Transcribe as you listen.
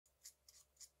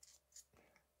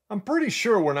I'm pretty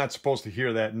sure we're not supposed to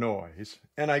hear that noise,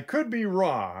 and I could be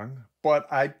wrong, but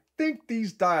I think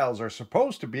these dials are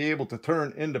supposed to be able to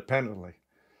turn independently.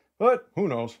 But who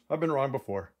knows? I've been wrong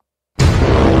before.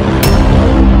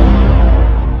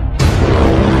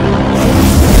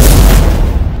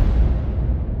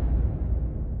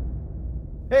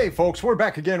 Hey folks, we're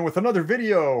back again with another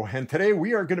video, and today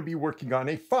we are going to be working on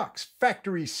a Fox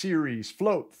Factory Series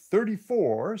Float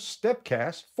 34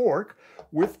 STEP-CAST fork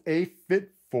with a FIT4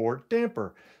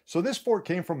 damper. So this fork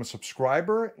came from a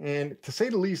subscriber, and to say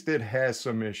the least, it has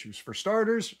some issues. For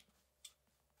starters,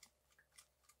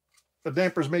 the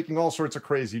damper's making all sorts of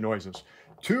crazy noises.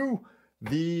 Two,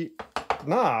 the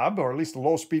knob, or at least the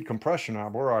low-speed compression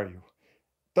knob, where are you?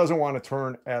 Doesn't want to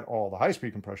turn at all. The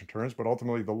high-speed compression turns, but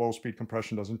ultimately the low-speed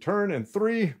compression doesn't turn. And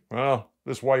three, well,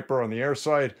 this wiper on the air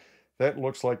side, that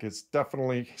looks like it's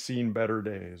definitely seen better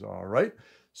days, all right?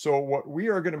 So what we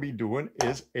are going to be doing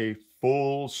is a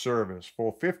full service,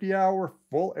 full 50-hour,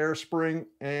 full air spring,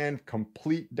 and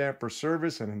complete damper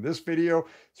service. And in this video,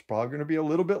 it's probably going to be a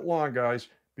little bit long, guys,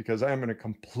 because I'm going to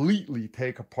completely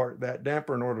take apart that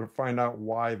damper in order to find out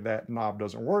why that knob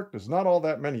doesn't work. There's not all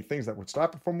that many things that would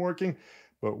stop it from working,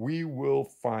 but we will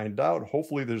find out.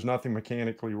 Hopefully there's nothing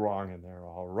mechanically wrong in there,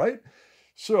 all right?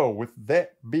 So with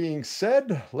that being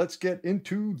said, let's get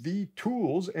into the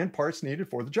tools and parts needed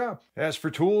for the job. As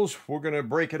for tools, we're gonna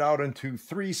break it out into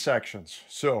three sections.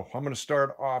 So I'm gonna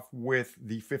start off with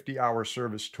the 50-hour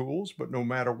service tools, but no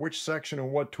matter which section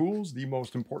and what tools, the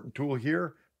most important tool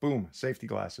here, boom, safety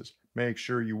glasses. Make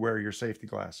sure you wear your safety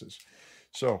glasses.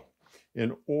 So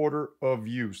in order of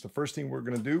use, the first thing we're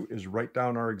going to do is write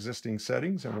down our existing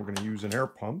settings, and we're going to use an air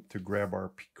pump to grab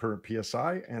our current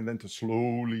PSI and then to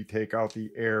slowly take out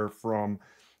the air from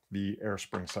the air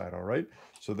spring side, all right?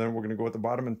 So then we're going to go at the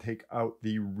bottom and take out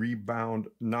the rebound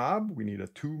knob. We need a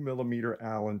 2mm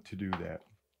Allen to do that.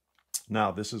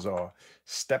 Now, this is a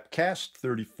STEP-CAST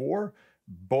 34.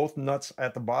 Both nuts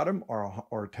at the bottom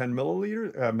are 10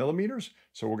 millimeters.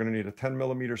 So we're going to need a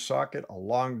 10mm socket, a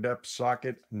long depth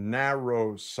socket,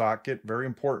 narrow socket. Very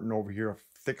important over here. A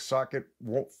thick socket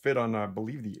won't fit on, I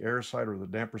believe, the air side or the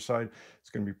damper side. It's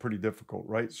going to be pretty difficult,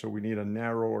 right? So we need a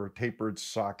narrow or tapered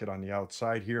socket on the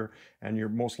outside here. And you're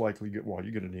most likely, you're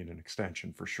going to need an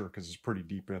extension for sure, because it's pretty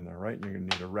deep in there, right? And you're going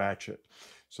to need a ratchet.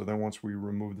 So then once we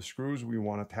remove the screws, we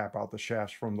want to tap out the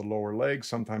shafts from the lower legs.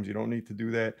 Sometimes you don't need to do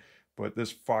that. But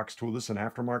this Fox tool, this is an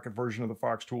aftermarket version of the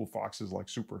Fox tool. Fox is like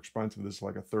super expensive. This is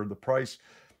like a third the price.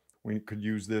 We could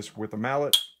use this with a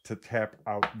mallet to tap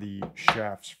out the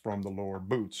shafts from the lower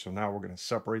boots. So now we're going to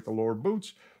separate the lower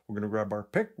boots. We're going to grab our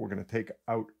pick. We're going to take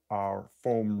out our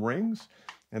foam rings.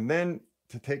 And then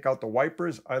to take out the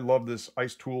wipers, I love this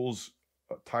Ice Tools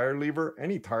tire lever.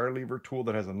 Any tire lever tool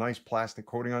that has a nice plastic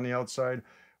coating on the outside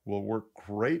will work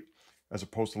great, as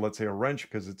opposed to, let's say, a wrench,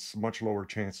 because it's much lower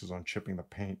chances on chipping the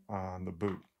paint on the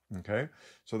boot, okay?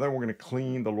 So then we're going to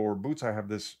clean the lower boots. I have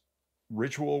this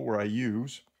ritual where I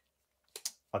use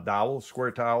a dowel,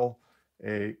 square towel,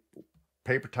 a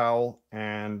paper towel,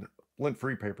 and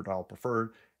lint-free paper towel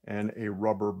preferred, and a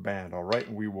rubber band, all right?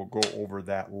 And we will go over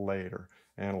that later,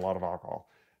 and a lot of alcohol.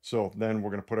 So then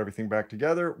we're going to put everything back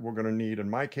together. We're going to need, in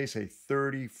my case, a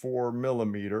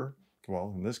 34mm,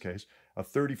 well, in this case, a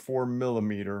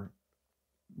 34mm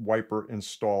wiper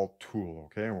install tool,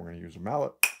 okay? And we're going to use a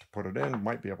mallet to put it in.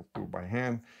 Might be able to do it by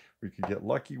hand. We could get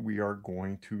lucky. We are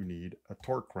going to need a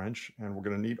torque wrench, and we're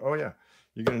going to need, oh yeah,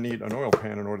 you're going to need an oil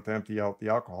pan in order to empty out the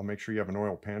alcohol. Make sure you have an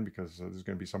oil pan, because there's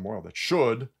going to be some oil that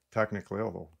should technically,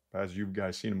 although as you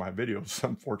guys seen in my videos,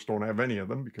 some forks don't have any of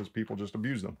them because people just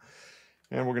abuse them.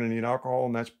 And we're going to need alcohol,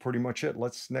 and that's pretty much it.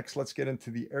 Let's get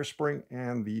into the air spring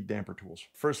and the damper tools.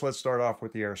 First, let's start off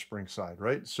with the air spring side,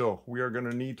 right? So we are going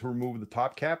to need to remove the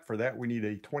top cap. For that, we need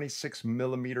a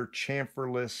 26mm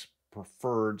chamferless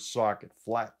preferred socket,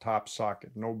 flat top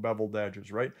socket, no beveled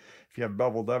edges, right? If you have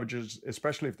beveled edges,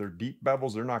 especially if they're deep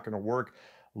bevels, they're not going to work.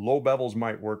 Low bevels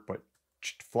might work, but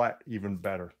flat even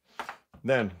better.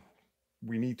 Then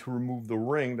we need to remove the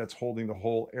ring that's holding the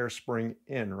whole air spring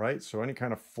in, right? So any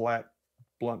kind of flat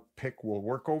blunt pick will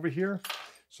work over here.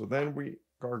 So then we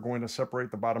are going to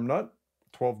separate the bottom nut,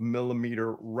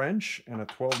 12mm wrench, and a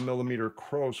 12mm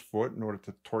crow's foot in order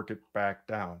to torque it back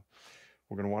down.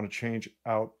 We're going to want to change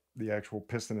out the actual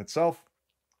piston itself,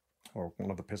 or one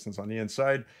of the pistons on the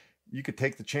inside. You could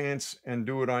take the chance and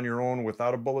do it on your own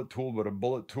without a bullet tool, but a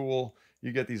bullet tool,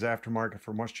 you get these aftermarket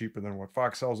for much cheaper than what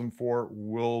Fox sells them for,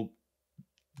 will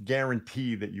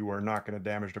guarantee that you are not going to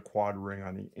damage the quad ring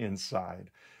on the inside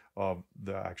of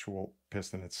the actual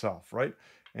piston itself, right?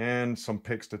 and some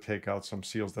picks to take out some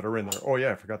seals that are in there. Oh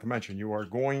yeah, I forgot to mention, you are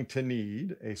going to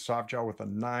need a soft jaw with a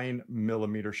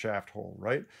 9mm shaft hole,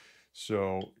 right?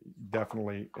 So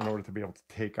definitely, in order to be able to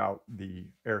take out the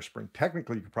air spring,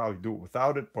 technically you could probably do it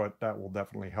without it, but that will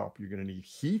definitely help. You're going to need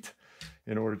heat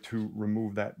in order to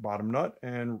remove that bottom nut,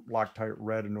 and Loctite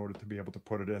red in order to be able to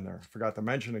put it in there. Forgot to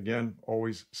mention, again,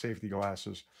 always safety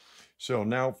glasses. So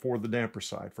now for the damper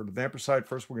side. For the damper side,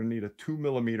 first we're going to need a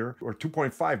 2mm or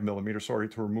 2.5mm, sorry,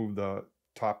 to remove the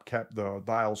top cap, the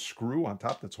dial screw on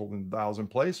top that's holding the dials in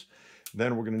place.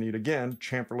 Then we're going to need, again,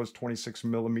 chamferless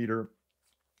 26mm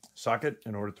socket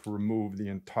in order to remove the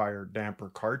entire damper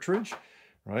cartridge,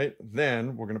 right?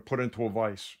 Then we're going to put it into a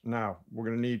vise. Now we're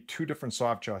going to need two different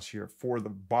soft jaws here. For the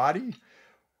body,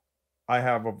 I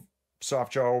have a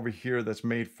soft jaw over here that's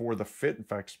made for the FIT. In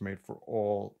fact, it's made for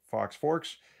all Fox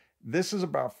forks. This is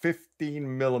about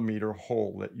 15mm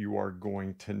hole that you are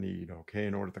going to need, okay,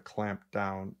 in order to clamp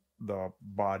down the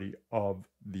body of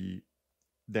the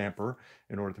damper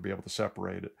in order to be able to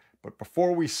separate it. But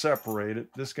before we separate it,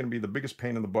 this is going to be the biggest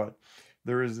pain in the butt.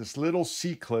 There is this little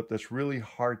C-clip that's really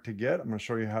hard to get. I'm going to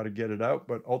show you how to get it out,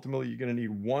 but ultimately you're going to need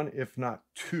one, if not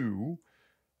two,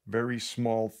 very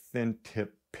small thin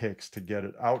tip picks to get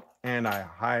it out. And I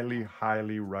highly,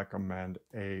 highly recommend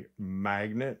a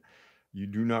magnet. You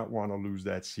do not want to lose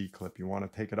that C-clip. You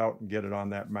want to take it out and get it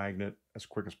on that magnet as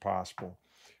quick as possible.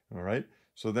 All right.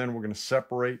 So then we're going to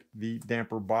separate the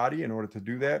damper body. In order to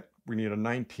do that, we need a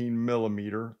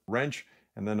 19mm wrench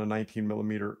and then a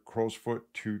 19mm crow's foot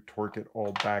to torque it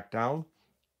all back down.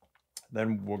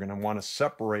 Then we're going to want to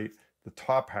separate the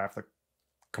top half, the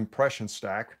compression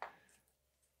stack.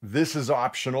 This is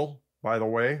optional, by the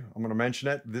way. I'm going to mention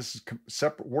it. This is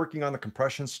working on the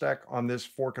compression stack on this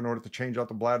fork in order to change out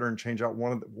the bladder and change out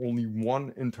only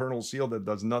one internal seal that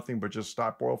does nothing but just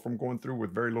stop oil from going through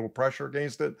with very little pressure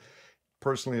against it.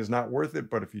 Personally is not worth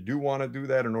it, but if you do want to do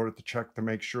that in order to check to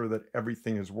make sure that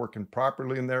everything is working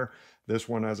properly in there, this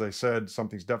one, as I said,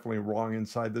 something's definitely wrong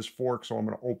inside this fork, so I'm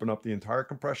going to open up the entire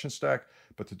compression stack.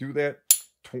 But to do that,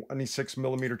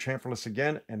 26mm chamferless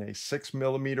again, and a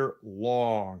 6mm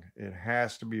long. It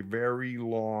has to be very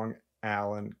long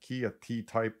Allen key. A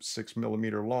T-type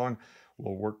 6mm long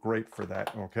will work great for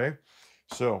that. Okay,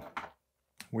 so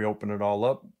we open it all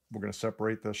up. We're going to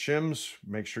separate the shims.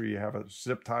 Make sure you have a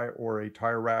zip tie or a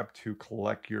tire wrap to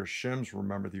collect your shims.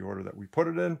 Remember the order that we put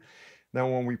it in. Now,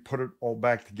 when we put it all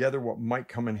back together, what might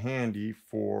come in handy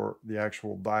for the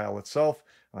actual dial itself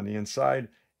on the inside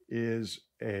is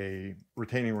a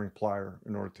retaining ring plier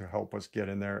in order to help us get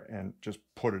in there and just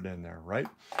put it in there, right?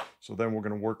 So then we're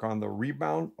going to work on the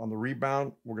rebound. On the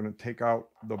rebound, we're going to take out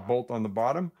the bolt on the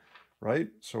bottom, right?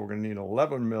 So we're going to need an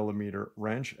 11mm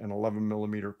wrench and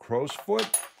 11mm crow's foot.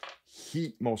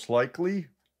 Heat most likely,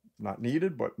 not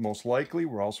needed, but most likely.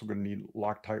 We're also going to need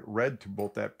Loctite red to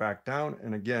bolt that back down.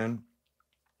 And again,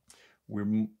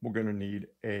 we're going to need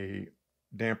a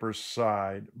damper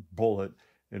side bullet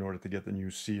in order to get the new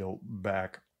seal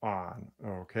back on.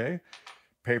 Okay.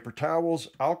 Paper towels,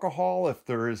 alcohol, if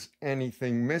there is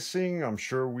anything missing, I'm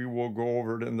sure we will go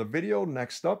over it in the video.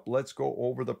 Next up, let's go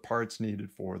over the parts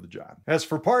needed for the job. As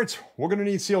for parts, we're going to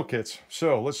need seal kits.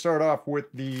 So let's start off with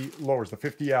the lowers, the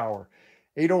 50 hour.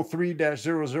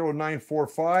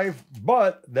 803-00945,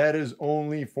 but that is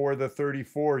only for the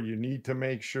 34. You need to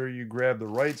make sure you grab the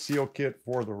right seal kit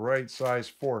for the right size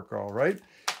fork, all right?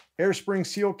 Air spring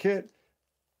seal kit,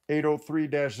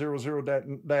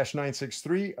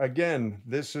 803-00-963. Again,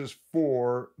 this is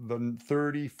for the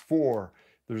 34.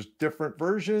 There's different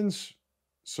versions,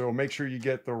 so make sure you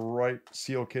get the right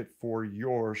seal kit for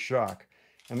your shock.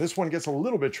 And this one gets a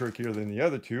little bit trickier than the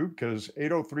other two because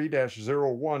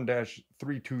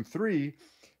 803-01-323,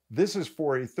 this is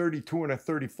for a 32 and a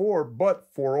 34, but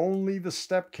for only the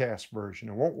STEP-CAST version.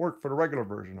 It won't work for the regular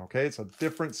version, okay? It's a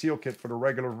different seal kit for the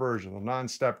regular version, the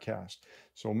non-STEP-CAST.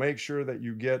 So make sure that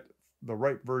you get the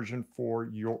right version for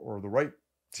your, or the right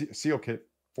seal kit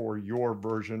for your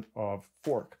version of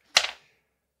fork.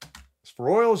 As for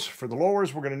oils, for the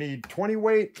lowers, we're going to need 20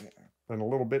 weight. And a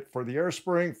little bit for the air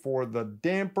spring. For the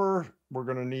damper, we're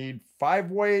going to need 5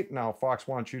 weight. Now, Fox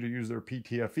wants you to use their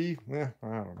PTFE. I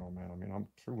don't know, man. I mean,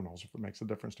 who knows if it makes a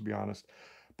difference, to be honest.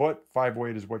 But 5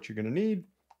 weight is what you're going to need.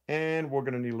 And we're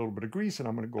going to need a little bit of grease, and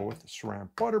I'm going to go with the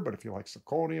ceramic butter. But if you like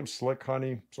zirconium, slick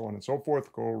honey, so on and so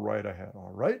forth, go right ahead,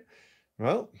 all right?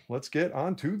 Well, let's get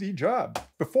on to the job.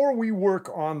 Before we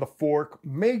work on the fork,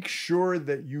 make sure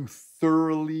that you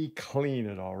thoroughly clean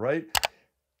it, all right?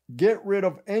 Get rid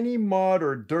of any mud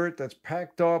or dirt that's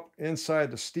packed up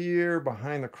inside the steer,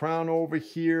 behind the crown over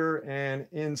here, and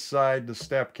inside the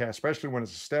STEP-CAST, especially when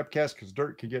it's a STEP-CAST, because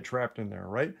dirt can get trapped in there,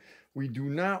 right? We do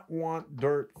not want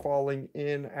dirt falling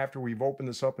in after we've opened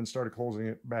this up and started closing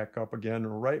it back up again,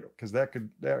 right? Because that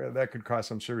could cause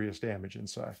some serious damage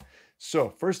inside. So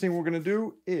first thing we're going to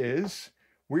do is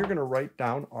we're going to write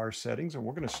down our settings, and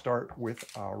we're going to start with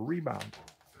our rebound.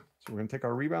 So we're going to take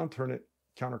our rebound, turn it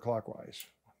counterclockwise.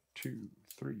 1, 2,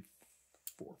 3,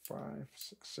 4, 5,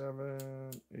 6,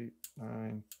 7, 8,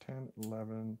 9, 10,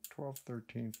 11, 12,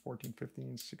 13, 14,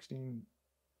 15, 16,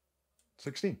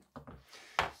 16.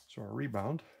 So our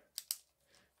rebound,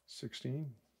 16.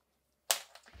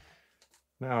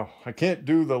 Now, I can't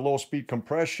do the low speed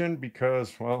compression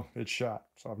because, well, it's shot.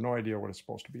 So I have no idea what it's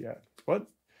supposed to be at. But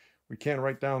we can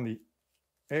write down the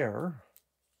air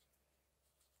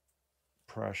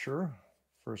pressure.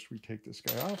 First, we take this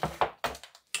guy off.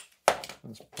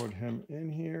 Let's put him in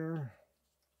here.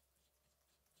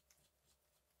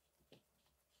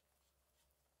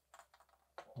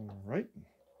 All right.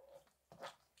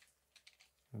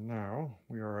 And now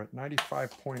we are at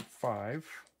 95.5.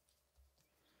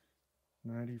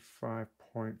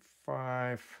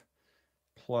 95.5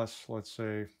 plus, let's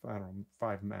say, I don't know,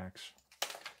 5 max.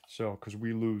 So, because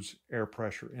we lose air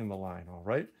pressure in the line, all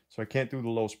right? So I can't do the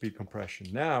low speed compression.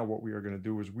 Now what we are going to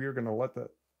do is we are going to let the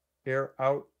air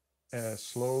out as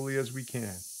slowly as we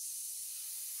can.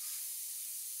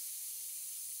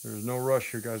 There's no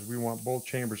rush here, guys. We want both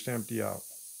chambers to empty out.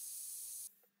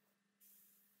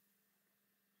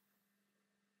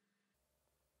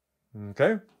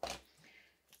 Okay.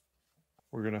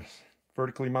 We're going to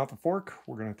vertically mount the fork.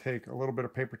 We're going to take a little bit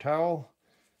of paper towel.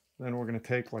 Then we're going to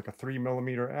take like a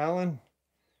 3mm Allen.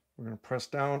 We're going to press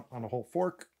down on the whole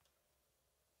fork.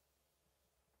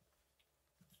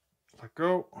 Let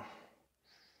go.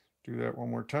 Do that one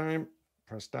more time.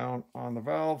 Press down on the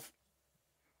valve.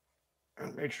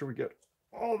 And make sure we get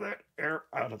all that air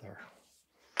out of there.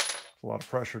 A lot of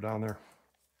pressure down there.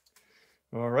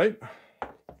 All right.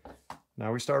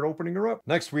 Now we start opening her up.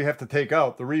 Next, we have to take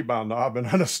out the rebound knob. And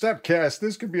on a step cast,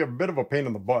 this could be a bit of a pain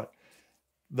in the butt.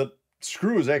 The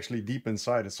screw is actually deep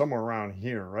inside. It's somewhere around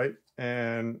here, right?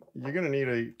 And you're going to need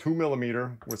a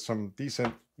 2mm with some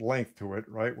decent length to it,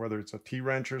 right? Whether it's a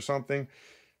T-wrench or something.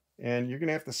 And you're going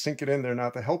to have to sink it in there. Now,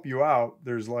 to help you out,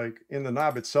 there's like, in the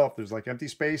knob itself, there's like empty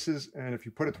spaces. And if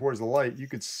you put it towards the light, you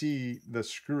could see the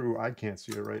screw. I can't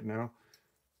see it right now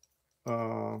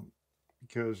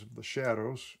because of the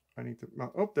shadows. I need to,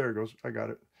 oh, there it goes. I got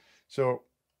it. So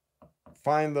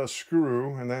find the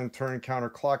screw and then turn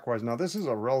counterclockwise. Now, this is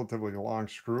a relatively long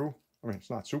screw. I mean, it's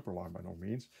not super long by no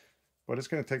means, but it's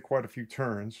going to take quite a few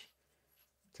turns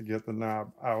to get the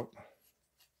knob out.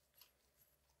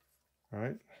 All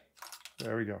right.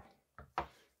 There we go.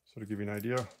 So to give you an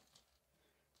idea,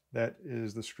 that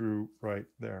is the screw right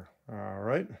there. All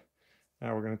right.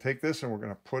 Now we're going to take this and we're going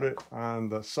to put it on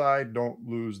the side. Don't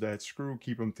lose that screw.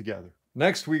 Keep them together.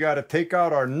 Next, we got to take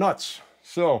out our nuts.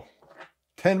 So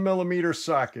 10mm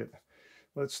socket.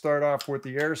 Let's start off with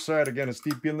the air side. Again, it's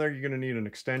deep in there. You're going to need an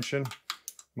extension,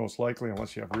 most likely,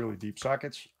 unless you have really deep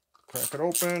sockets. Crack it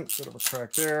open. Bit of a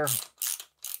crack there.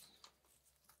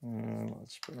 And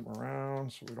let's spin them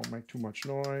around so we don't make too much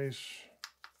noise.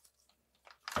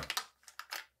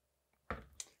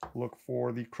 Look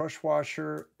for the crush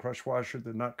washer. Crush washer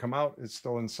did not come out. It's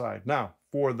still inside. Now,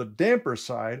 for the damper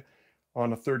side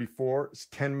on a 34, it's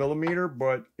 10mm,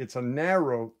 but it's a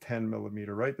narrow 10mm,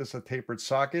 right? This is a tapered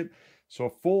socket. So a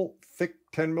full thick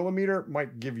 10mm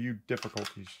might give you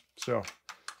difficulties. So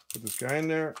put this guy in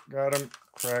there. Got him.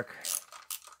 Crack.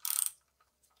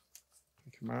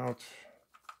 Take him out.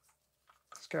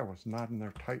 This guy was not in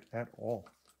there tight at all.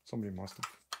 Somebody must have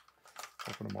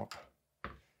opened him up.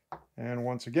 And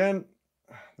once again,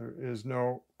 there is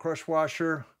no crush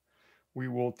washer. We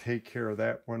will take care of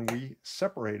that when we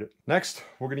separate it. Next,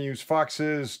 we're going to use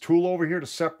Fox's tool over here to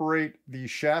separate the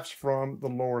shafts from the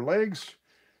lower legs.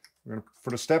 For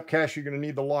the step cast, you're going to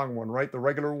need the long one, right? The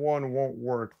regular one won't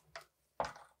work.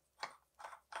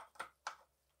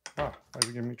 Ah, why is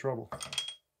it giving me trouble?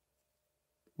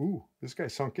 Ooh, this guy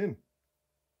sunk in.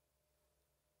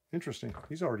 Interesting.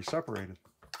 He's already separated.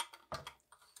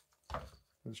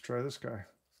 Let's try this guy.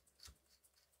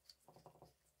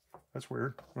 That's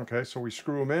weird. Okay, so we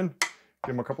screw him in,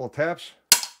 give him a couple of taps.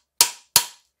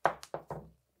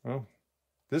 Well,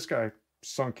 this guy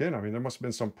sunk in. I mean, there must have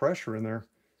been some pressure in there.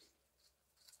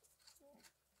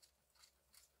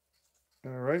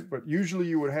 All right, but usually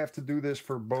you would have to do this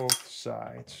for both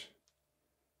sides.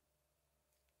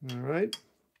 All right,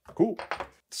 cool.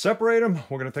 Separate them.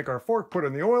 We're going to take our fork, put it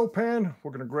in the oil pan.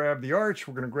 We're going to grab the arch.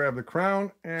 We're going to grab the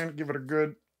crown and give it a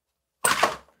good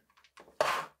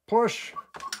push.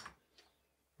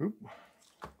 Oop.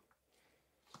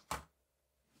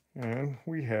 And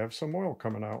we have some oil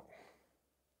coming out.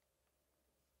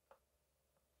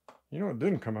 You know, it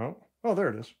didn't come out. Oh, there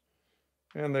it is.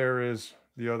 And there is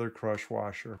the other crush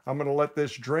washer. I'm going to let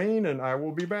this drain and I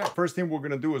will be back. First thing we're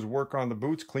going to do is work on the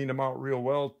boots, clean them out real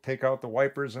well, take out the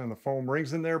wipers and the foam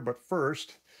rings in there. But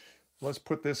first, let's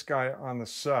put this guy on the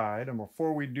side. And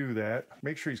before we do that,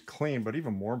 make sure he's clean. But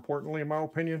even more importantly, in my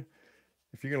opinion,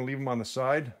 if you're going to leave him on the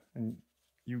side and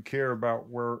you care about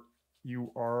where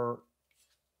you are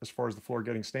as far as the floor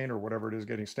getting stained or whatever it is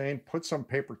getting stained, put some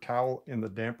paper towel in the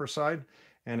damper side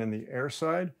and in the air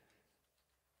side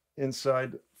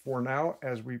inside for now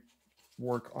as we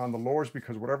work on the lowers,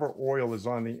 because whatever oil is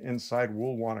on the inside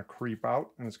will want to creep out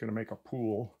and it's going to make a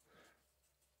pool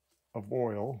of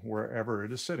oil wherever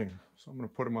it is sitting. So I'm going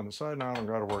to put them on the side now. I don't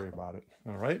got to worry about it.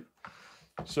 All right.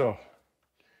 So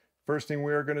first thing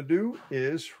we are going to do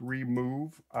is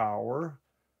remove our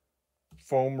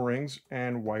foam rings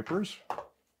and wipers.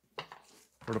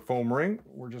 For the foam ring,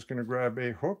 we're just going to grab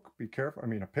a hook. Be careful. I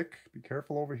mean, a pick. Be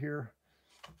careful over here.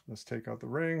 Let's take out the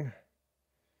ring.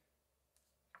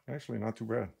 Actually, not too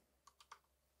bad.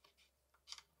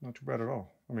 Not too bad at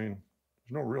all. I mean,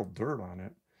 there's no real dirt on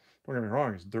it. Don't get me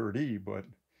wrong, it's dirty, but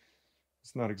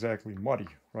it's not exactly muddy,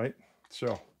 right?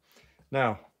 So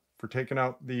now for taking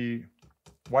out the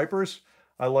wipers,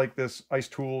 I like this Ice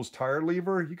Tools tire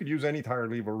lever. You could use any tire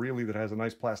lever really that has a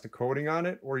nice plastic coating on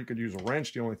it, or you could use a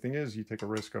wrench. The only thing is you take a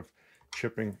risk of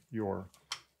chipping your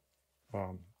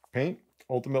paint.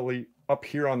 Ultimately, up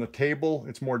here on the table,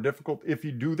 it's more difficult. If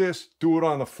you do this, do it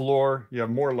on the floor. You have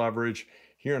more leverage.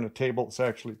 Here on the table, it's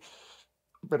actually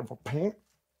a bit of a pain.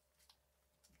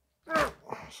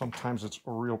 Sometimes it's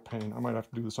a real pain. I might have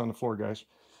to do this on the floor, guys.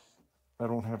 I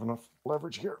don't have enough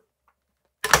leverage here.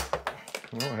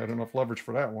 Well, I had enough leverage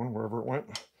for that one, wherever it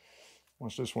went.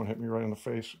 Once this one hit me right in the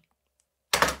face.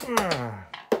 Well,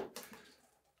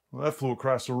 that flew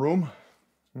across the room.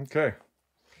 Okay.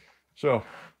 So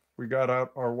we got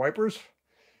out our wipers.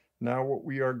 Now what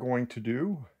we are going to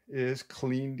do is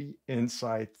clean the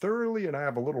inside thoroughly, and I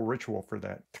have a little ritual for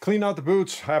that. To clean out the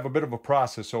boots, I have a bit of a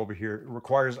process over here. It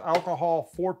requires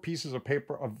alcohol, 4 pieces of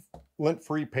paper, of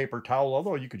lint-free paper towel,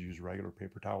 although you could use regular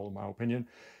paper towel in my opinion,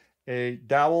 a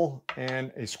dowel,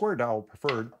 and a square dowel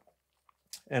preferred,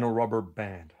 and a rubber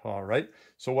band. All right.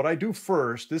 So what I do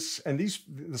first, the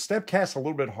STEP-CAST a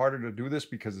little bit harder to do this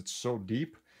because it's so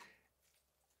deep.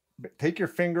 Take your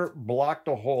finger, block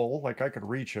the hole like I could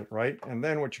reach it, right? And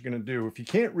then what you're going to do, if you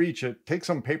can't reach it, take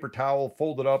some paper towel,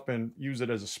 fold it up, and use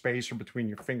it as a spacer between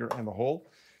your finger and the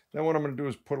hole. Then what I'm going to do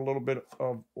is put a little bit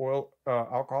of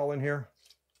alcohol in here.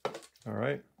 All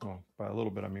right. Well, by a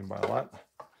little bit, I mean by a lot.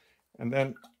 And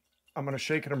then I'm going to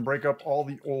shake it and break up all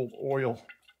the old oil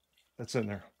that's in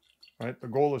there, right? The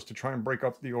goal is to try and break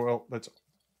up the oil that's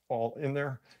all in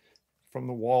there from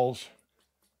the walls.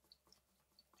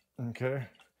 Okay.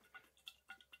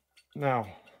 Now,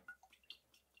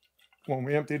 when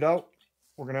we empty it out,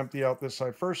 we're going to empty out this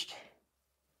side first.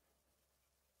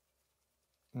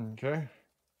 Okay. Then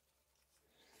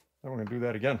we're going to do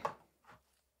that again.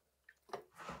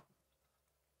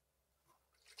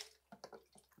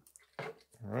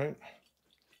 All right.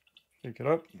 Shake it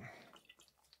up.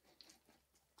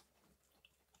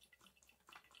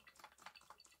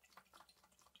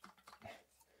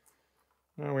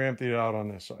 Now we empty it out on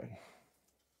this side.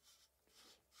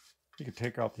 You could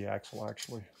take out the axle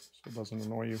actually, so it doesn't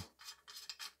annoy you.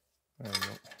 There we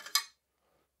go.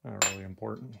 Not really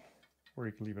important. Or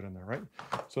you can leave it in there, right?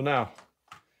 So now,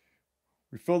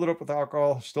 we filled it up with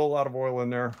alcohol, still a lot of oil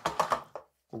in there.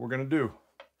 What we're gonna do,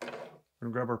 we're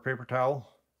gonna grab our paper towel,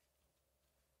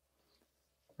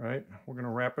 right? We're gonna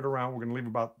wrap it around. We're gonna leave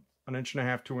about 1.5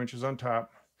 inches, 2 inches on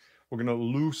top. We're gonna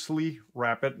loosely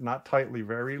wrap it, not tightly,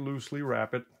 very loosely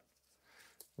wrap it.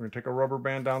 We're gonna take a rubber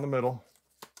band down the middle,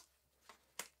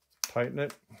 tighten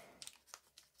it.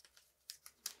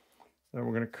 Then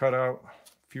we're going to cut out a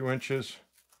few inches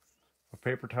of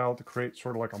paper towel to create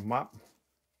sort of like a mop.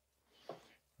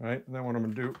 Right? And then what I'm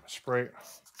going to do, spray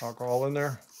alcohol in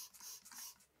there.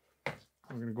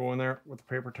 I'm going to go in there with the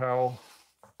paper towel,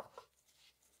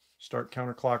 start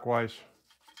counterclockwise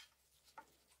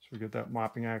so we get that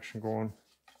mopping action going.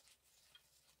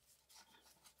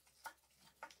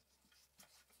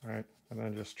 All right, and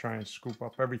then just try and scoop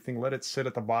up everything. Let it sit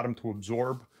at the bottom to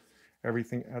absorb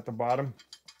everything at the bottom.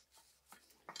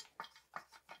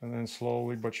 And then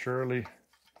slowly but surely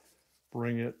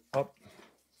bring it up.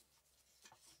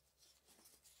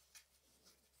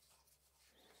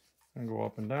 And go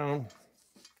up and down.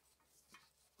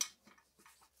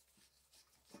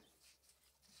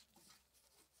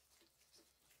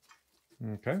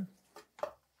 Okay.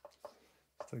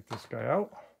 Let's take this guy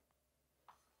out.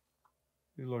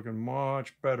 He's looking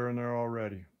much better in there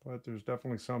already, but there's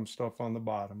definitely some stuff on the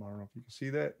bottom. I don't know if you can see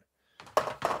that.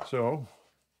 So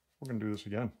we're going to do this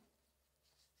again.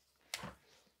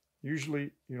 Usually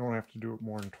you don't have to do it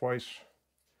more than twice.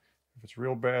 If it's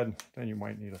real bad, then you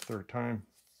might need a third time.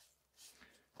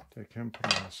 Take him,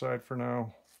 put him on the side for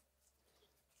now.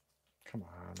 Come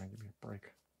on, man, give me a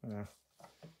break. Yeah.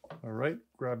 All right,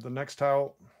 grab the next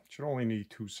towel. Should only need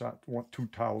two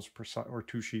towels per side, or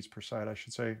 2 sheets per side, I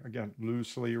should say. Again,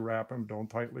 loosely wrap them, don't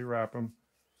tightly wrap them.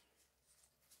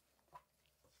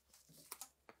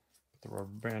 Put the rubber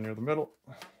band near the middle.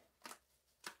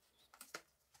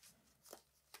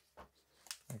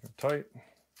 Make them tight.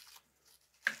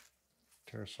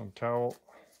 Tear some towel.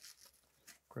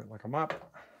 Grab it like a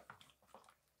mop.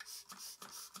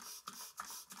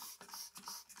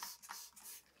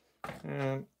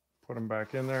 And put them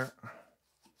back in there.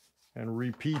 And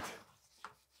repeat.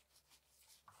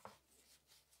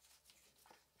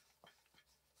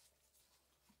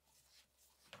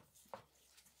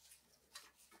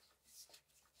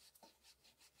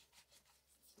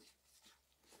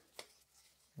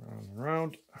 Round and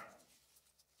round.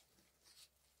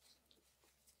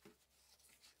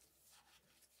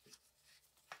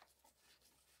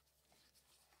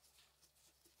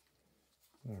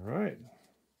 All right.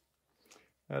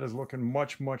 That is looking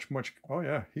much. Oh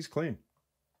yeah, he's clean.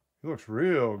 He looks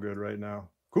real good right now.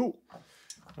 Cool.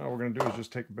 Now what we're going to do is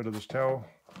just take a bit of this towel.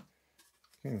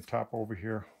 You can top over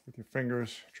here with your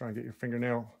fingers. Try and get your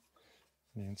fingernail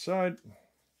on the inside.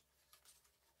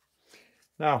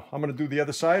 Now, I'm going to do the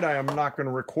other side. I am not going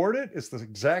to record it. It's the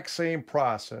exact same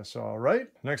process, all right?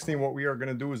 Next thing what we are going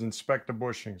to do is inspect the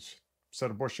bushings.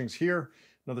 Set of bushings here,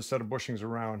 another set of bushings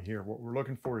around here. What we're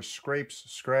looking for is scrapes,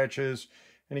 scratches,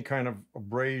 any kind of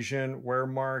abrasion, wear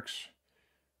marks.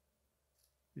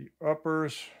 The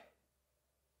uppers,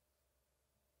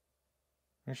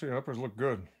 actually the uppers look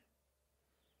good.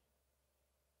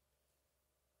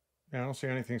 Yeah, I don't see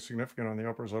anything significant on the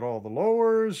uppers at all. The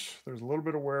lowers, there's a little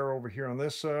bit of wear over here on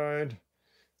this side.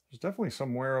 There's definitely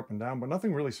some wear up and down, but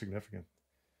nothing really significant.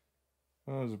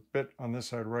 There's a bit on this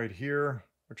side right here.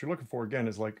 What you're looking for again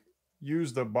is like,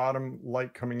 use the bottom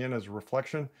light coming in as a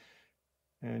reflection,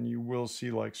 and you will see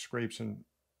like scrapes and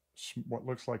what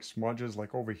looks like smudges.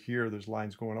 Like over here, there's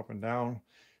lines going up and down.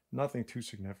 Nothing too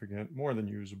significant, more than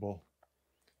usable,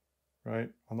 right?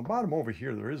 On the bottom over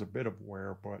here, there is a bit of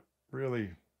wear, but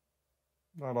really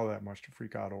not all that much to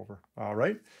freak out over. All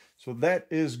right, so that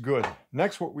is good.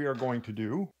 Next, what we are going to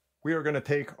do, we are going to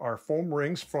take our foam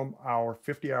rings from our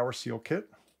 50-hour seal kit.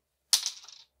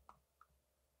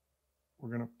 We're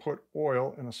going to put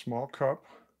oil in a small cup.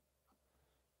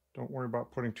 Don't worry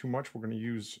about putting too much. We're going to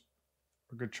use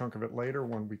a good chunk of it later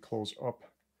when we close up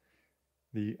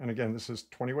the, and again, this is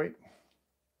 20 weight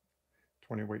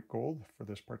gold for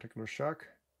this particular shock.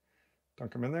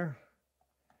 Dunk them in there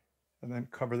and then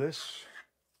cover this,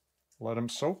 let them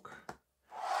soak.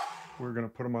 We're going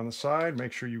to put them on the side.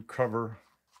 Make sure you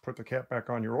put the cap back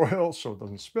on your oil so it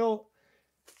doesn't spill.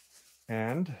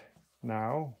 And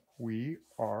now we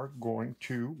are going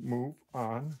to move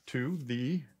on to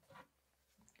the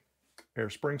air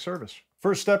spring service.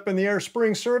 First step in the air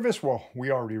spring service, well,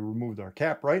 we already removed our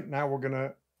cap, right? Now we're going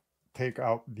to take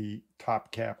out the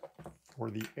top cap for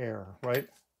the air, right?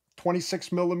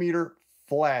 26 millimeter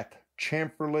flat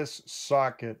chamferless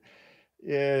socket.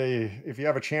 If you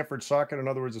have a chamfered socket, in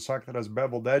other words, a socket that has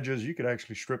beveled edges, you could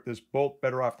actually strip this bolt.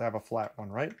 Better off to have a flat one,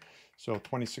 right? So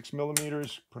 26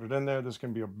 millimeters, put it in there. This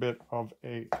can be a bit of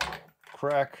a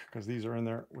crack because these are in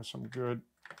there with some good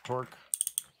torque.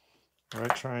 All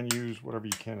right, try and use whatever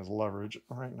you can as leverage.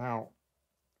 Right now,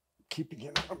 keeping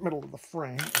it in the middle of the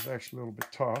frame is actually a little bit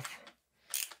tough.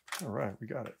 All right, we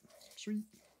got it. Sweet.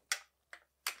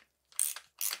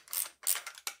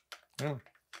 Yeah.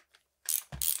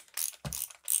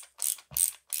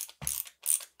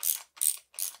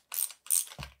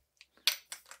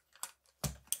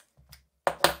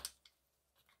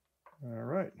 All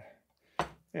right,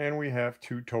 and we have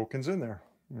 2 tokens in there.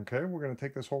 Okay, we're going to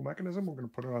take this whole mechanism, we're going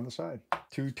to put it on the side.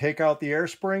 To take out the air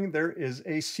spring, there is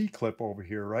a C-clip over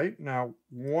here, right? Now,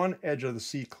 one edge of the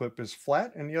C-clip is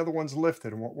flat and the other one's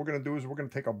lifted. And what we're going to do is we're going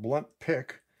to take a blunt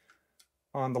pick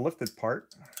on the lifted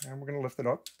part and we're going to lift it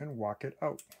up and walk it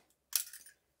out.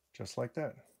 Just like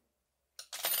that.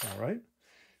 All right.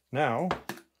 Now,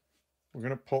 we're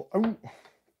going to pull, oh,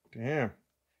 damn.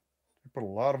 I put a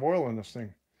lot of oil in this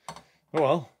thing. Oh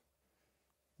well.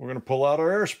 We're going to pull out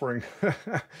our air spring.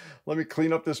 Let me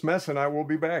clean up this mess and I will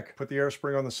be back. Put the air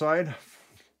spring on the side.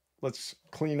 Let's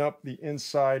clean up the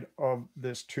inside of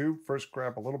this tube. First,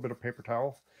 grab a little bit of paper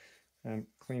towel and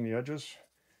clean the edges.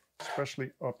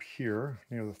 especially up here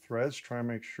near the threads. Try and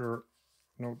make sure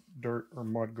no dirt or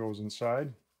mud goes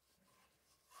inside.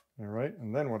 All right,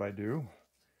 and then what I do,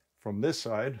 from this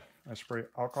side, I spray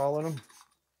alcohol in them.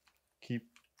 Keep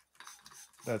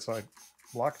that side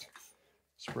blocked.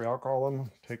 Spray alcohol in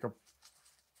them. Take a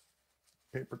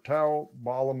paper towel,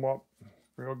 ball them up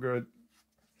real good.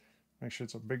 Make sure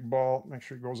it's a big ball. Make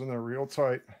sure it goes in there real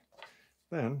tight.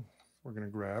 Then we're going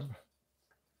to grab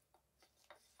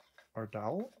our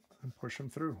dowel and push them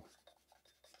through.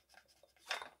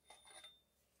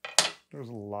 There's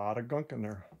a lot of gunk in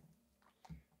there.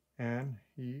 And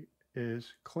he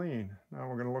is clean. Now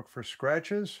we're going to look for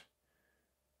scratches,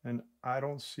 and I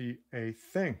don't see a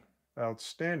thing.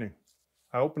 Outstanding.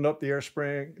 I opened up the air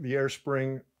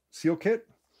spring seal kit.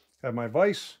 Have my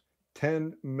vise.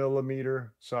 10mm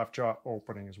soft jaw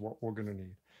opening is what we're going to need.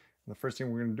 And the first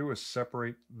thing we're going to do is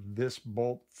separate this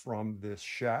bolt from this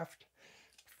shaft.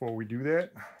 Before we do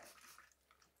that,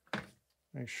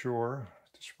 make sure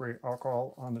to spray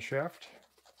alcohol on the shaft.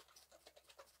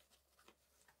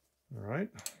 All right,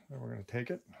 then we're going to take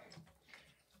it,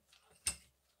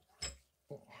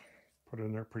 put it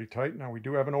in there pretty tight. Now we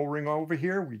do have an O-ring over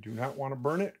here. We do not want to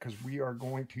burn it because we are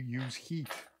going to use heat.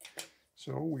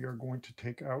 So we are going to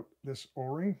take out this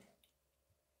O-ring.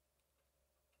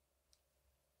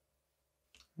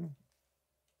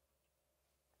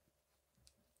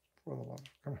 For the love,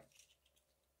 come on.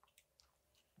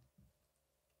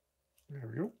 There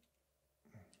we go.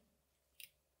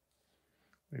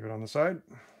 Leave it on the side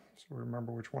so we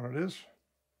remember which one it is.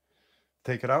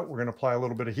 Take it out. We're going to apply a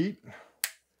little bit of heat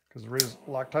because there is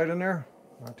Loctite in there.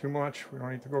 Not too much. We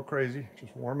don't need to go crazy.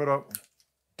 Just warm it up.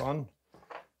 Done.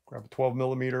 Grab a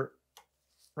 12mm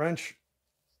wrench.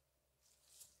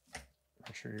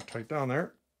 Make sure you're tight down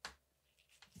there.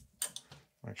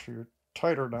 Make sure you're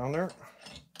tighter down there.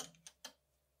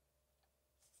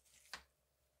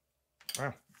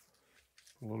 Wow.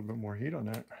 Put a little bit more heat on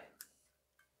that.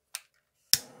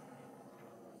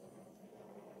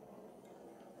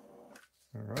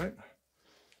 All right.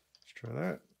 Let's try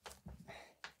that.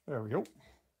 There we go.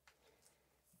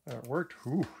 That worked.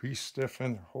 Ooh, he's stiff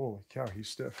in there. Holy cow, he's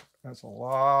stiff. That's a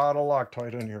lot of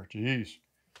Loctite in here. Jeez.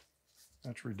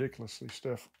 That's ridiculously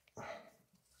stiff.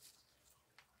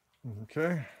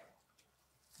 Okay.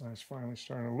 That's finally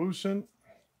starting to loosen.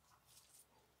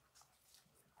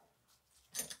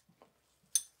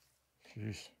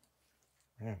 Jeez.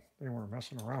 Man, they weren't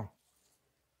messing around.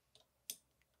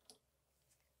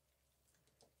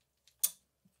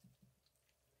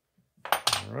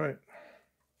 All right.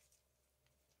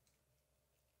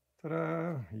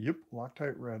 Ta-da. Yep,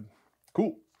 Loctite red.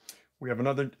 Cool. We have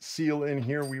another seal in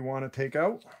here we want to take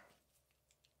out.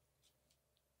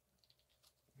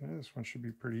 Okay, this one should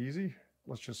be pretty easy.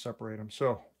 Let's just separate them.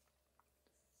 So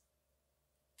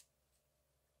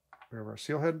we have our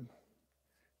seal head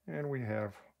and we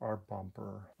have our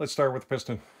bumper. Let's start with the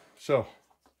piston. So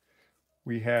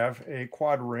we have a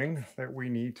quad ring that we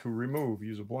need to remove.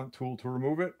 Use a blunt tool to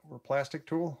remove it, or a plastic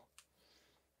tool.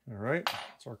 All right,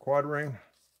 it's our quad ring.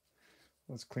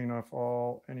 Let's clean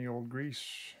off any old grease.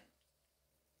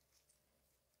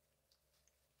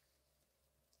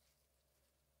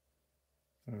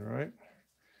 All right,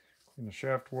 clean the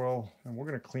shaft well, and we're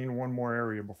going to clean one more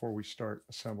area before we start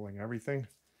assembling everything.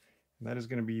 And that is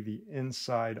going to be the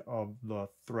inside of the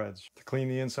threads. To clean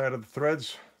the inside of the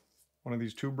threads, one of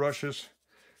these two brushes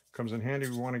comes in handy.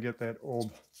 We want to get that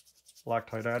old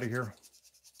Loctite out of here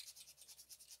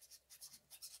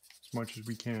as much as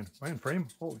we can. Am I in frame?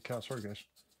 Holy cow, sorry guys.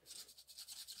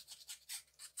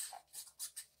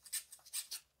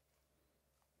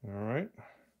 All right.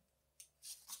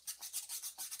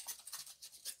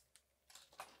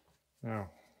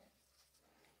 Now,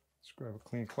 let's grab a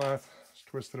clean cloth, let's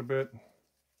twist it a bit,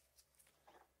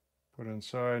 put it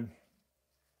inside.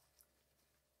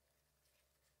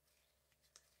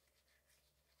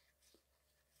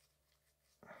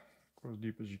 Go as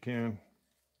deep as you can.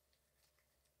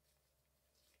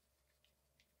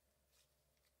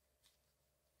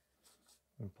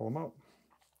 And pull them out.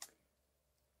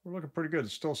 We're looking pretty good.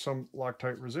 There's still some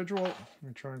Loctite residual. Let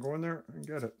me try and go in there and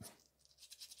get it.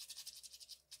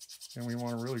 And we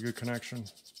want a really good connection.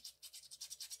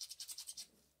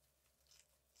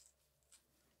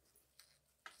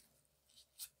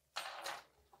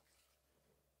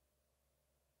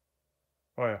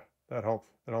 Oh yeah, that helped.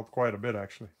 That helped quite a bit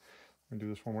actually. Let me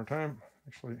do this one more time.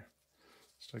 Actually,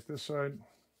 let's take this side.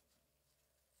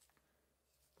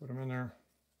 Put them in there.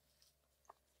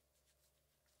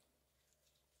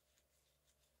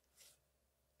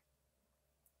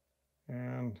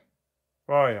 And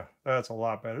oh yeah, that's a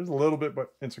lot better. It's a little bit,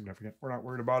 but insignificant. We're not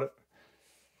worried about it.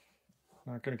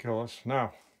 Not going to kill us.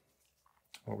 Now,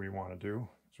 what we want to do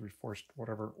is we forced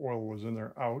whatever oil was in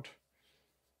there out.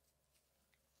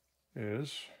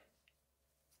 Is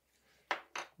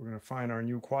we're going to find our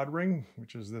new quad ring,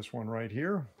 which is this one right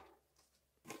here.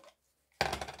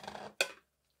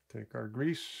 Take our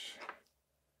grease,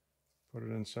 put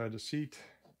it inside the seat.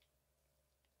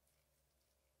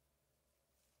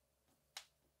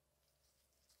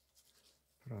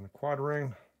 Put on the quad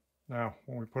ring. Now,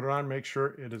 when we put it on, make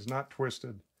sure it is not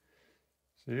twisted.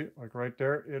 See, like right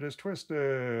there, it is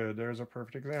twisted. There's a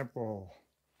perfect example.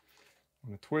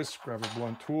 When it twists, grab a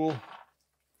blunt tool,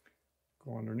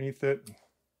 go underneath it,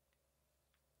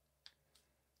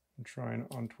 and try and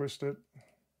untwist it.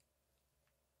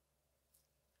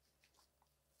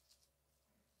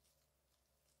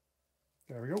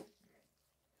 There we go.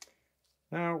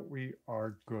 Now we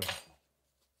are good.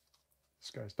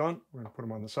 This guy's done. We're going to put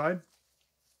him on the side.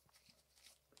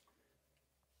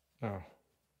 Now,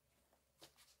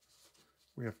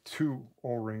 we have two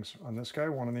O-rings on this guy,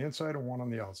 one on the inside and one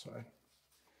on the outside.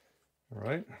 All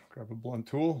right, grab a blunt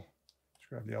tool. Let's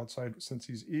grab the outside since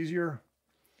he's easier.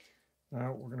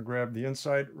 Now we're going to grab the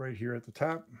inside right here at the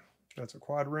top. That's a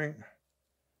quad ring.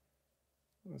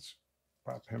 Let's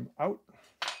pop him out.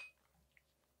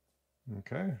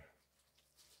 Okay.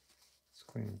 Let's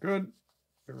clean him good.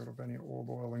 Get rid of any old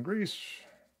oil and grease.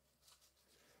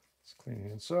 Let's clean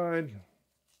the inside.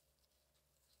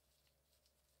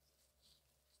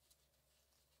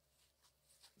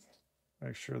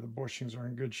 Make sure the bushings are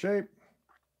in good shape.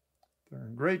 They're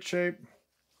in great shape.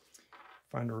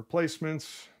 Find the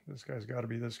replacements. This guy's got to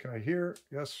be this guy here.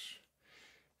 Yes.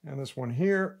 And this one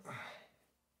here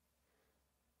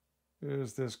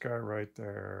is this guy right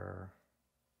there.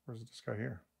 Where's this guy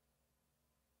here?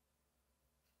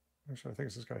 Actually, I think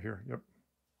it's this guy here. Yep.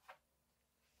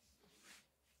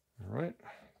 All right.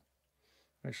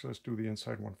 Actually, let's do the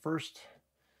inside one first.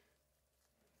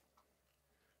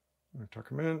 I'm going to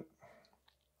tuck him in.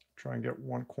 Try and get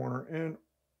one corner in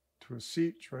to a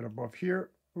seat. It's right above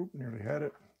here. Oop, nearly had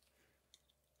it.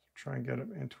 Try and get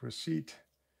him into a seat.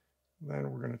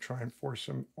 Then we're going to try and force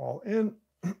him all in.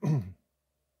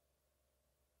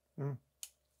 There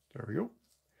we go.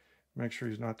 Make sure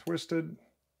he's not twisted.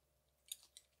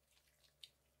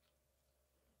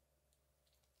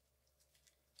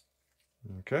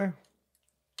 Okay.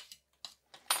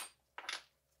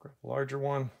 Grab a larger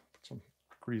one. Put some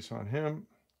grease on him.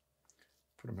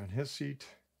 Put him in his seat.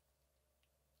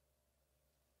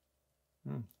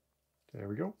 There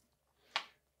we go.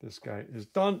 This guy is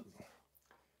done.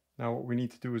 Now what we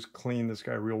need to do is clean this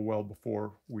guy real well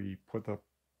before we put the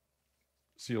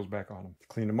seals back on him. To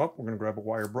clean him up, we're going to grab a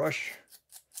wire brush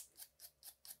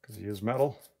because he is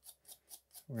metal.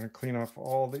 We're going to clean off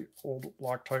all the old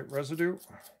Loctite residue.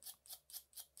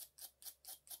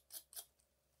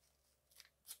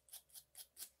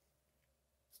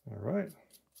 All right.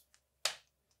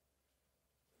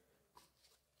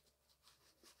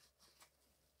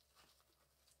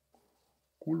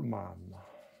 Cool, man.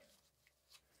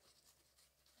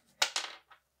 Get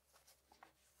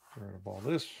rid of all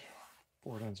this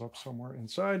before it ends up somewhere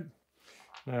inside.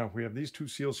 Now we have these two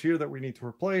seals here that we need to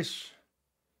replace.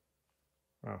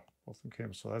 Wow, both of them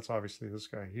came. So that's obviously this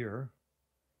guy here.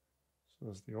 So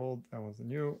that's the old, that one's the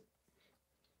new.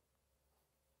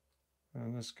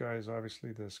 And this guy is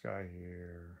obviously this guy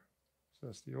here. So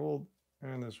that's the old,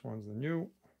 and this one's the new.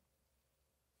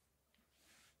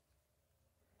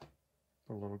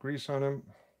 Put a little grease on him.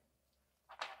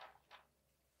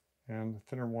 And the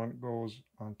thinner one goes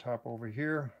on top over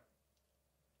here.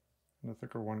 And the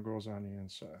thicker one goes on the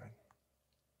inside.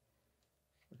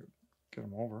 If I could get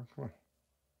him over. Come on.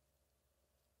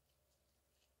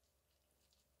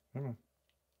 Come on.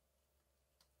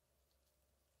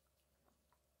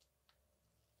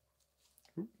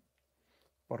 Oop.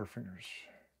 Butterfingers.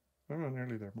 Oh,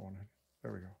 nearly there, bonehead.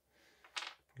 There we go.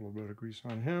 Put a little bit of grease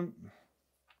on him.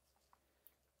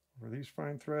 Over these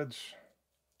fine threads.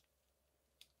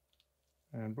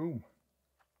 And boom.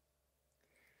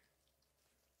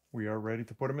 We are ready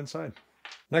to put them inside.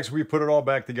 Next, we put it all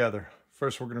back together.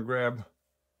 First, we're going to grab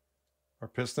our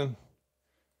piston.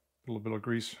 Put a little bit of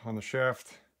grease on the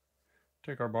shaft.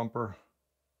 Take our bumper.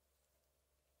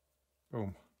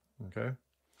 Boom. Okay.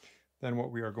 Then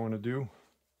what we are going to do,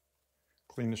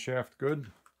 clean the shaft good.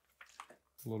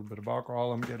 A little bit of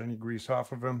alcohol and get any grease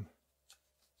off of him.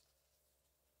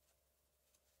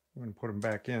 I'm going to put him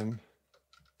back in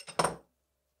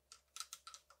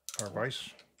our vise.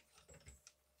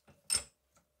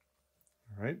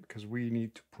 All right, because we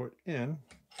need to put in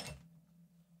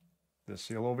this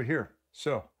seal over here.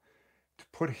 So to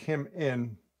put him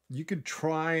in, you could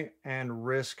try and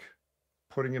risk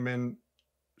putting them in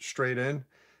straight in.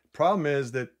 Problem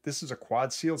is that this is a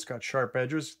quad seal. It's got sharp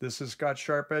edges. This has got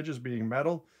sharp edges being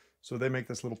metal. So they make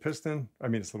this little piston. I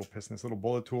mean, this little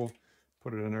bullet tool.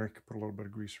 Put it in there. You can put a little bit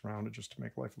of grease around it just to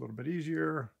make life a little bit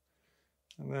easier.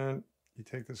 And then you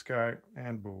take this guy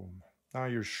and boom. Now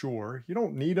you're sure. You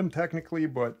don't need them technically,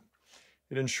 but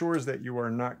it ensures that you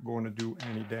are not going to do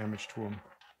any damage to them.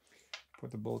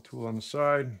 Put the bullet tool on the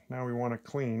side. Now we want to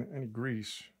clean any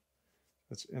grease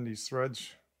that's in these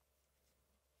threads.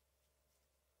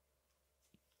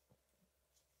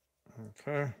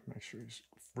 Okay, make sure he's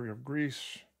free of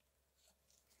grease.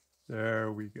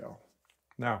 There we go.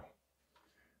 Now,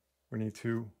 we need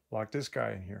to lock this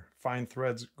guy in here. Fine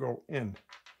threads go in.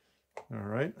 All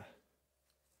right.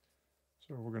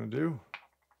 So what we're going to do,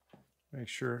 make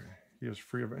sure he is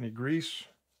free of any grease.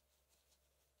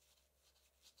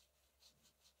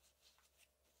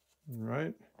 All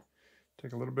right.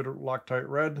 Take a little bit of Loctite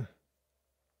red,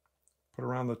 put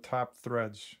around the top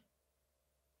threads.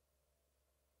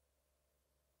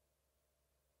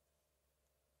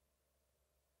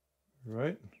 All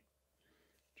right.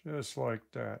 Just like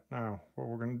that. Now, what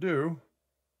we're going to do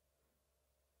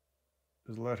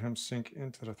is let him sink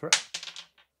into the thread.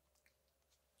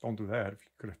 Don't do that if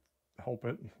you could help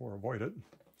it or avoid it.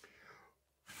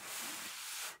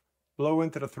 Blow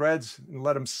into the threads and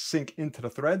let them sink into the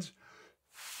threads.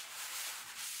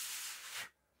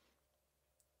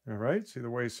 All right, see the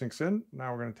way he sinks in?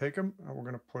 Now we're going to take him and we're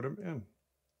going to put him in.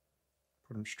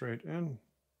 Put him straight in.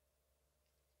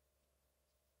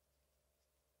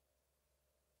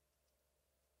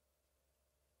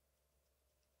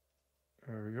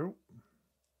 There we go.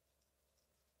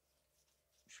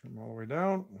 Trim all the way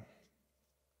down.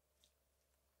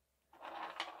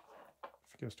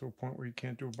 If it gets to a point where you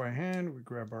can't do it by hand, we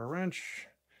grab our wrench,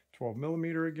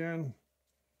 12mm again.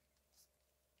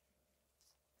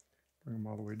 Bring them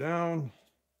all the way down.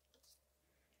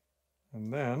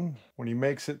 And then when he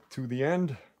makes it to the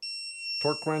end,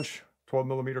 torque wrench,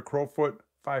 12mm crowfoot,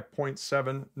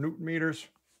 5.7 Newton meters.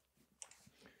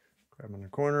 Grab him in the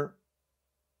corner.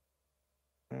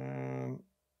 And,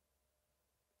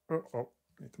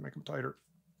 need to make them tighter.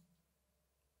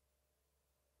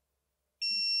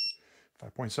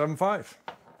 5.75.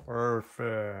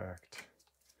 Perfect.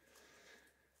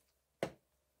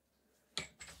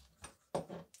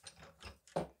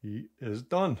 He is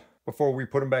done. Before we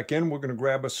put him back in, we're going to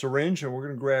grab a syringe and we're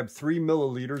going to grab 3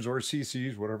 milliliters or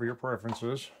cc's, whatever your preference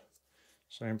is.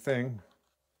 Same thing.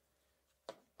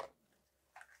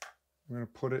 We're going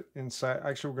to put it inside.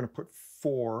 Actually, we're going to put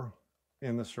 4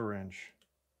 in the syringe.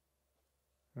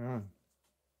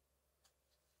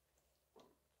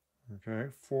 Okay,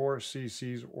 4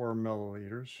 cc's or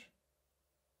milliliters.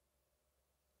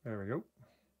 There we go.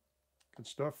 Good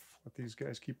stuff. Let these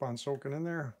guys keep on soaking in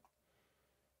there.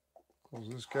 Close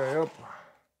this guy up.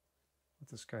 Let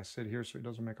this guy sit here so he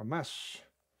doesn't make a mess.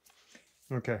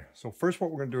 Okay, so first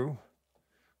what we're going to do,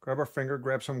 grab our finger,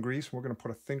 grab some grease. We're going to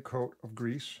put a thin coat of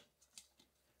grease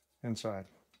inside.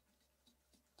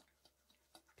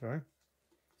 Okay,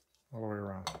 all the way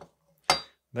around.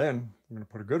 Then I'm going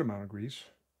to put a good amount of grease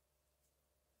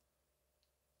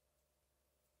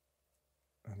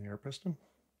on the air piston.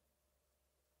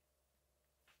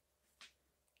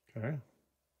 Okay,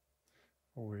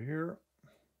 over here,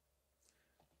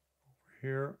 over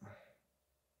here.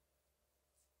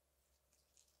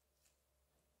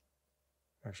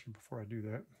 Actually, before I do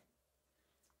that,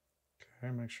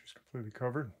 okay, make sure it's completely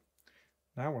covered.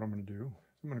 Now what I'm going to do,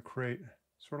 I'm going to create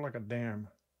sort of like a dam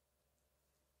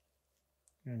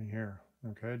in here,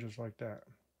 okay, just like that.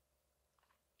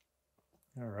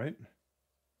 All right.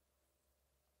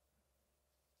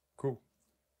 Cool.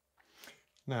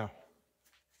 Now,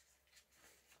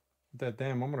 with that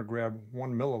dam, I'm going to grab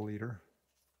 1 milliliter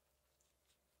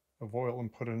of oil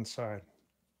and put it inside.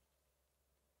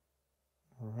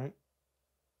 All right.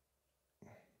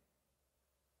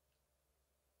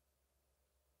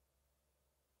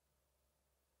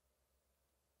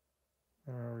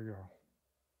 There we go.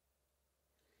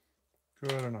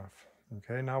 Good enough.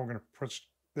 Okay, now we're going to push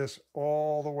this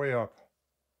all the way up.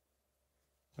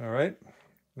 All right,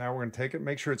 now we're going to take it,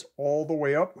 make sure it's all the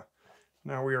way up.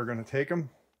 Now we are going to take him,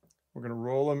 we're going to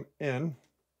roll him in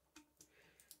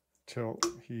till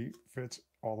he fits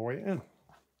all the way in.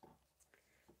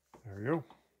 There we go.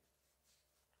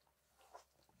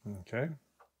 Okay.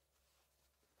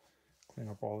 Clean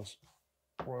up all this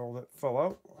oil that fell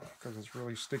out because it's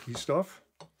really sticky stuff.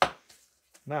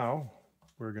 Now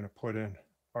we're going to put in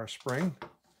our spring.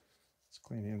 Let's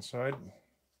clean the inside.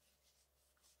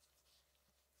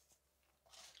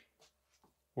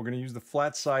 We're going to use the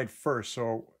flat side first.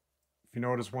 So If you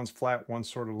notice, one's flat,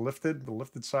 one's sort of lifted. The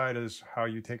lifted side is how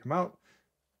you take them out.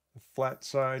 The flat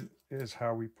side is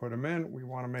how we put him in. We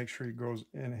want to make sure he goes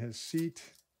in his seat.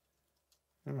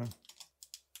 There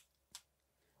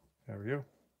we go.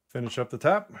 Finish up the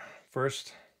top.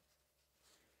 First,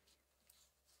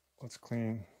 let's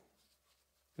clean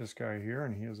this guy here,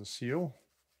 and he has a seal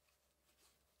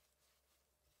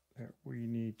that we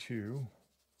need to.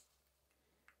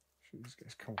 These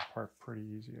guys come apart pretty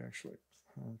easy, actually.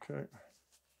 Okay.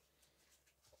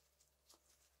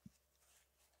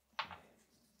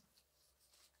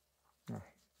 Oh,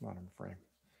 not in frame.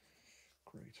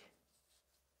 Great.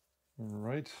 All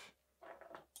right.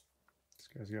 This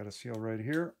guy's got a seal right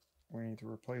here. We need to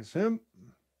replace him.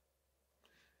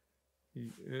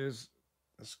 He is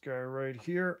this guy right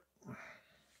here.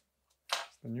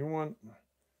 It's the new one.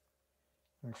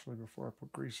 Actually, before I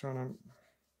put grease on him,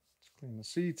 let's clean the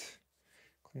seat,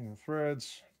 clean the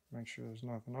threads, make sure there's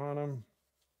nothing on them.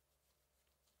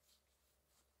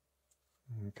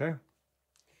 Okay.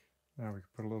 Now we can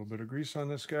put a little bit of grease on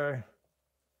this guy.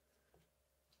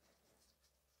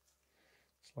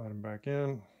 Slide him back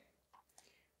in.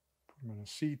 Put him in a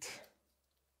seat.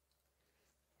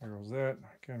 There goes that.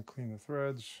 Again, clean the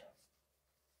threads.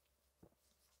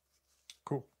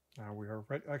 Cool. Now we are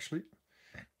right. Actually,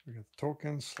 we got the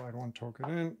tokens. Slide one token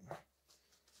in.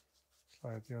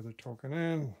 Slide the other token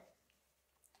in.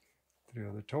 The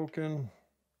other token.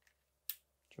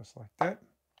 Just like that.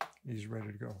 He's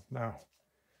ready to go. Now,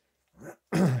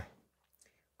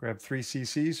 grab 3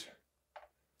 cc's,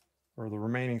 or the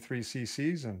remaining 3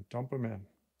 cc's, and dump them in.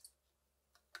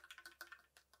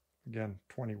 Again,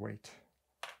 20 weight.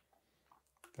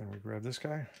 Then we grab this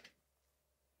guy,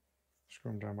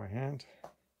 screw him down by hand.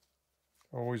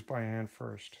 Always by hand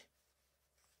first.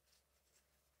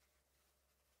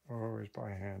 Always by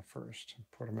hand first.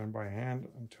 Put them in by hand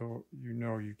until you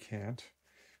know you can't.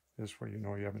 This way you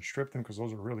know you haven't stripped them, because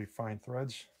those are really fine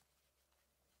threads.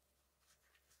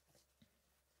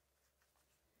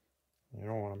 You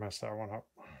don't want to mess that one up.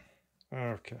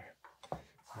 Okay.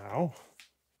 Now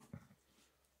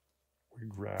we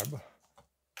grab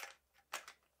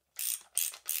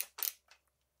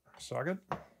our socket.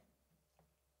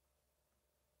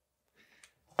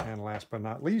 And last but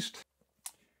not least,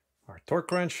 our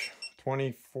torque wrench,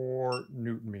 24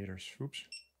 Newton meters. Oops.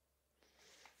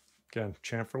 Again,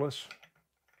 chamferless.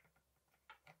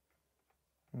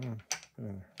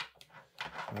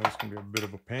 This can be a bit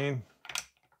of a pain,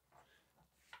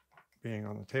 being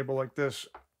on the table like this.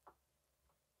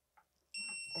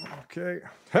 Okay.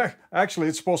 Actually,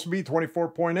 it's supposed to be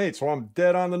 24.8, so I'm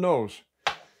dead on the nose.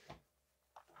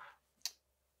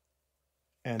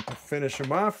 And to finish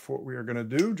him off, what we are going to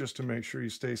do, just to make sure you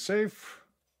stay safe,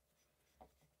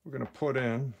 we're going to put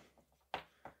in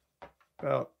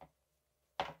about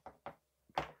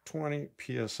 20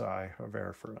 psi of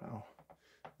air for now.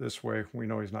 This way we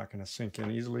know he's not going to sink in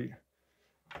easily.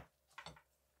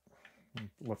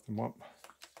 Lift him up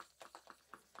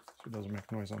so it doesn't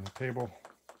make noise on the table.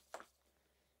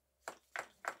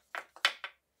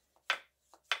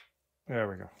 There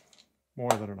we go.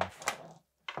 More than enough.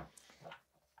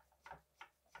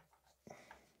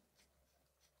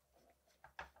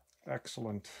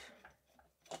 Excellent.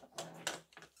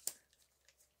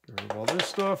 Get rid of all this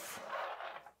stuff.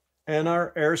 And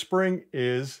our air spring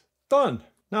is done.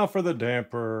 Now for the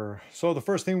damper. So the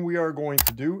first thing we are going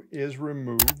to do is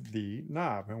remove the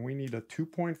knob. And we need a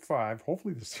 2.5,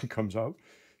 hopefully this thing comes out,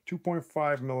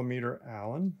 2.5 millimeter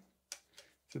Allen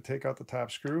to take out the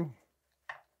top screw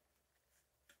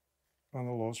on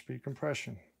the low speed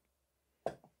compression.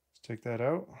 Let's take that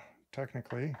out.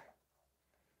 Technically,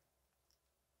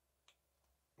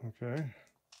 okay.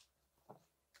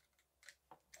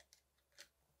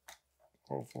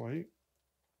 Hopefully,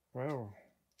 well,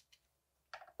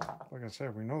 like I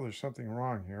said, we know there's something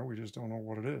wrong here. We just don't know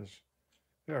what it is.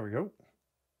 There we go.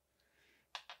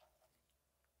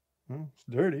 Well, it's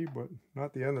dirty, but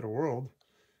not the end of the world.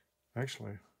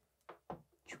 Actually,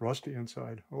 it's rusty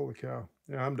inside. Holy cow.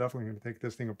 Yeah, I'm definitely going to take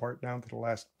this thing apart down to the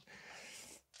last,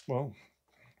 well,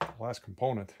 the last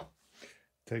component.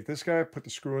 Take this guy, put the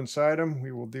screw inside him.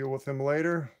 We will deal with him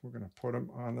later. We're going to put him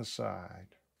on the side.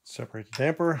 Separate the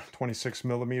damper, 26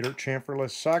 millimeter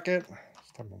chamferless socket.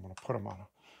 This time I'm going to put him on a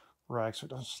rag so it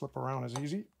doesn't slip around as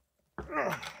easy.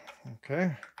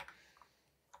 Okay.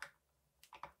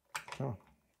 So.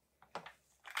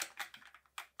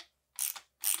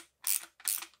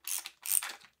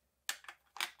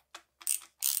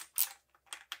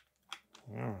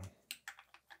 Yeah.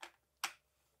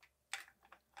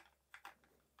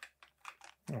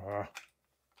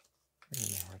 Give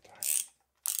me a hard time.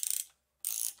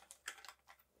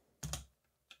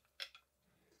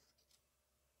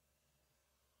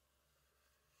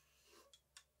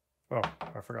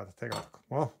 I forgot to take out,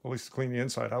 well, at least clean the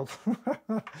inside out.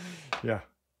 Yeah,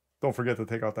 don't forget to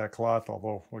take out that cloth,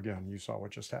 although, again, you saw what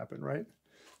just happened, right?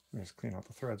 Let's clean out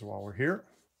the threads while we're here.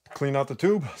 Clean out the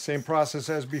tube, same process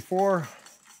as before.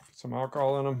 Put some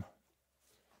alcohol in them.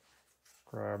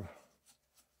 Grab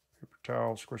paper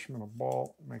towel, squish him in a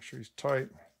ball, make sure he's tight.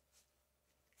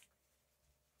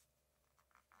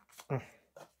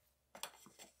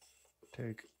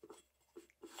 Take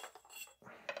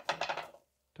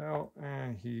towel,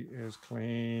 and he is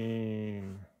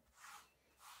clean.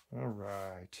 All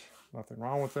right, nothing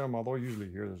wrong with them, although usually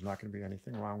here there's not going to be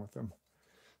anything wrong with them.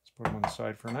 Let's put them on the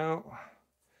side for now.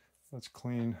 Let's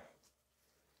clean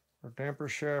our damper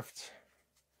shaft.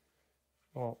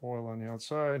 All oil on the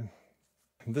outside.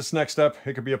 And this next step,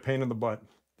 it could be a pain in the butt.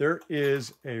 There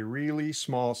is a really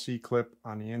small C-clip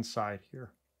on the inside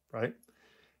here, right?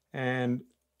 And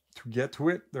to get to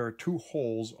it, there are 2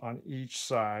 holes on each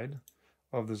side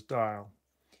of this dial.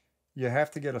 You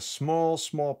have to get a small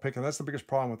pick, and that's the biggest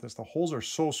problem with this. The holes are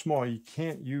so small, you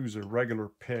can't use a regular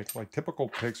pick. Like typical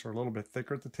picks are a little bit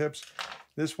thicker at the tips.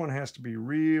 This one has to be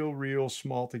real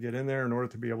small to get in there in order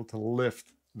to be able to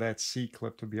lift that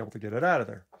C-clip to be able to get it out of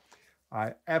there.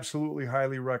 I absolutely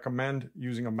highly recommend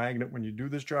using a magnet when you do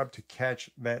this job to catch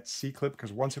that C-clip,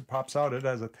 because once it pops out, it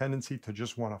has a tendency to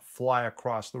just want to fly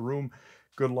across the room.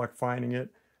 Good luck finding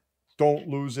it. Don't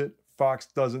lose it. Fox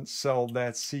doesn't sell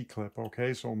that C-clip,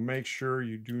 okay? So make sure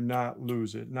you do not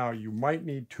lose it. Now, you might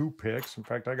need 2 picks. In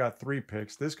fact, I got 3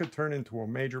 picks. This could turn into a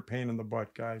major pain in the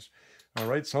butt, guys. All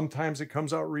right, sometimes it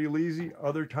comes out real easy.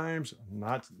 Other times,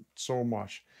 not so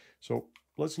much. So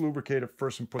let's lubricate it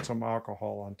first and put some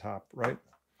alcohol on top, right?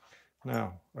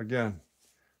 Now, again,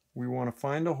 we want to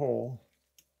find a hole,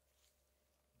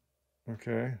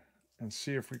 okay, and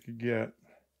see if we could get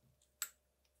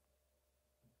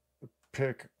the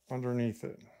pick underneath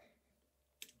it.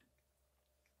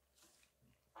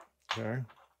 Okay.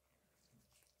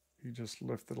 You just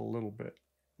lift it a little bit.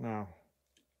 Now,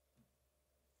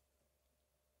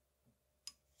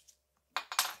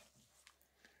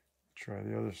 try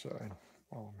the other side.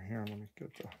 While I'm here, let me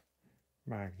get the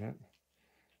magnet.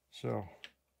 So,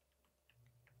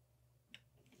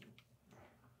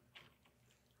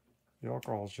 the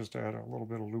alcohol is just to add a little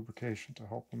bit of lubrication to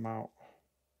help them out.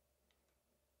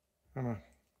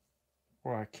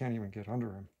 Well, I can't even get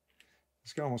under him.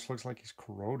 This guy almost looks like he's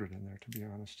corroded in there, to be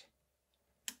honest.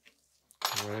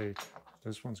 Great.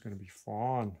 This one's going to be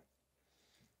fun.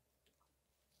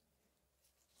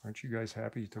 Aren't you guys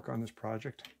happy you took on this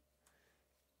project?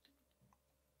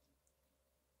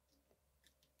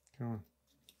 Come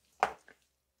on.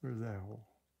 Where's that hole?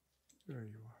 There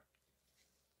you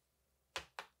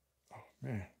are. Oh,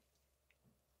 man.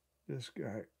 This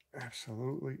guy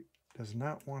absolutely does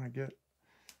not want to get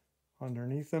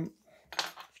underneath them.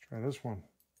 Let's try this one.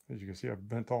 As you can see, I've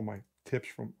bent all my tips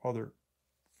from other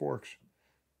forks.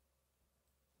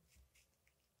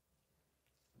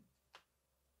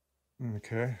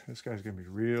 Okay, this guy's going to be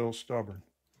real stubborn.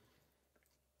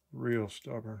 Real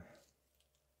stubborn.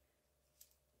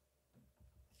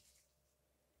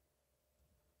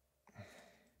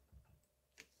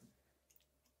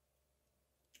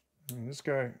 And this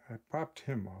guy, I popped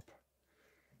him up.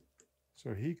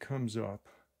 So he comes up.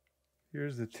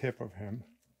 Here's the tip of him.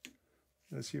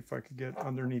 Let's see if I could get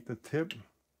underneath the tip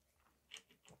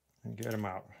and get him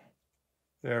out.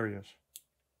 There he is.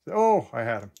 Oh, I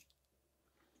had him.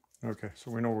 Okay,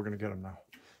 so we know we're going to get him now.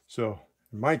 So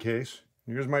in my case,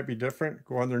 yours might be different.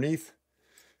 Go underneath.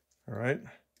 All right.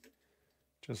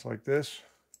 Just like this.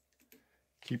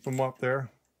 Keep them up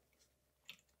there.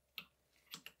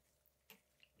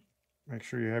 Make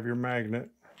sure you have your magnet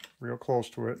real close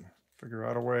to it. Figure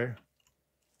out a way.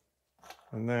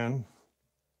 And then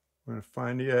we're going to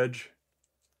find the edge.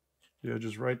 The edge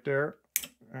is right there.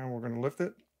 And we're going to lift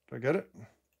it. Did I get it?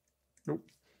 Nope.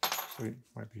 So it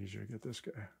might be easier to get this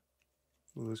guy.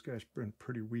 Well, this guy's been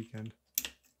pretty weakened.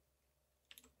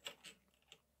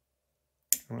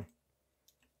 Come on.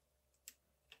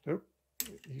 Nope.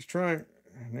 He's trying.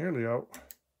 Nearly out.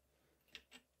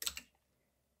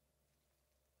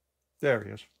 There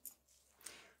he is.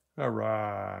 All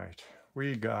right.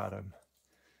 We got him.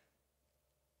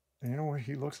 And you know what?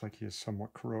 He looks like he is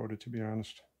somewhat corroded, to be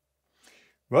honest.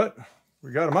 But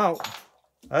we got him out.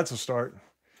 That's a start.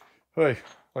 Hey,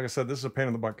 like I said, this is a pain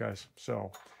in the butt, guys.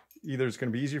 So either it's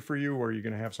going to be easy for you or you're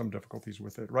going to have some difficulties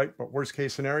with it, right? But worst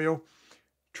case scenario,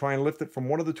 try and lift it from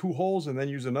one of the 2 holes and then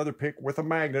use another pick with a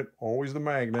magnet, always the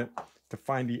magnet, to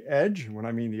find the edge. When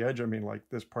I mean the edge, I mean like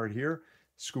this part here.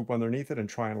 Scoop underneath it and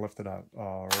try and lift it out.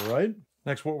 All right.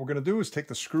 Next, what we're going to do is take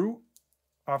the screw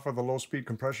off of the low-speed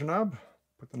compression knob,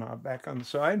 put the knob back on the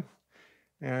side,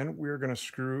 And we're going to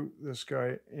screw this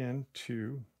guy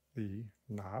into the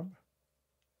knob.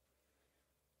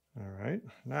 All right,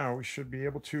 now we should be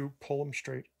able to pull them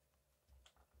straight.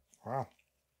 Wow.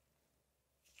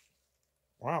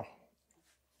 Wow.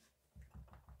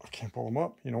 I can't pull them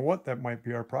up. You know what? That might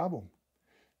be our problem.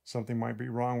 Something might be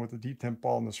wrong with the detemp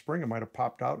ball in the spring. It might have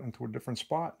popped out into a different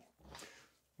spot.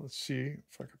 Let's see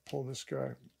if I could pull this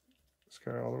guy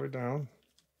all the way down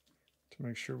to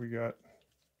make sure we got.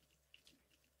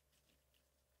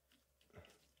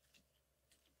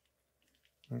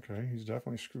 Okay, he's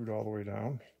definitely screwed all the way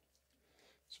down.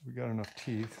 So we got enough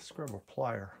teeth. Let's grab a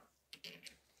plier.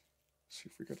 See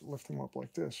if we could lift him up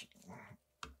like this.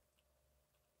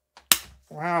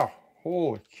 Wow,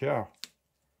 holy cow.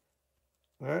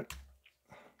 That,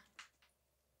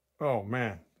 oh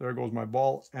man, there goes my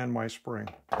ball and my spring.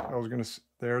 I was gonna,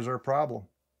 there's our problem.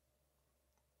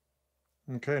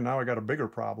 Okay, now I got a bigger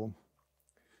problem,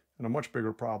 and a much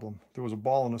bigger problem. There was a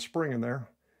ball and a spring in there,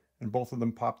 and both of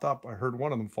them popped up. I heard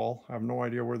one of them fall. I have no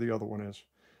idea where the other one is.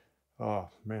 Oh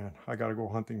man, I gotta go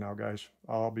hunting now, guys.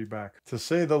 I'll be back. To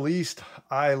say the least,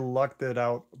 I lucked it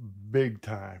out big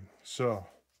time. So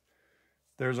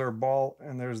there's our ball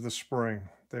and there's the spring.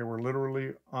 They were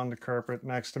literally on the carpet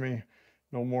next to me,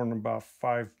 no more than about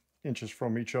 5 inches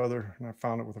from each other, and I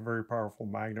found it with a very powerful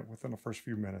magnet within the first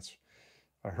few minutes.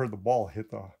 I heard the ball hit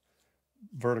the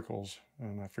verticals,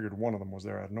 and I figured one of them was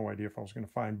there. I had no idea if I was going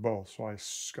to find both, so I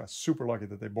got super lucky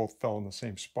that they both fell in the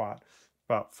same spot,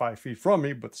 about 5 feet from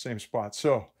me, but the same spot.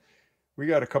 So we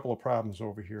got a couple of problems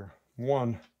over here.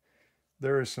 One,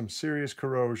 there is some serious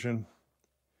corrosion,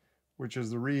 which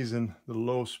is the reason the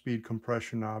low speed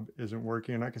compression knob isn't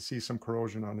working. And I can see some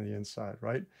corrosion on the inside,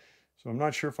 right? So I'm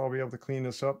not sure if I'll be able to clean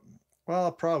this up. Well,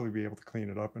 I'll probably be able to clean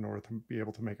it up in order to be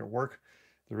able to make it work.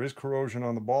 There is corrosion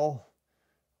on the ball.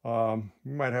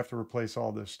 We might have to replace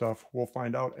all this stuff. We'll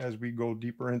find out as we go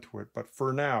deeper into it. But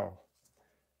for now,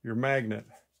 your magnet,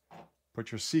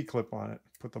 put your C-clip on it,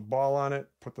 put the ball on it,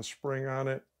 put the spring on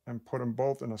it, and put them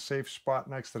both in a safe spot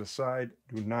next to the side.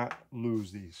 Do not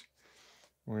lose these.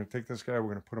 We're going to take this guy, we're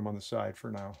going to put him on the side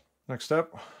for now. Next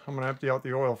step, I'm going to empty out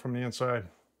the oil from the inside.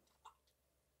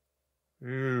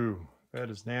 Ooh,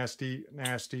 that is nasty,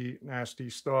 nasty,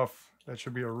 nasty stuff. That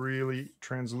should be a really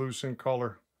translucent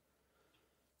color.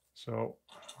 So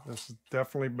this has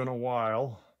definitely been a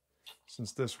while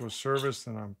since this was serviced,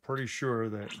 and I'm pretty sure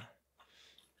that it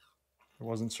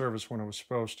wasn't serviced when it was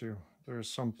supposed to. There's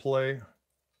some play,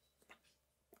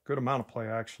 good amount of play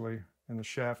actually, in the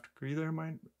shaft. Are you there,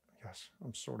 mine? Yes,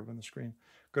 I'm sort of in the screen.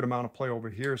 Good amount of play over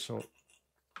here, so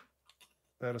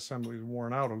that assembly is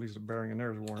worn out. At least the bearing in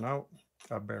there is worn out.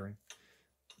 Bearing,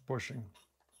 bushing.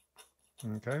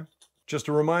 Okay. Just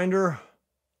a reminder,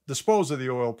 dispose of the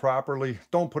oil properly.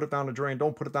 Don't put it down the drain.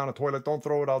 Don't put it down the toilet. Don't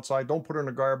throw it outside. Don't put it in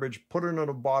the garbage. Put it in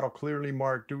a bottle clearly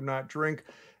marked, do not drink,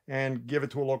 and give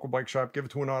it to a local bike shop. Give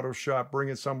it to an auto shop. Bring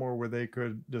it somewhere where they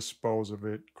could dispose of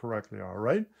it correctly. All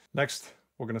right. Next,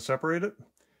 we're going to separate it.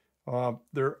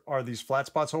 There are these flat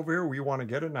spots over here. We want to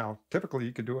get it now. Typically,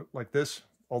 you could do it like this.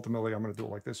 Ultimately, I'm going to do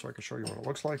it like this so I can show you what it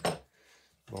looks like.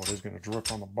 Well, it is going to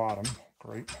drip on the bottom.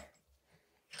 Great.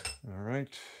 All right.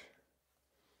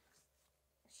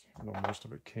 I know most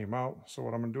of it came out. So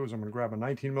what I'm going to do is I'm going to grab a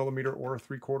 19 millimeter or a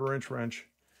 3/4 inch wrench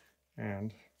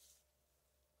and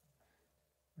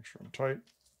make sure I'm tight.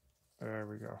 There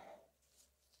we go.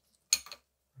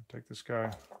 Take this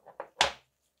guy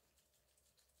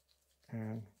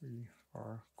and we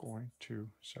are going to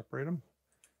separate them.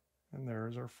 And there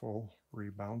is our full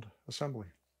rebound assembly.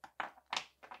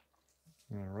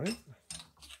 All right.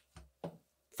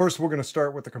 First, we're going to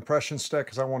start with the compression stick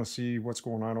because I want to see what's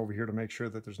going on over here to make sure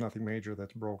that there's nothing major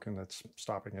that's broken that's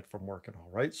stopping it from working.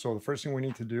 All right. So the first thing we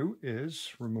need to do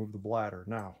is remove the bladder.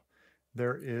 Now,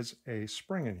 there is a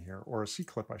spring in here, or a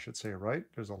C-clip, I should say, right?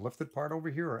 There's a lifted part over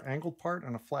here, an angled part,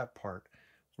 and a flat part.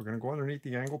 We're going to go underneath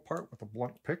the angled part with a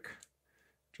blunt pick.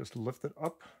 Just lift it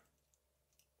up,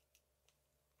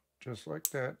 just like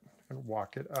that, and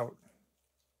walk it out.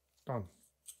 Done.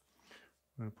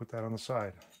 I'm going to put that on the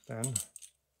side. Then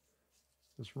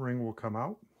this ring will come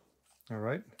out. All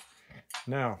right.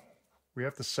 Now we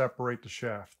have to separate the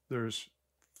shaft. There's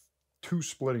 2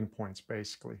 splitting points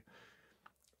basically.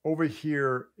 Over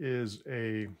here is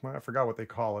a, well, I forgot what they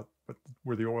call it, but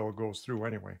where the oil goes through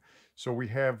anyway. So we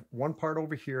have one part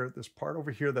over here, this part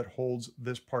over here that holds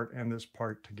this part and this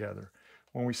part together.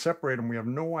 When we separate them, we have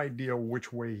no idea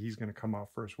which way he's going to come out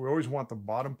first. We always want the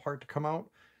bottom part to come out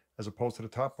as opposed to the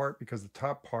top part, because the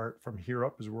top part from here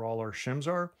up is where all our shims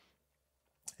are.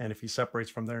 And if he separates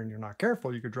from there and you're not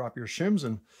careful, you could drop your shims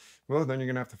and, well, then you're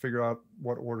going to have to figure out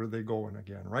what order they go in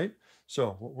again, right?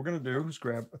 So what we're going to do is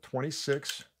grab a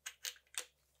 26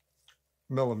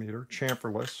 millimeter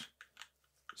chamferless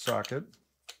socket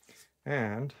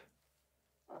and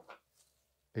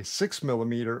a 6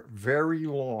 millimeter very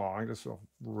long, this is a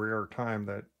rare time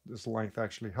that this length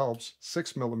actually helps,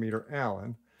 6 millimeter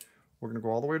Allen. We're going to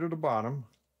go all the way to the bottom.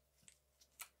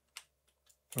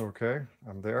 Okay,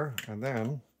 I'm there. And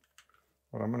then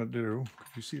what I'm going to do,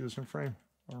 could you see this in frame?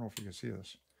 I don't know if you can see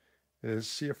this, is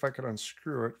see if I could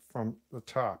unscrew it from the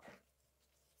top.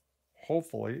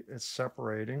 Hopefully it's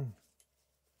separating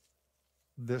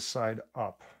this side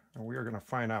up. And we are going to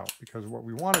find out, because what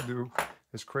we want to do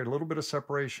is create a little bit of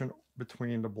separation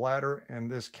between the bladder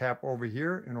and this cap over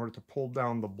here in order to pull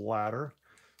down the bladder.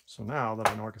 So now that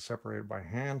I know I can separate it by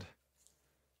hand,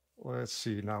 let's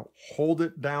see. Now hold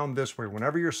it down this way.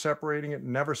 Whenever you're separating it,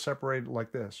 never separate it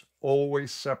like this.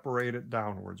 Always separate it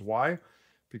downwards. Why?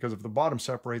 Because if the bottom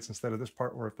separates instead of this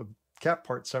part, or if the cap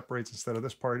part separates instead of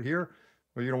this part here,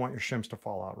 well, you don't want your shims to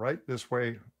fall out, right? This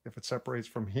way, if it separates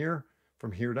from here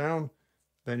down,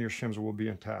 then your shims will be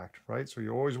intact, right? So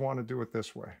you always want to do it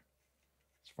this way.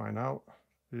 Let's find out.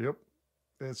 Yep,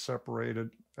 it's separated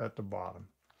at the bottom.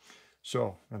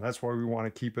 So, and that's why we want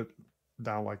to keep it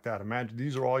down like that. Imagine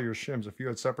these are all your shims. If you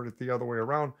had separated the other way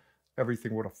around,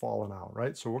 everything would have fallen out,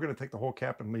 right? So we're going to take the whole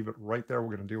cap and leave it right there.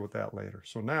 We're going to deal with that later.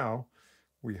 So now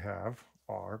we have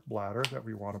our bladder that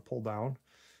we want to pull down.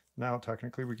 Now,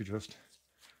 technically, we could just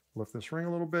lift this ring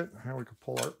a little bit and we could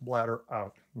pull our bladder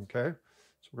out, okay?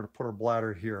 So we're going to put our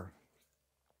bladder here.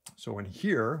 So in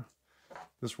here,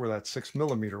 this is where that 6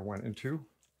 millimeter went into.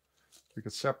 We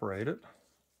could separate it.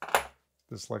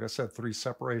 This, like I said, 3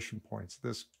 separation points.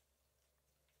 This,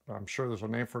 I'm sure there's a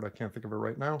name for it. I can't think of it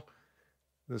right now.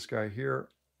 This guy here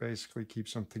basically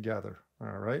keeps them together.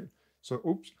 All right. So,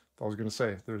 oops, I was going to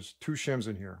say there's 2 shims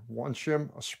in here. 1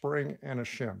 shim, a spring, and a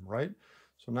shim, right?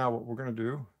 So now what we're going to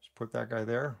do is put that guy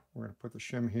there. We're going to put the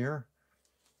shim here.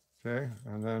 Okay,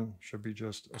 and then should be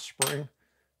just a spring.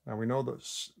 Now we know that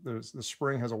the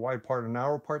spring has a wide part and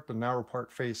narrow part. The narrow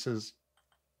part faces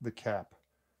the cap.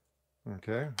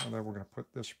 Okay, and then we're going to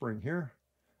put this spring here.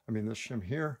 I mean this shim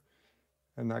here,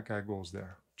 and that guy goes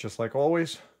there. Just like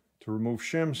always, to remove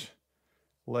shims,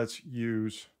 let's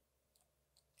use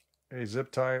a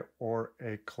zip tie or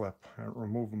a clip and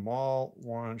remove them all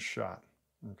one shot.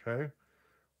 Okay,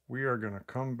 we are going to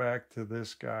come back to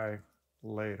this guy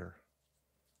later.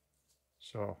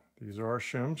 So these are our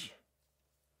shims.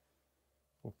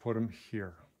 We'll put them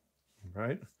here,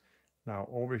 right? Now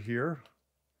over here,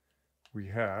 we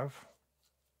have,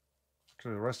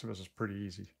 actually the rest of this is pretty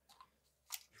easy.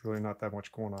 There's really not that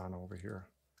much going on over here.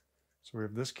 So we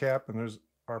have this cap and there's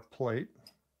our plate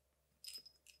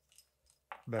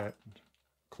that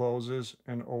closes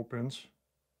and opens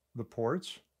the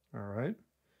ports, all right?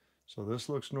 So this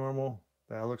looks normal,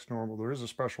 that looks normal. There is a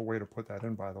special way to put that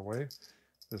in, by the way.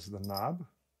 This is the knob,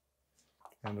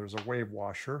 and there's a wave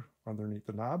washer underneath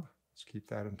the knob. Let's keep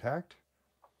that intact.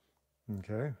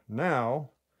 Okay,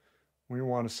 now we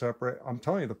want to separate. I'm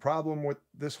telling you, the problem with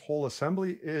this whole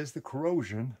assembly is the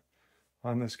corrosion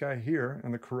on this guy here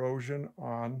and the corrosion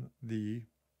on the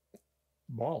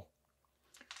ball.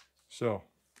 So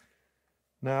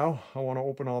now I want to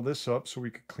open all this up so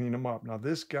we could clean them up. Now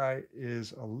this guy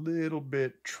is a little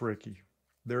bit tricky.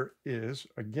 There is,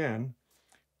 again,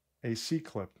 a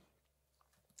C-clip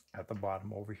at the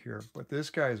bottom over here, but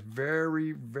this guy is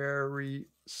very, very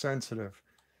sensitive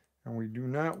and we do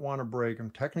not want to break them.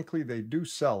 Technically they do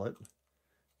sell it,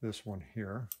 this one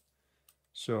here.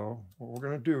 So what we're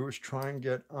going to do is try and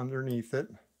get underneath it.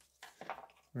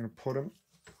 We're going to put them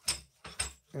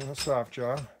in a soft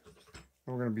jaw.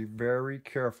 We're going to be very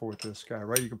careful with this guy,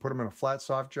 right? You can put them in a flat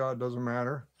soft jaw, it doesn't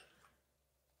matter.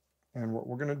 And what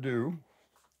we're going to do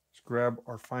is grab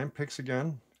our fine picks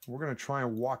again. We're going to try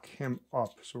and walk him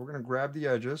up. So we're going to grab the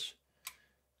edges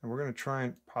and we're going to try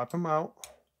and pop him out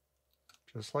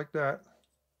just like that.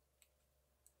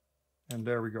 And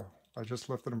there we go. I just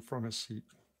lifted him from his seat.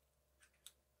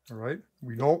 All right.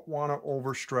 We don't want to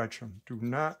overstretch him. Do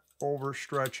not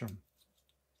overstretch him.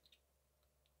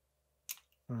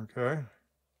 Okay.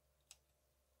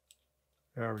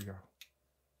 There we go.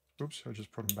 Oops, I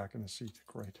just put him back in the seat.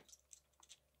 Great.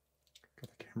 Got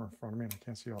the camera in front of me and I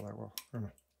can't see all that well.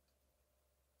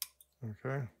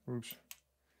 Okay, oops.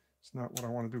 It's not what I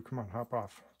want to do. Come on, hop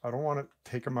off. I don't want to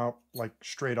take him out like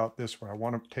straight out this way. I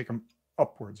want to take him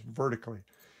upwards, vertically,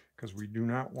 because we do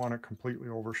not want to completely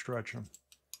overstretch him.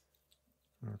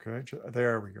 Okay,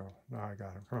 there we go. Now I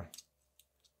got him. Come on.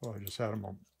 Well, I just had him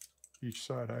on each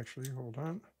side, actually. Hold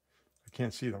on. I I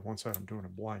can't see that one side. I'm doing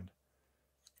it blind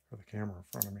for the camera in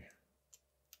front of me.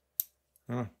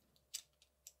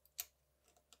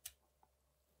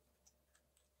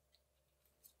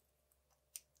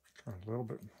 A little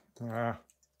bit. Okay,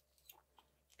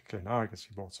 now I can see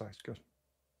both sides. Good.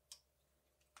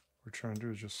 What we're trying to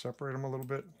do is just separate them a little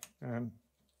bit and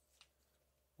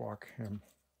walk him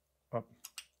up.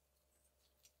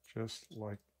 Just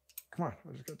like, come on,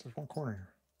 I just got this one corner here.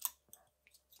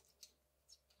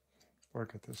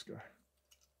 Look at this guy.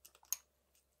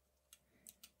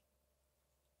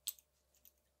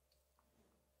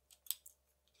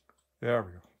 There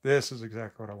we go. This is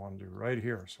exactly what I want to do right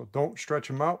here. So don't stretch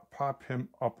him out, pop him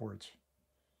upwards.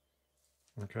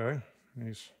 Okay,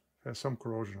 he's has some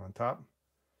corrosion on top.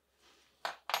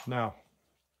 Now,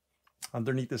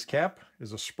 underneath this cap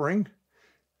is a spring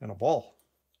and a ball.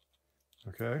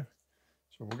 Okay,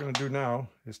 so what we're going to do now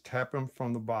is tap him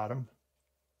from the bottom.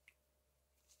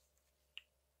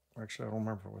 Actually, I don't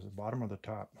remember if it was the bottom or the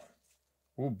top.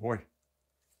 Oh boy,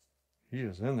 he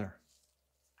is in there.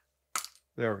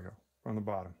 There we go, from the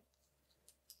bottom.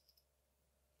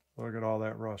 Look at all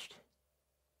that rust.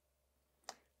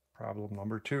 Problem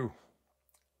number 2.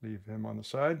 Leave him on the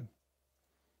side.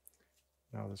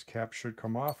 Now this cap should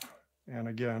come off. And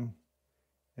again,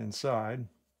 inside,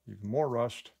 even more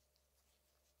rust.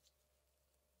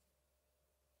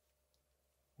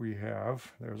 We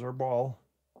have, there's our ball.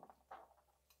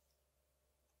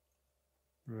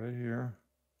 Right here.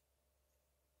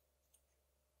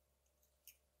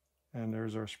 And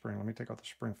there's our spring. Let me take out the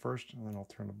spring first, and then I'll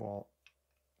turn the ball.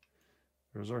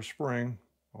 There's our spring,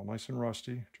 all nice and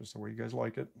rusty, just the way you guys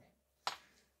like it.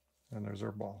 And there's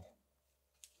our ball,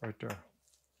 right there.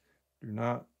 Do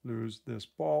not lose this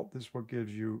ball. This is what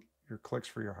gives you your clicks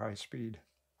for your high speed.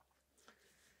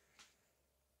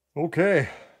 Okay,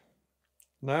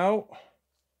 now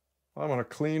I'm going to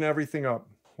clean everything up.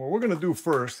 What we're going to do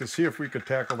first is see if we could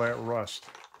tackle that rust.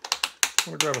 I'm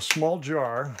going to grab a small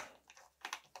jar,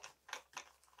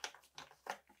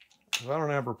 because I don't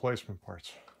have replacement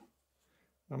parts.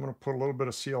 I'm going to put a little bit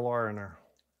of CLR in there.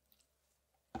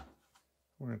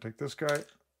 We're going to take this guy,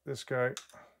 the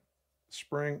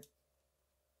spring,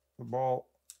 the ball,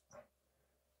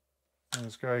 and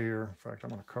this guy here. In fact,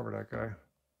 I'm going to cover that guy.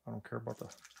 I don't care about the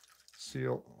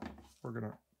seal. We're going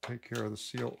to take care of the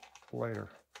seal later.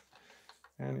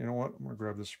 And you know what? I'm going to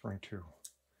grab this spring too.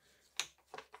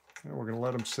 And we're going to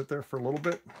let him sit there for a little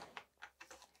bit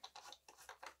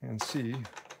and see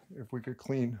if we could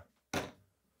clean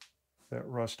that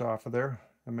rust off of there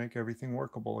and make everything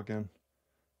workable again.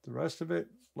 The rest of it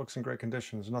looks in great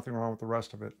condition. There's nothing wrong with the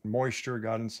rest of it. Moisture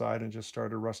got inside and just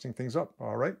started rusting things up.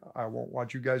 All right, I won't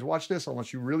watch you guys watch this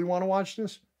unless you really want to watch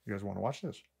this. You guys want to watch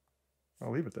this?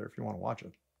 I'll leave it there if you want to watch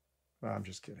it. I'm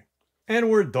just kidding. And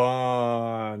we're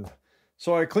done.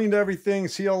 So I cleaned everything.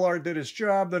 CLR did its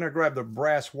job. Then I grabbed a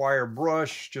brass wire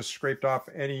brush, just scraped off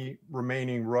any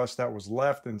remaining rust that was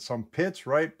left in some pits,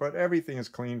 right? But everything is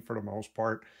clean for the most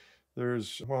part.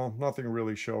 There's, well, nothing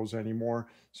really shows anymore.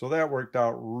 So that worked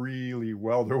out really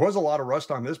well. There was a lot of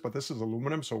rust on this, but this is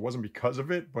aluminum, so it wasn't because of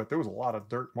it, but there was a lot of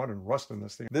dirt, mud, and rust in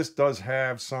this thing. This does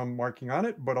have some marking on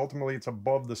it, but ultimately it's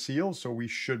above the seal, so we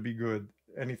should be good.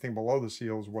 Anything below the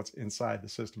seal is what's inside the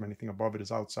system. Anything above it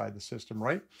is outside the system,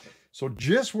 right? So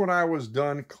just when I was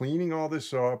done cleaning all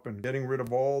this up and getting rid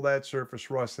of all that surface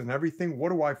rust and everything,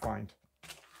 what do I find?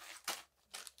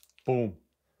 Boom.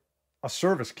 A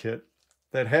service kit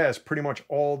that has pretty much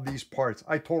all these parts.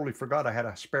 I totally forgot I had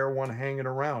a spare one hanging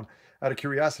around. Out of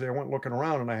curiosity, I went looking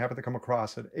around and I happened to come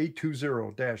across it.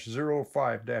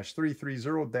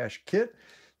 820-05-330-kit.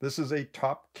 This is a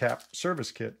top cap service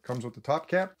kit. Comes with the top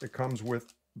cap. It comes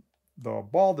with the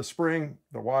ball, the spring,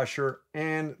 the washer,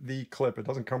 and the clip. It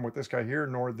doesn't come with this guy here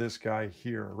nor this guy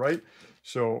here, right?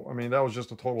 So, I mean, that was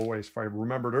just a total waste. If I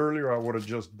remembered earlier, I would have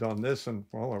just done this and,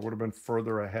 well, I would have been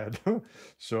further ahead.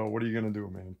 So what are you going to do,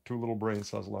 man? 2 little brain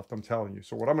cells left, I'm telling you.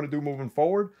 So what I'm going to do moving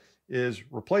forward is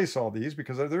replace all these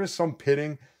because there is some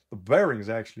pitting. The bearing is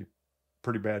actually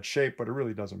pretty bad shape, but it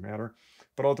really doesn't matter.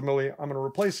 But ultimately, I'm going to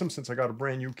replace him since I got a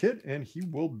brand new kit, and he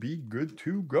will be good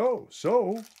to go.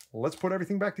 So let's put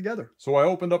everything back together. So I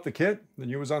opened up the kit. The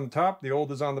new is on the top. The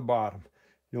old is on the bottom.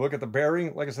 You look at the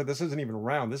bearing. Like I said, this isn't even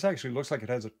round. This actually looks like it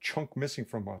has a chunk missing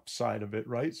from a side of it,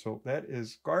 right? So that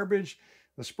is garbage.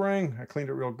 The spring, I cleaned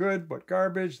it real good, but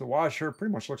garbage. The washer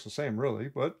pretty much looks the same, really,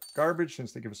 but garbage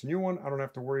since they give us a new one. I don't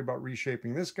have to worry about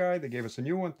reshaping this guy. They gave us a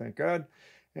new one, thank God.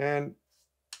 And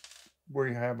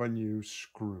we have a new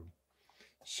screw.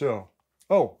 So,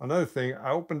 oh, another thing,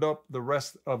 I opened up the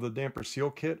rest of the damper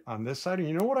seal kit on this side, and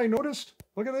you know what I noticed?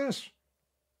 Look at this.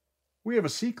 we have a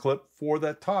C-clip for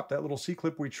that top, that little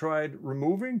C-clip we tried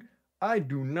removing. I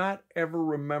do not ever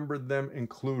remember them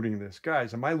including this.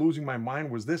 Guys, am I losing my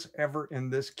mind? Was this ever in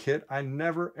this kit? I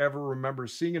never, ever remember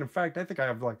seeing it. In fact, I think I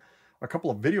have like a couple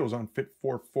of videos on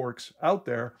FIT4 forks out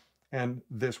there, and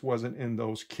this wasn't in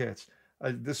those kits.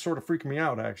 This sort of freaked me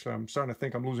out, actually. I'm starting to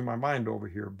think I'm losing my mind over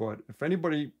here. But if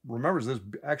anybody remembers this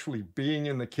actually being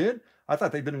in the kit, I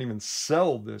thought they didn't even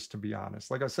sell this, to be honest.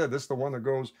 Like I said, this is the one that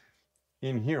goes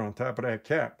in here on top of that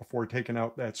cap before taking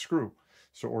out that screw.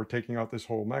 So, or taking out this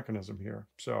whole mechanism here.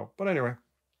 So, but anyway,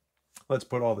 let's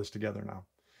put all this together now.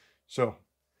 So,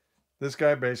 this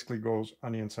guy basically goes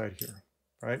on the inside here,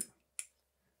 right?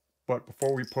 But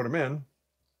before we put him in,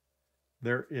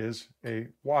 there is a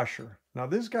washer. Now,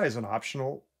 this guy's an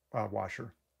optional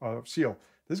seal.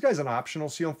 This guy's an optional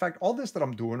seal. In fact, all this that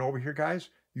I'm doing over here, guys,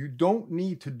 you don't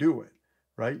need to do it,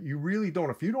 right? You really don't.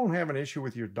 If you don't have an issue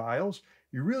with your dials,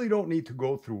 you really don't need to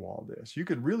go through all this. You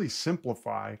could really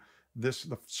simplify the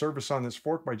service on this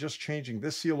fork by just changing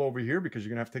this seal over here, because you're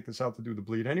gonna have to take this out to do the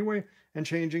bleed anyway, and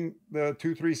changing the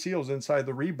 2-3 seals inside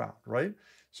the rebound, right?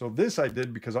 So this I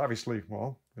did because obviously,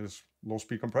 well, this low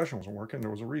speed compression wasn't working.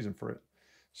 There was a reason for it.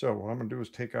 So what I'm gonna do is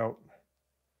take out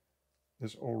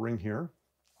this O-ring here,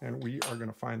 and we are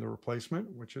gonna find the replacement,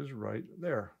 which is right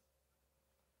there.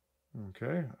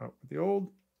 Okay, out with the old,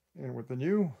 in with the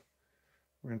new.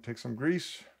 We're gonna take some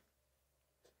grease.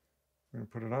 We're gonna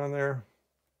put it on there.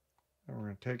 And we're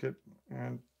going to take it,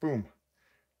 and boom,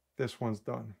 this one's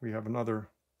done. We have another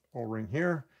O-ring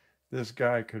here. This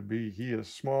guy could be, he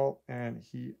is small and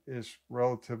he is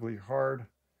relatively hard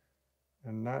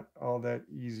and not all that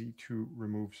easy to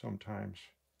remove sometimes,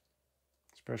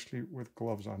 especially with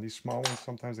gloves on. These small ones,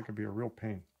 sometimes they could be a real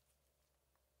pain.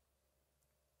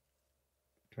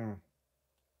 Okay.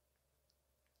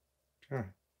 Okay.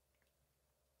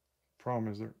 Problem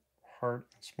is they're hard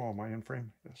and small. My end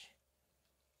frame, yes.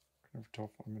 Never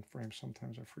tell if I'm in frame.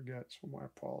 Sometimes I forget, so my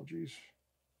apologies.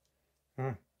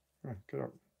 Get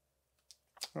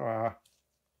out.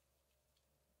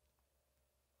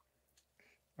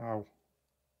 Ow.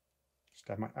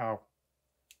 Stab my, ow.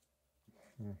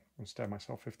 I'm gonna stab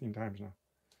myself 15 times now.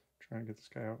 Trying to get this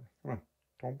guy out. Come on,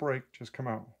 don't break, just come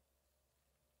out.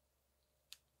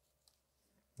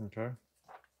 Okay.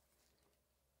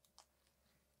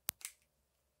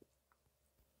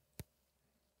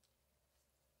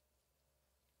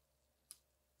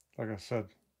 Like I said,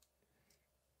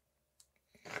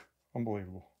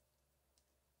 unbelievable.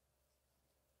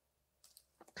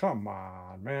 Come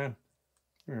on, man.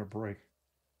 Give me a break.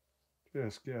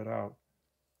 Just get out.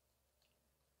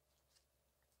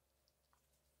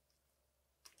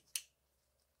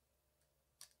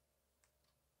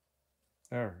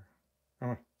 There. Come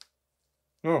on.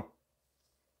 No.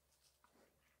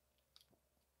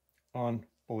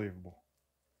 Unbelievable.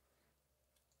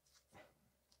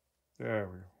 There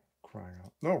we go. Crying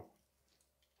out. No.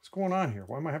 What's going on here?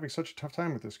 Why am I having such a tough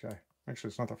time with this guy? Actually,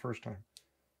 it's not the first time.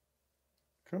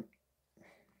 Come.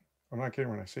 I'm not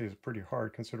kidding when I say it's pretty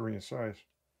hard considering his size.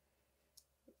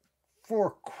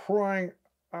 For crying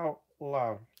out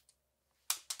loud.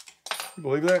 You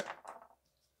believe that?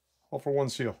 All for one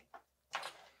seal.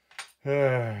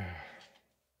 Make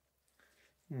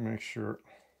sure.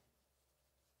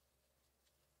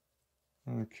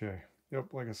 Okay.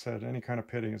 Yep, like I said, any kind of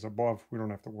pitting is above. We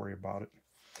don't have to worry about it.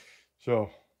 So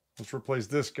let's replace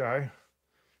this guy.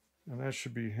 And that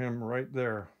should be him right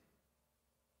there.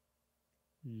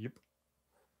 Yep.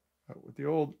 Out with the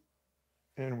old,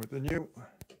 in with the new.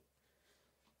 A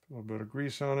little bit of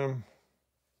grease on him.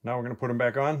 Now we're going to put him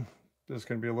back on. This is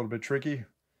going to be a little bit tricky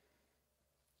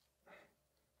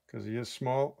because he is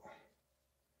small.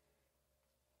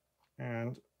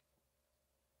 And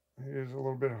he is a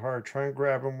little bit hard. Try and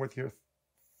grab him with your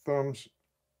thumbs,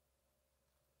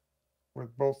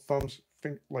 with both thumbs,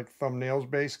 like thumbnails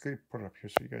basically. Put it up here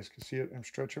so you guys can see it, and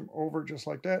stretch him over just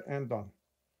like that, and done.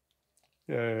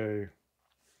 Yay.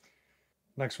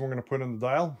 Next we're going to put in the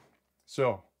dial.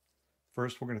 So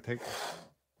first we're going to take, as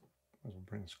we'll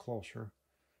bring this closer,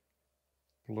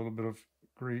 a little bit of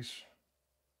grease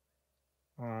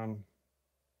on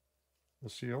the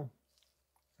seal.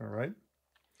 All right.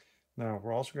 Now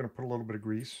we're also going to put a little bit of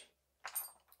grease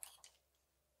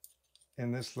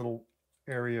in this little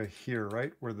area here,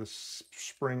 right, where the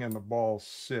spring and the ball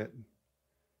sit.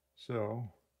 So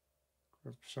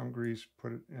grab some grease,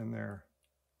 put it in there.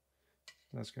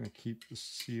 That's going to keep the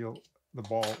seal, the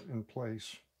ball in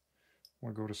place.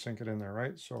 We'll go to sink it in there,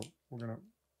 right? So we're going to,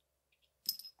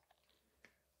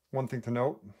 one thing to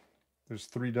note, there's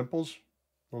 3 dimples.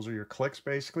 Those are your clicks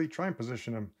basically. Try and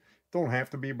position them. Don't have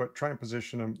to be, but try and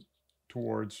position them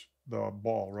towards the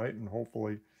ball, right? And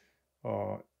hopefully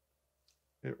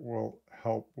it will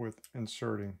help with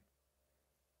inserting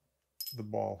the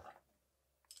ball.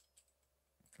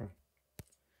 Okay.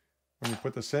 When you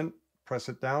put this in, press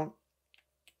it down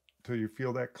till you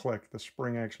feel that click, the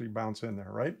spring actually bounce in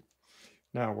there, right?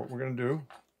 Now what we're going to do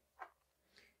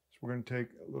is we're going to take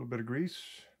a little bit of grease,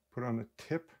 put on the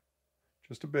tip,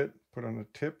 just a bit, put on the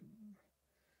tip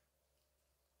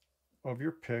of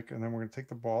your pick, and then we're going to take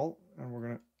the ball and we're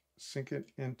going to sink it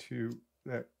into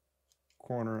that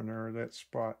corner in there, that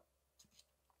spot.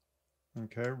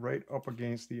 Okay, right up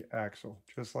against the axle,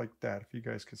 just like that. If you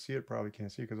guys can see it, probably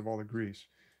can't see it because of all the grease,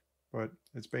 but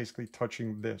it's basically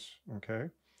touching this, okay?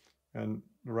 And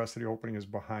the rest of the opening is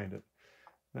behind it.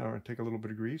 Now we're going to take a little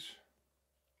bit of grease.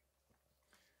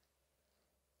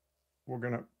 We're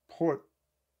going to put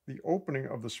the opening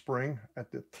of the spring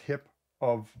at the tip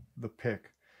of the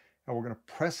pick. And we're going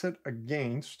to press it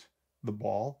against the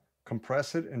ball,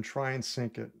 compress it, and try and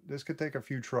sink it. This could take a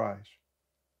few tries.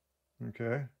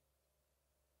 Okay.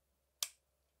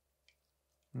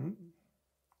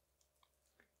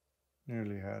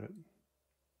 Nearly had it.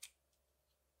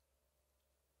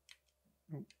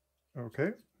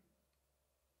 Okay.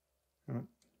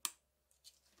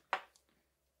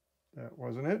 That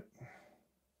wasn't it.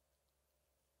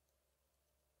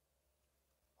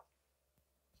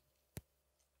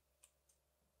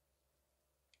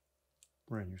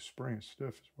 Brand new spring is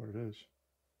stiff is what it is.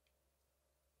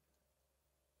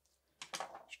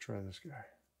 Let's try this guy.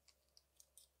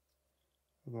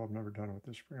 Although I've never done it with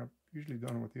this spring. I've usually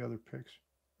done it with the other picks.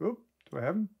 Oh, do I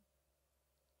have him?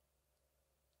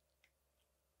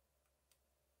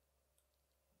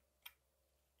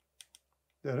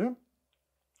 Is that him?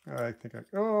 I think I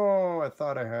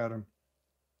thought I had him.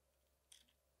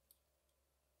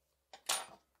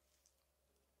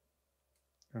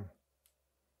 Oh.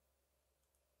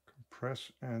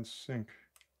 Compress and sink.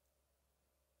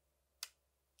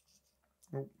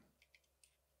 Oh.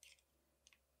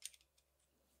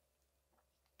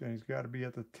 Then he's got to be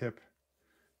at the tip,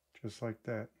 just like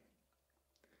that.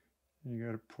 You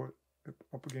got to put it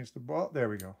up against the ball. There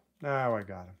we go. Now I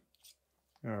got him.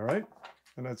 All right.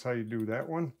 And that's how you do that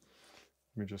one.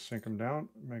 Let me just sink him down,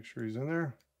 make sure he's in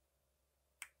there.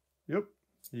 Yep,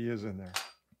 he is in there.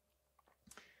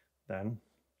 Then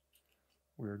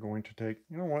we're going to take,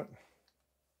 you know what?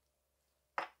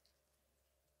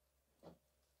 Let's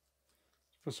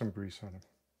put some grease on him.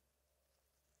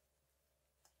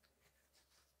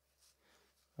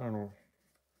 I don't know.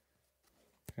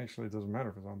 Actually, it doesn't matter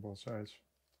if it's on both sides.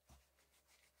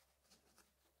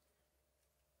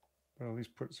 But at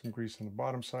least put some grease on the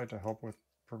bottom side to help with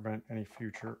prevent any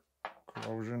future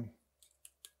corrosion.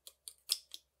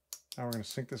 Now we're going to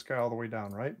sink this guy all the way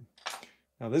down, right?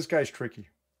 Now this guy's tricky.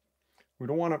 We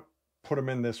don't want to put him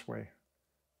in this way.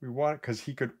 We want, because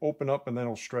he could open up and then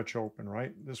it'll stretch open,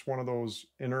 right? This one of those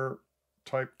inner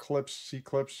type clips,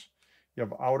 C-clips. You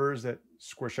have outers that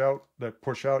squish out, that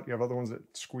push out. You have other ones that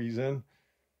squeeze in.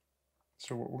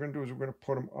 So what we're going to do is we're going to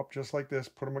put him up just like this,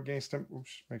 put him against him.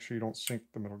 Oops, make sure you don't sink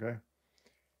the middle guy.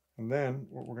 And then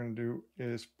what we're going to do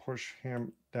is push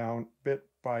him down bit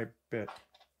by bit.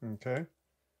 Okay?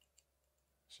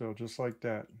 So just like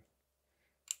that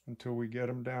until we get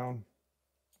him down.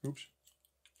 Oops,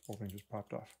 the whole thing just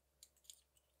popped off.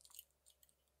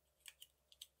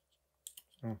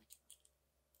 Oh.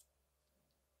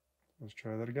 Let's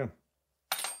try that again.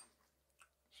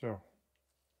 So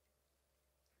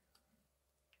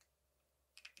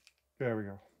there we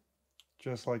go.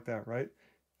 Just like that, right?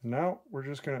 Now we're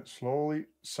just going to slowly,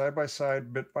 side by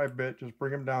side, bit by bit, just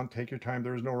bring him down. Take your time.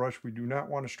 There is no rush. We do not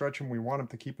want to stretch him. We want him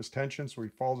to keep his tension so he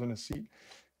falls in his seat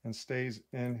and stays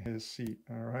in his seat.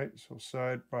 All right, so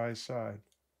side by side,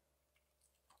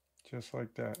 just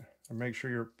like that. And make sure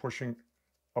you're pushing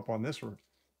up on this, or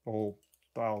the whole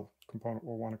dial component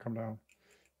will want to come down.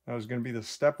 Now there's going to be the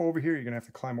step over here. You're going to have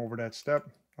to climb over that step.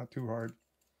 Not too hard.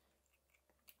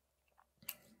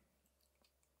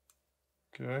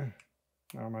 Okay.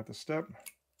 Now I'm at the step.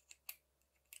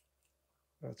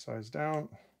 That side's down.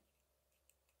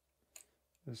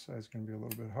 This side's going to be a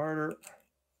little bit harder.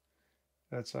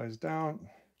 That side's down.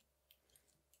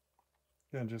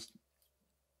 Then just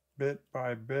bit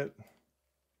by bit,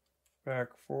 back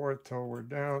forth till we're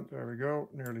down. There we go,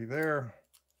 nearly there.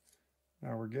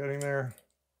 Now we're getting there.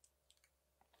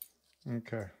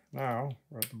 Okay, now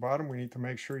we're at the bottom. We need to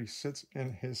make sure he sits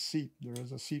in his seat. There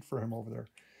is a seat for him over there.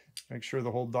 Make sure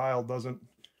the whole dial doesn't,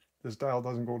 this dial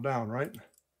doesn't go down, right?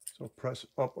 So press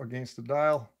up against the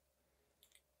dial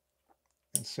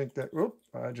and sink that. Oop,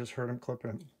 I just heard him clip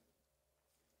in.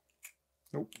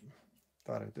 Nope,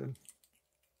 thought I did.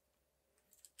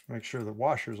 Make sure the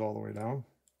washer's all the way down.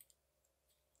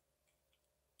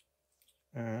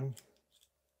 And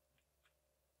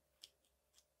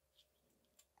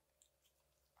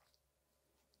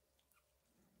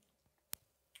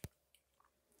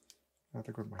I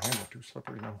think with my hands are too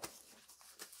slippery now.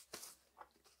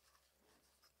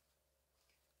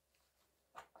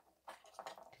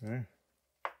 Okay.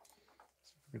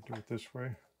 See if we can do it this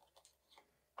way.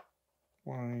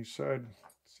 One on each side.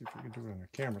 See if we can do it on the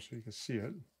camera so you can see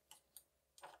it.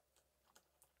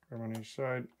 Grab on each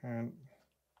side and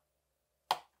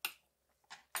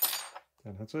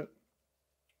then that's it.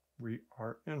 We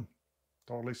are in.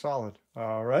 Totally solid.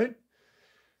 All right.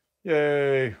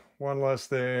 Yay. One last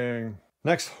thing.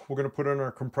 Next, we're going to put in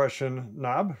our compression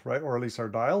knob, right? Or at least our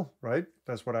dial, right?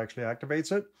 That's what actually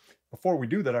activates it. Before we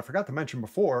do that, I forgot to mention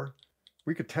before,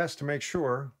 we could test to make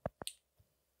sure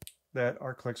that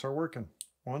our clicks are working.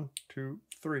 1, 2,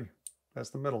 3. That's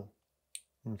the middle.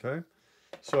 Okay.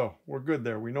 So we're good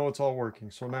there. We know it's all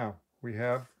working. So now we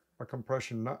have a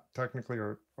compression, not technically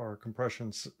our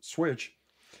compression switch,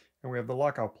 and we have the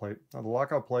lockout plate. Now the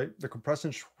lockout plate, the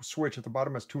compression switch at the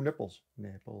bottom has 2 nipples,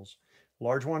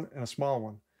 large one and a small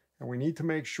one. And we need to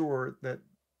make sure that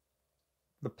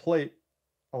the plate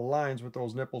aligns with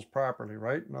those nipples properly,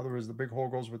 right? In other words, the big hole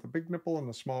goes with the big nipple and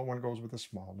the small one goes with the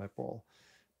small nipple.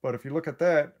 But if you look at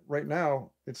that right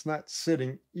now, it's not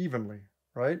sitting evenly,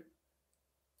 right?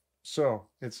 So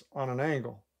it's on an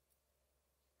angle.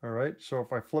 All right. So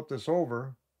if I flip this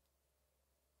over,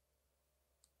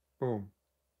 boom,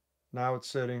 now it's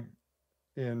sitting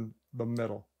in the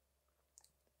middle,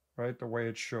 right? The way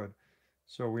it should.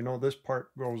 So we know this part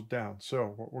goes down.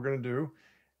 So what we're going to do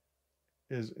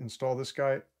is install this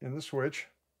guy in the switch.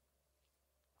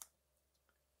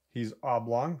 He's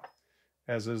oblong,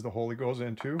 as is the hole he goes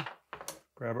into.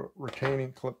 Grab a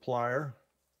retaining clip plier,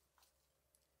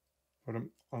 put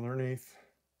him underneath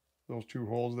those 2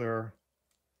 holes there,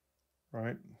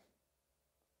 right?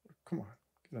 Come on,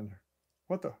 get in there.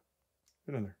 What the?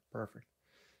 Get in there. Perfect.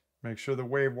 Make sure the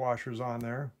wave washer's on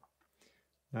there.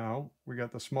 Now we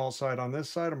got the small side on this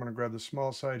side. I'm going to grab the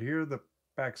small side here, the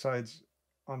back side's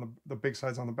on the big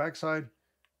side's on the back side,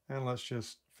 and let's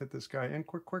just fit this guy in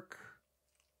quick.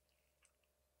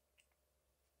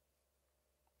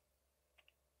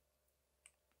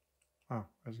 Oh,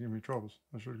 that's giving me troubles.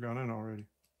 I should have gone in already.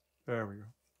 There we go.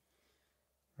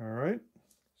 All right,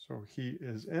 so he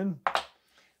is in.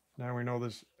 Now we know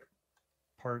this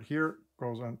part here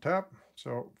goes on top.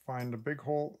 So find the big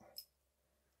hole.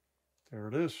 There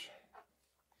it is.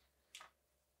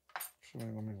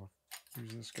 Actually, let me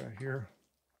use this guy here.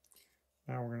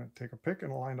 Now we're going to take a pick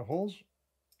and align the holes,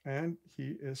 and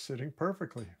he is sitting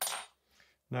perfectly.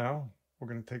 Now we're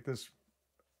going to take this,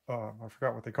 I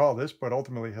forgot what they call this, but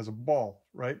ultimately has a ball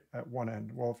right at one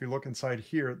end. Well, if you look inside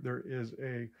here, there is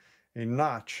a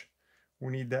notch.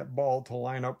 We need that ball to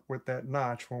line up with that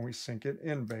notch when we sink it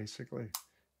in, basically.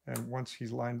 And once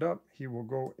he's lined up, he will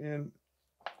go in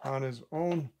on his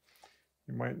own.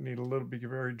 You might need a little, be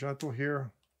very gentle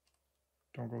here.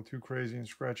 Don't go too crazy and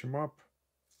scratch him up.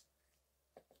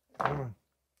 Come on.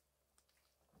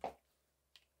 For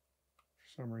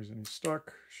some reason he's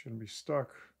stuck. Shouldn't be stuck.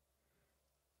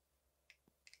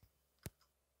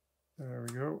 There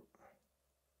we go.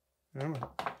 Come on.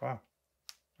 Wow.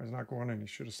 He's not going in. He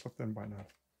should have slipped in by now.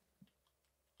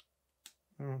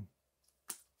 Come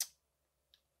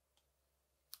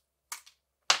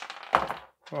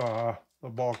on. The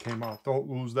ball came out. Don't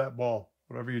lose that ball.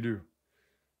 Whatever you do,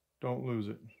 don't lose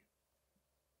it.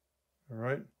 All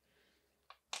right.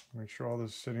 Make sure all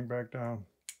this is sitting back down.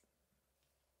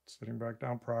 Sitting back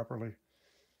down properly.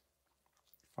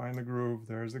 Find the groove.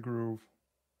 There's the groove.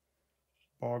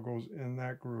 Ball goes in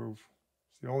that groove.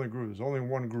 It's the only groove. There's only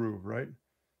one groove, right?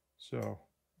 So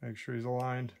make sure he's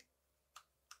aligned.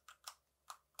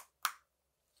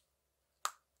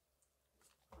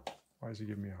 Why is he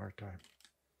giving me a hard time?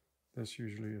 This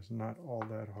usually is not all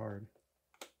that hard.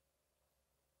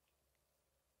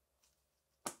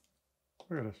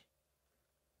 Look at this.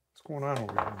 What's going on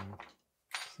over here, man?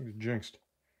 This thing's jinxed.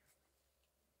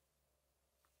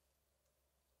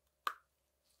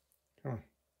 Come on,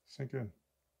 sink in.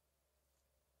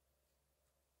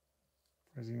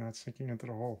 Why is he not sinking into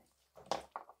the hole?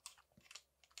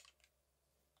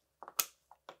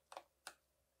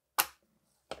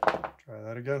 Try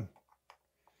that again.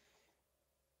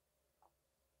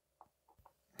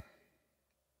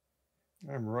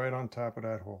 I'm right on top of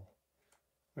that hole.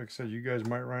 Like I said, you guys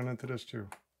might run into this too.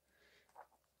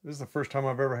 This is the first time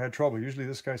I've ever had trouble. Usually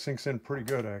this guy sinks in pretty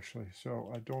good, actually.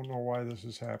 So I don't know why this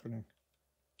is happening.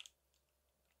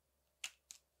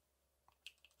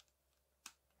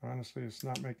 Honestly, it's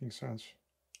not making sense.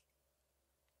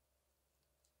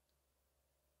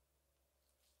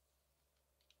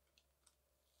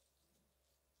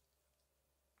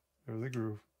 There's the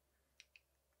groove.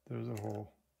 There's a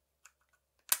hole.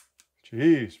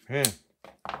 Jeez, man.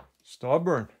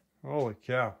 Stubborn. Holy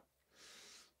cow.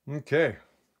 Okay.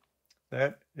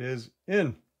 That is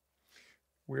in.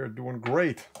 We are doing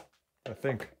great, I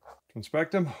think. To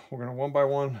inspect them, we're going to one by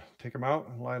one take them out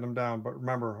and lie them down. But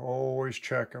remember, always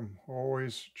check them.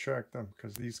 Always check them,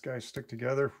 because these guys stick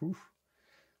together. Whew.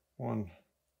 One.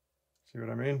 See what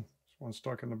I mean? There's one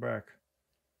stuck in the back.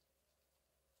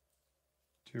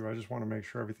 Two, I just want to make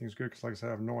sure everything's good, because like I said,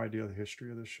 I have no idea the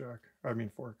history of this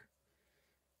fork.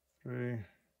 Three.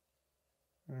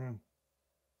 And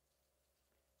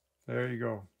there you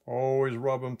go. Always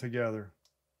rub them together.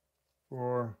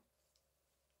 4,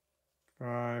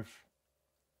 5.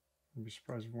 I'd be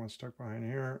surprised if one's stuck behind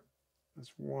here.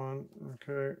 That's one.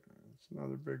 Okay. That's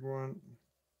another big one.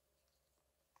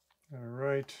 All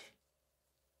right.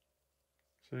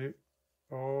 See?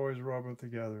 Always rub them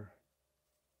together.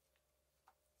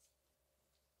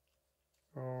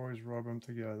 Always rub them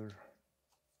together.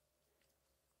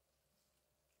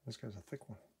 This guy's a thick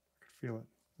one. I can feel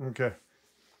it. Okay.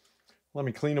 Let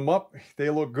me clean them up. They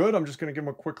look good. I'm just going to give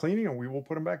them a quick cleaning and we will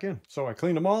put them back in. So I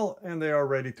cleaned them all and they are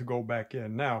ready to go back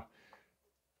in. Now,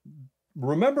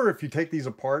 remember, if you take these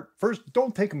apart, first,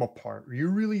 don't take them apart. You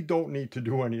really don't need to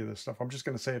do any of this stuff. I'm just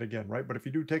going to say it again, right? But if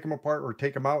you do take them apart or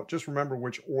take them out, just remember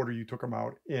which order you took them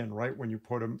out in, right? When you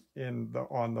put them in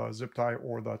on the zip tie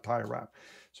or the tie wrap.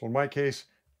 So in my case,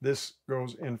 this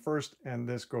goes in first and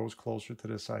this goes closer to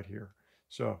this side here.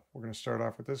 So we're going to start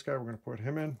off with this guy. We're going to put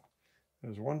him in.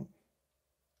 There's one.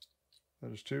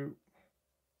 There's 2.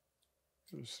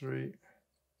 There's 3.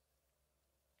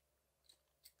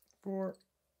 4.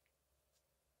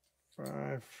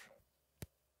 5.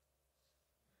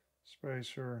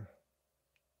 Spacer.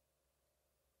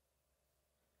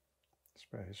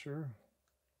 Spacer.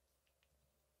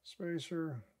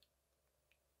 Spacer.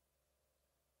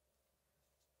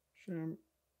 Shim.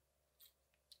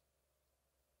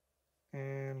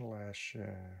 And last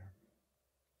shim.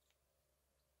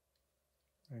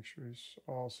 Make sure he's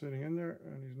all sitting in there,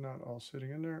 and he's not all sitting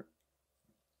in there.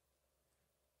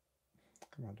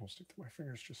 Come on, don't stick to my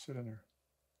fingers, just sit in there.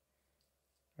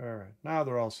 All right, now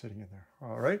they're all sitting in there.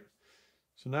 All right,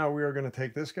 so now we are going to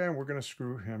take this guy and we're going to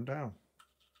screw him down.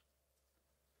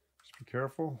 Just be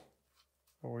careful,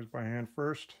 always by hand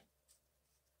first.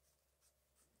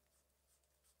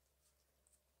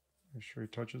 Make sure he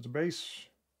touches the base.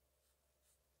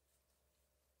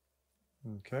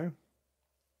 Okay.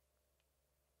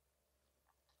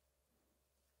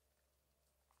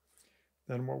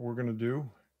 Then what we're going to do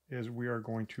is we are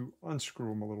going to unscrew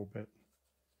them a little bit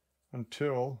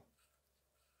until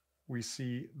we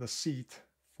see the seat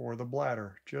for the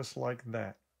bladder, just like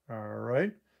that. All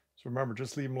right. So remember,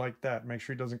 just leave him like that. Make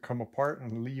sure he doesn't come apart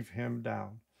and leave him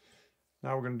down.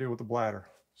 Now we're going to deal with the bladder.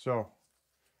 So,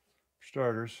 for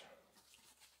starters,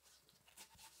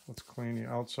 let's clean the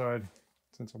outside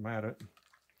since I'm at it.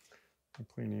 I'll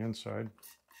clean the inside.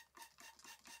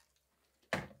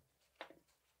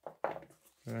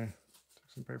 Okay,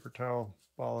 take some paper towel,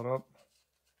 ball it up.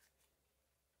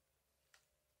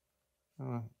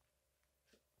 And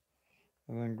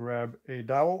then grab a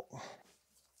dowel,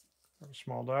 a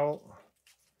small dowel,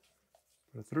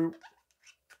 put it through,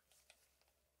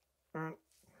 and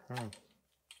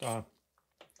done.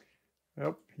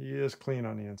 Yep, he is clean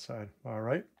on the inside. All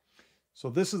right,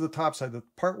 so this is the top side. The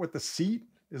part with the seat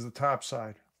is the top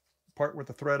side. The part with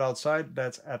the thread outside,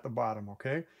 that's at the bottom,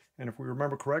 okay? And if we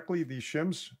remember correctly, these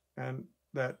shims and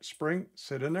that spring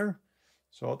sit in there.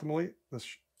 So ultimately, the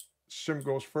shim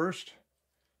goes first.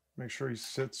 Make sure he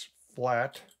sits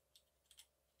flat.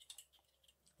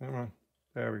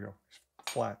 There we go,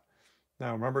 flat.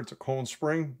 Now remember, it's a cone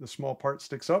spring. The small part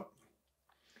sticks up.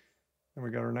 And we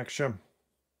got our next shim.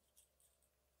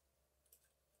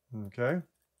 Okay.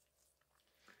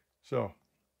 So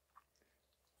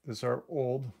this is our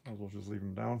old, we'll just leave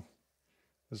them down.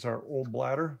 This is our old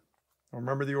bladder. Now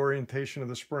remember the orientation of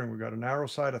the spring. We've got a narrow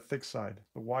side, a thick side.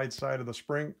 The wide side of the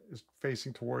spring is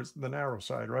facing towards the narrow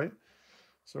side, right?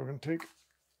 So we're going to take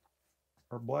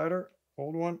our bladder,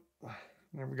 old one, and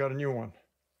then we got a new one.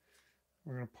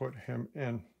 We're going to put him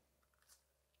in.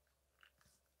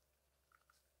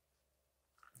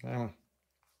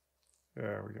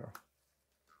 There we go.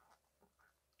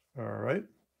 All right.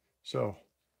 So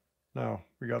now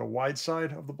we got a wide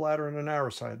side of the bladder and a narrow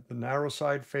side. The narrow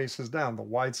side faces down. The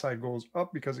wide side goes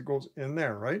up because it goes in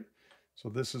there, right? So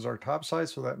this is our top side.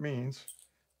 So that means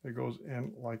it goes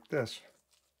in like this.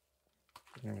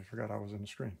 And I forgot I was in the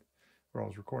screen where I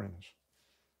was recording this.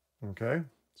 Okay,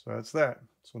 so that's that.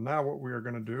 So now what we are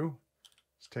going to do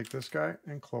is take this guy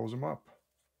and close him up.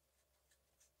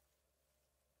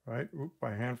 Right, oop,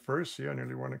 by hand first. See, I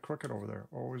nearly went it crooked over there.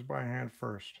 Always by hand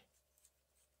first.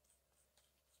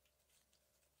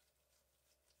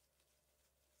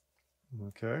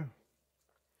 Okay.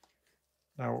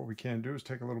 Now what we can do is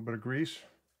take a little bit of grease.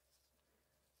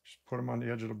 Just put them on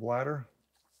the edge of the bladder.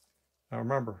 Now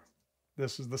remember,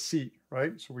 this is the seat,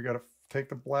 right? So we got to take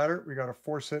the bladder, we got to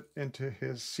force it into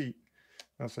his seat.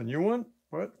 That's a new one,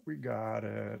 but we got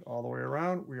it all the way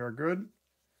around. We are good.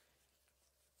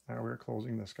 Now we're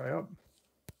closing this guy up.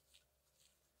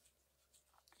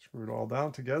 Screw it all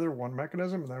down together, one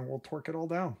mechanism, and then we'll torque it all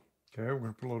down. Okay, we're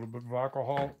going to put a little bit of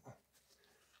alcohol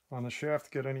on the shaft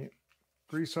to get any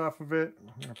grease off of it.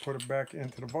 I'm going to put it back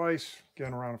into the vise,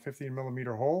 again around a 15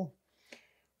 millimeter hole.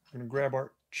 We're going to grab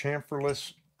our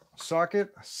chamferless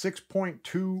socket,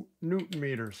 6.2 Newton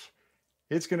meters.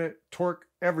 It's going to torque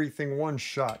everything one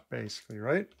shot, basically,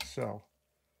 right? So,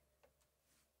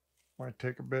 might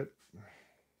take a bit.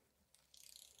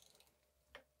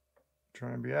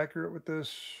 Try and be accurate with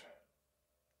this.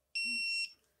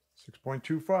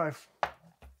 6.25.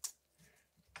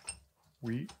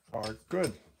 We are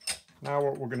good. Now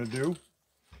what we're going to do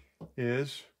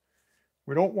is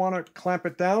we don't want to clamp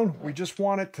it down. We just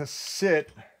want it to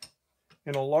sit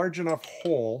in a large enough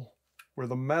hole where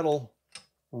the metal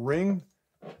ring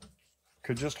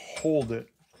could just hold it,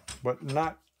 but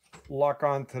not lock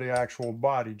onto the actual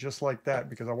body, just like that,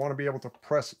 because I want to be able to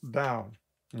press down.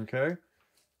 Okay,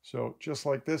 so just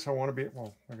like this, I want to be,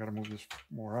 well, I got to move this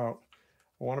more out.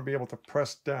 I want to be able to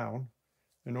press down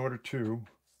in order to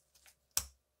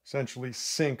essentially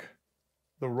sink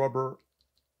the rubber,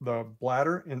 the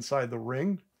bladder inside the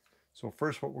ring. So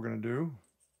first what we're going to do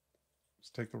is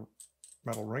take the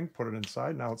metal ring, put it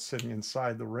inside. Now it's sitting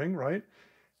inside the ring, right?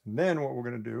 And then what we're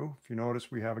going to do, if you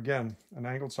notice, we have again an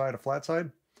angled side, a flat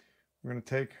side. We're going to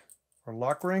take our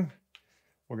lock ring,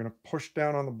 we're going to push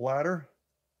down on the bladder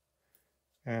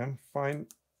and find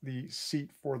the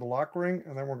seat for the lock ring,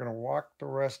 and then we're going to walk the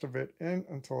rest of it in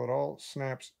until it all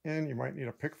snaps in. You might need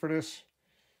a pick for this.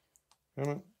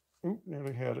 Oop,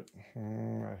 nearly had it.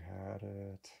 I had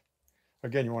it.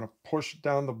 Again, you want to push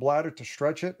down the bladder to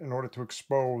stretch it in order to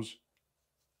expose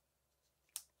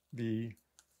the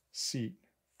seat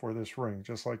for this ring,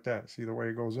 just like that. See the way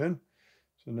it goes in?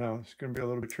 So now it's going to be a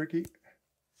little bit tricky.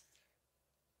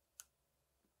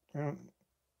 There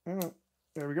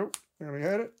we go. Nearly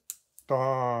had it.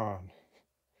 Done.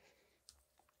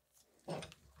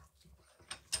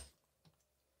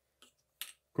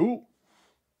 Cool.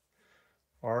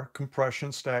 Our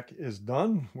compression stack is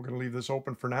done. We're going to leave this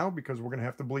open for now because we're going to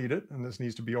have to bleed it, and this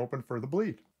needs to be open for the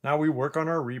bleed. Now we work on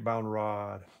our rebound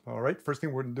rod. All right, first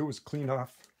thing we're going to do is clean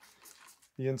off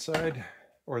the inside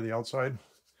or the outside,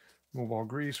 move all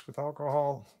grease with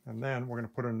alcohol, and then we're going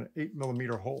to put in an 8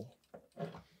 millimeter hole.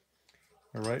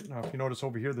 All right, now if you notice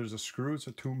over here, there's a screw. It's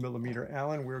a 2 millimeter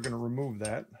Allen. We're going to remove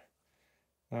that.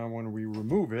 Now when we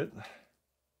remove it,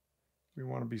 we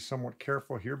want to be somewhat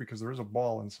careful here because there is a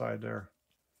ball inside there.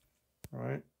 All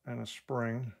right, and a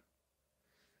spring.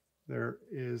 There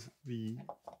is the,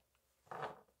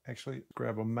 actually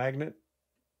grab a magnet.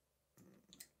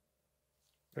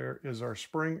 There is our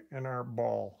spring and our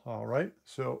ball. All right,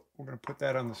 so we're going to put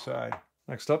that on the side.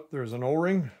 Next up, there's an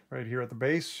O-ring right here at the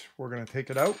base. We're going to take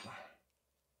it out.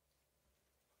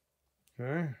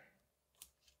 Okay.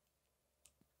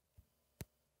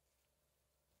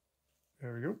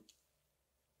 There we go.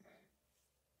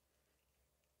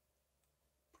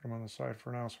 Put them on the side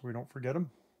for now so we don't forget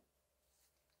them.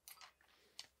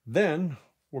 Then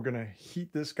we're going to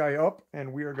heat this guy up,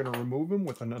 and we are going to remove him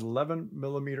with an 11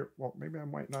 millimeter. Well, maybe I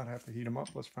might not have to heat him up.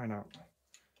 Let's find out.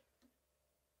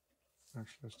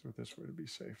 Actually, let's do it this way to be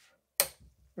safe.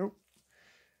 Nope.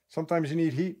 Sometimes you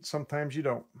need heat, sometimes you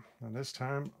don't. And this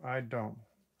time I don't.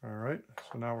 All right,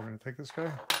 so now we're going to take this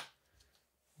guy,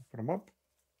 put him up,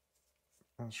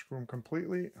 unscrew him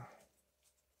completely.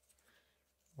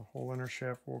 The whole inner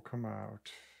shaft will come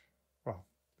out. Well,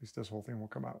 at least this whole thing will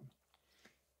come out.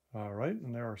 All right,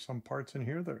 and there are some parts in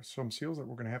here. There's some seals that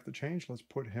we're going to have to change. Let's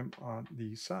put him on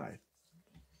the side.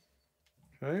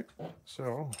 Okay,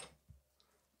 so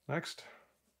next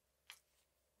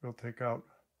we'll take out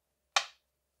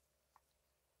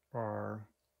our,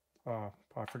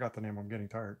 I forgot the name, I'm getting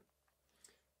tired.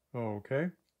 Okay,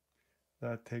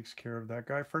 that takes care of that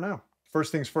guy for now.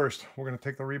 First things first, we're going to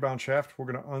take the rebound shaft,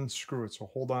 we're going to unscrew it. So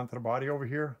hold on to the body over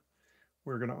here.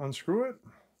 We're going to unscrew it,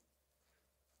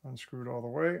 unscrew it all the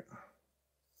way, and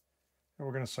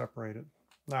we're going to separate it.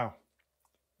 Now,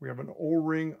 We have an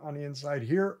O-ring on the inside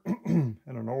here and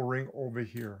an O-ring over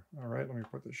here. All right, let me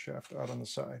put the shaft out on the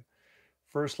side.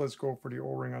 First, let's go for the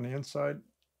O-ring on the inside,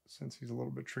 since he's a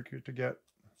little bit trickier to get.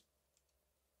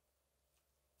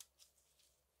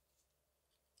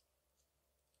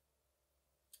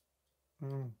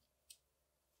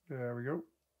 There we go.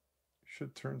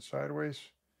 Should turn sideways.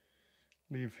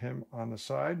 Leave him on the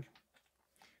side.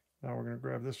 Now we're going to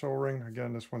grab this O-ring.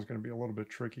 Again, this one's going to be a little bit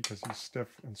tricky because he's stiff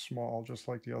and small, just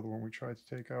like the other one we tried to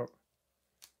take out.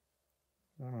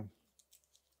 Line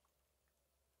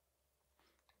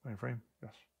frame?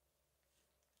 Yes.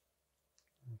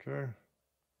 Okay.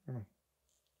 Come on.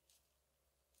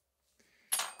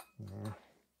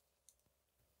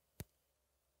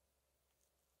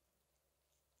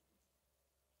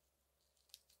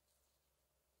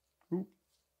 Oop.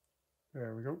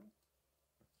 There we go.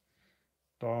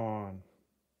 Done.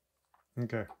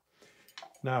 Okay.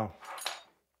 Now,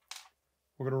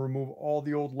 we're going to remove all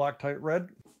the old Loctite red.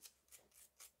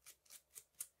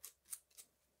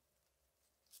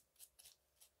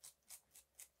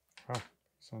 Wow,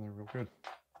 it's on there real good.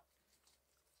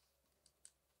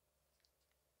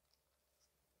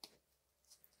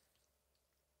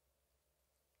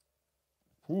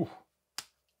 Ooh.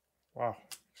 Wow.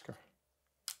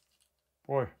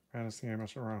 Boy, man, this thing ain't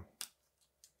messing around.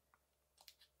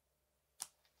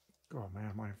 Oh man,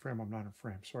 am I in frame? I'm not in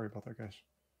frame. Sorry about that, guys.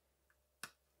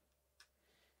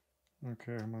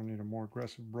 Okay, I'm gonna need a more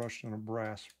aggressive brush than a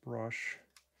brass brush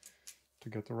to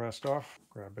get the rest off.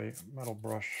 Grab a metal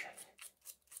brush.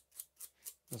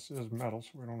 This is metal,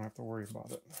 so we don't have to worry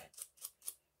about it.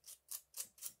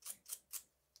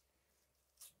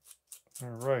 All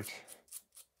right.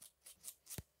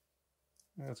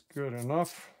 That's good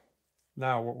enough.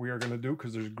 Now what we are going to do,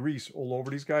 because there's grease all over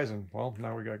these guys, and well,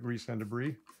 now we got grease and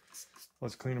debris.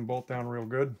 Let's clean them both down real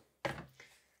good,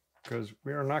 because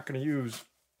we are not going to use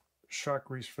shot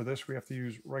grease for this. We have to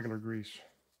use regular grease.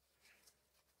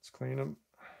 Let's clean them.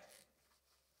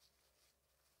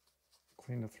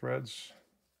 Clean the threads,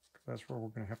 because that's where we're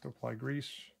going to have to apply grease.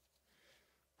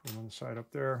 Put them on the side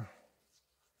up there.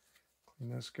 Clean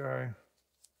this guy.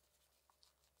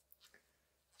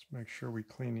 Let's make sure we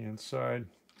clean the inside.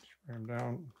 Spray them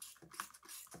down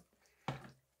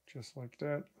just like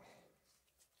that.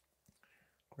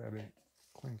 Grab a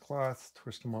clean cloth,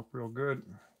 twist them up real good.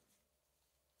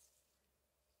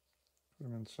 Put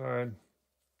them inside.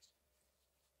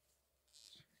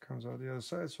 Comes out the other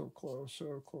side, so close,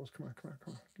 so close. Come on, come on,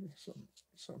 come on. Give me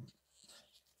some.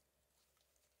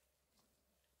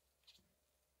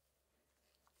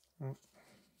 Oh,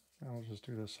 I'll just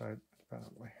do this side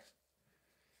independently.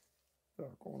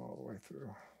 Without going all the way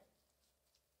through.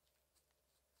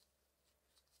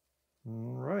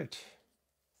 All right.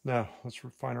 Now, let's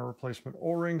find our replacement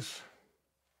O-rings.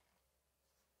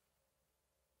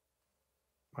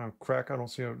 Crack, I don't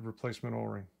see a replacement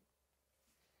O-ring.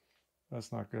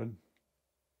 That's not good.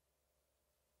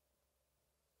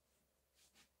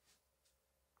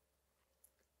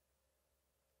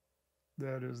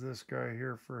 That is this guy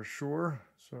here for sure.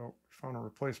 So we found a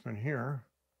replacement here.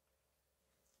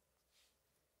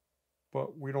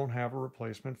 But we don't have a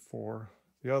replacement for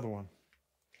the other one.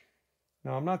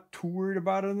 Now, I'm not too worried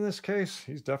about it in this case.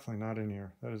 He's definitely not in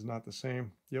here. That is not the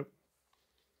same. Yep.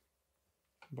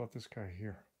 How about this guy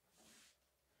here?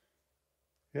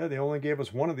 Yeah, they only gave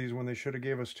us one of these when they should have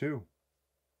gave us two.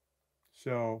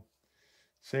 So,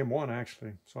 same one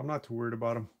actually. So I'm not too worried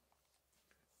about him.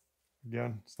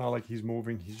 Again, it's not like he's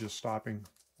moving. He's just stopping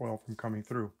oil from coming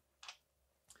through.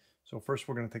 So first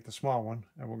we're going to take the small one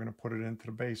and we're going to put it into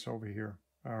the base over here.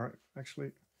 All right,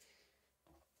 actually,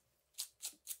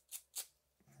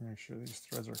 make sure these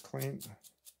threads are clean.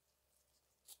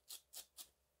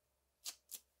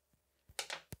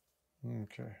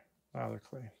 Okay, now they're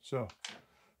clean. So I'm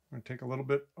going to take a little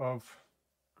bit of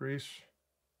grease,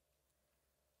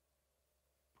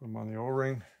 put them on the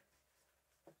O-ring,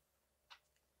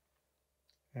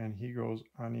 and he goes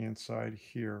on the inside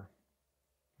here.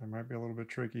 It might be a little bit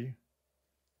tricky.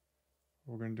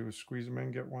 What we're going to do is squeeze them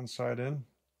in, get one side in.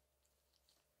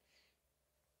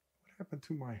 What happened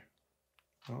to my...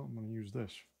 Oh, I'm going to use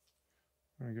this.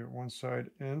 I'm going to get one side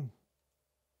in,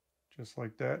 just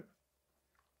like that.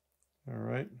 All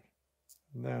right.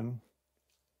 And then,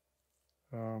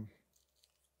 come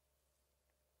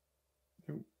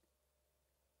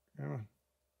on.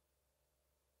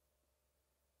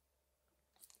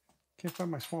 Can't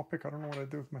find my small pick. I don't know what I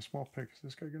do with my small pick. Is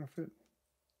this guy going to fit?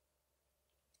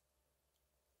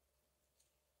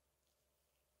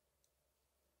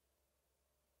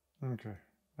 Okay.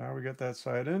 Now we got that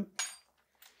side in.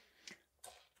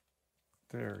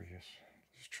 There he is.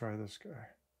 Let's try this guy.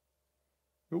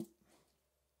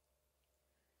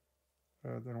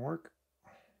 That didn't work.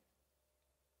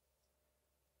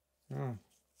 Oh.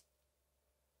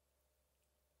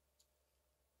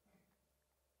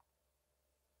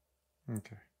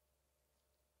 Okay.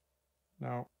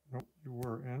 Now, nope, you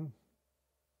were in.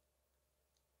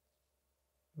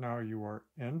 Now you are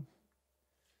in.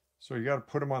 So you got to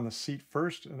put them on the seat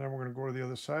first, and then we're going to go to the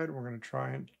other side. And we're going to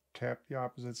try and tap the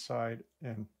opposite side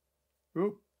in.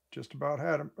 Oop, just about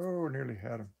had him. Oh, nearly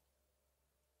had him.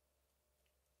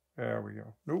 There we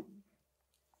go. Nope.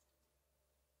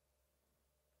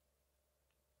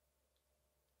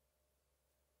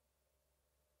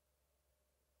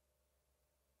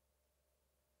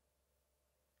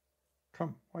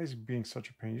 Come, why is he being such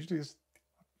a pain? Usually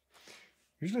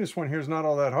this one here is not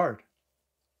all that hard.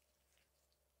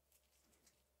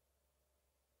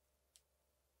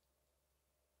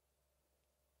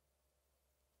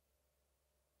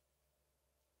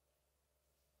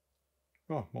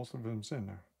 Oh, most of them's in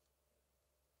there.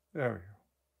 There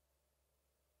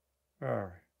we go. All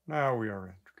right, now we are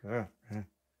in. Good, man.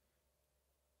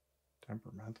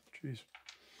 Temperamental, jeez.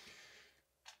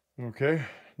 Okay,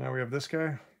 now we have this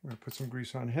guy. We're going to put some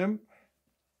grease on him.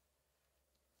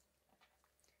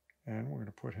 And we're going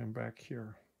to put him back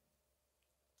here.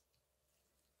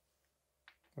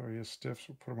 So he is stiff,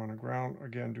 so put him on the ground.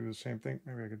 Again, do the same thing.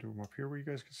 Maybe I could do him up here where you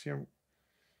guys can see him.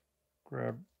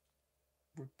 Grab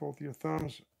with both of your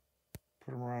thumbs,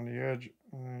 put him around the edge,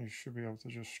 and then you should be able to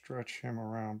just stretch him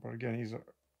around. But again, he's a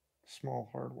small,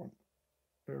 hard one.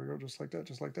 There we go, just like that,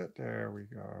 just like that. There we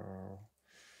go.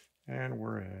 And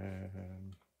we're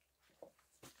in.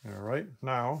 All right,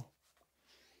 now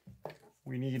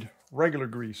we need regular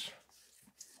grease.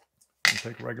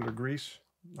 Take regular grease,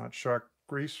 not shark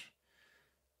grease.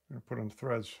 I'm going to put on the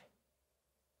threads.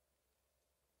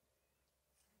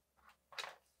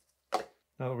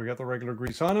 Now that we got the regular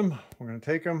grease on them, we're going to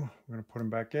take them, we're going to put them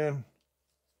back in.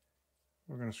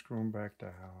 We're going to screw them back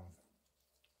down.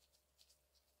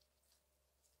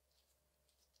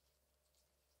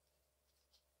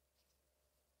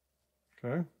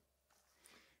 Okay.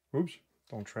 Oops,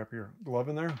 don't trap your glove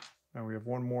in there. Now we have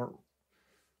one more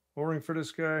O-ring for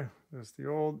this guy. This is the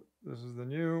old, this is the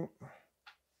new.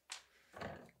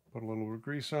 Put a little bit of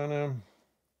grease on him.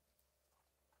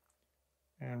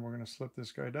 And we're going to slip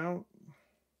this guy down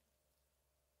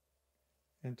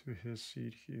into his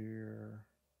seat here.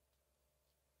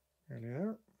 Nearly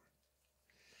there.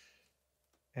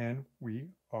 And we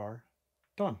are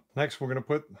done. Next, we're going to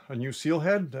put a new seal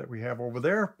head that we have over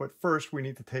there. But first, we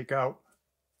need to take out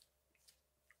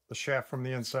the shaft from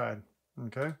the inside.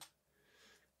 Okay.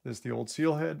 This is the old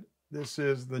seal head. This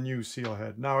is the new seal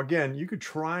head. Now, again, you could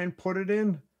try and put it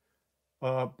in.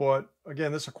 But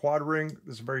again, this is a quad ring.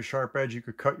 This is a very sharp edge. You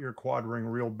could cut your quad ring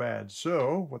real bad.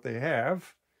 So what they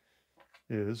have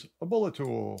is a bullet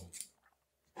tool.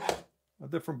 A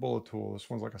different bullet tool. This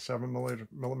one's like a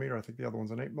 7mm. I think the other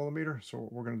one's an 8mm. So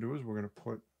what we're going to do is we're going to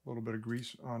put a little bit of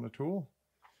grease on the tool.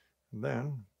 And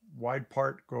then wide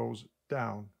part goes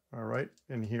down. All right,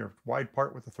 in here. Wide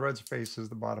part with the threads faces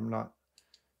the bottom nut.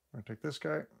 I'm going to take this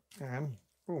guy and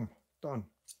boom, done.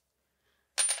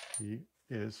 He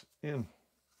is in.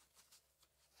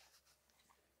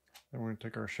 Then we're going to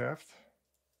take our shaft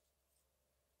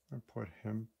and put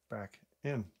him back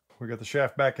in. We got the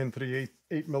shaft back into the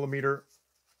 8mm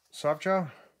soft jaw.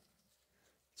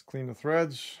 Let's clean the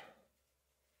threads.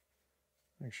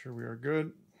 Make sure we are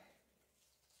good.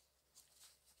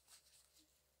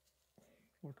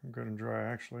 Looking good and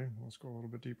dry, actually. Let's go a little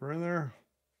bit deeper in there.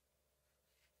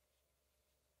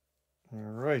 All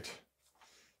right.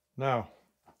 Now,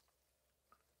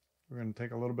 we're going to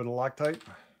take a little bit of Loctite.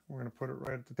 We're going to put it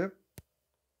right at the tip.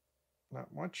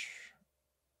 Not much.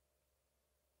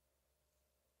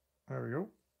 There we go.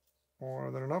 More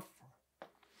than enough.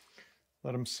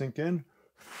 Let them sink in.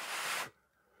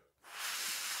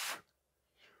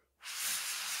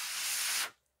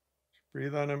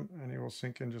 Breathe on him and he will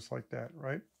sink in just like that,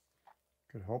 right?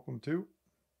 Could help him too.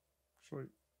 So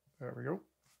there we go.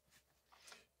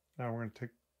 Now we're going to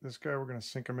take this guy, we're going to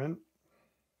sink him in.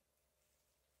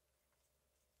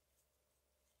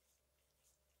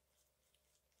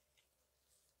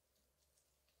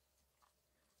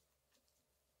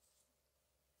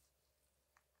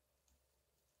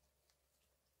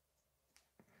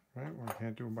 Right, we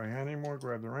can't do it by hand anymore.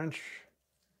 Grab the wrench.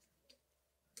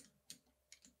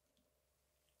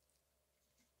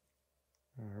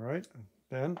 All right,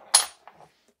 then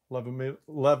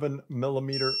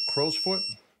 11mm crow's foot,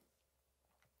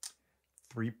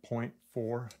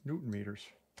 3.4 Newton meters.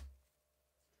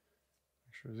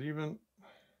 Make sure it's even.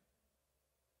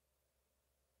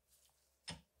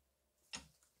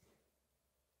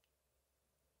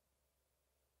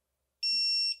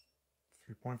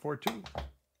 0.42.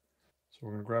 So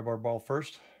we're going to grab our ball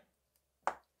first.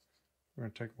 We're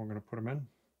going to take them, we're going to put them in.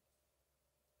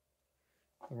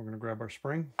 Then we're going to grab our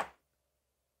spring,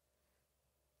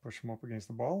 push them up against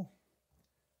the ball.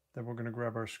 Then we're going to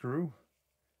grab our screw,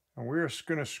 and we're just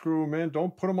going to screw them in.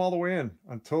 Don't put them all the way in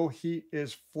until he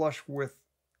is flush with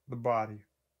the body.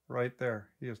 Right there.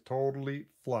 He is totally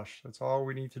flush. That's all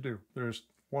we need to do. There's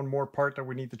one more part that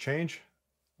we need to change,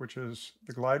 which is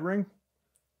the glide ring.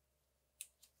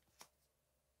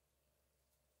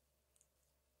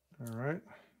 All right,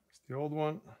 it's the old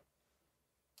one.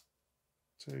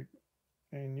 Take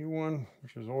a new one,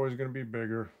 which is always going to be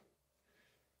bigger.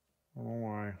 I don't know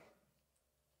why.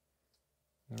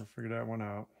 Never figured that one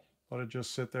out. Let it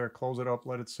just sit there, close it up,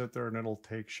 let it sit there, and it'll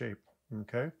take shape.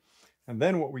 Okay? And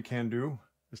then what we can do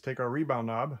is take our rebound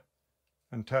knob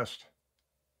and test.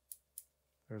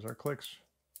 There's our clicks.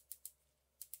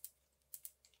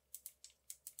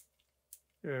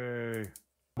 Yay.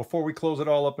 Before we close it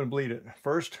all up and bleed it,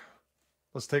 first,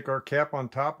 let's take our cap on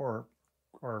top, or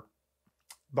our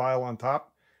dial on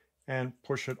top, and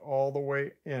push it all the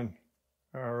way in.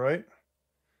 All right.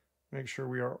 Make sure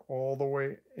we are all the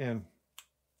way in.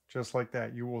 Just like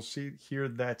that. You will hear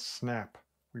that snap.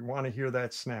 We want to hear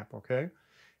that snap, okay?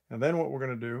 And then what we're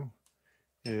going to do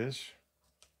is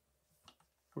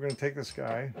we're going to take this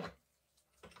guy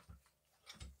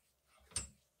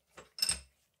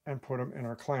and put him in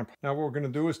our clamp. Now what we're going to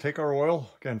do is take our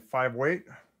oil, again 5 weight,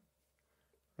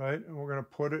 right? And we're going to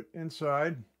put it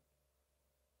inside.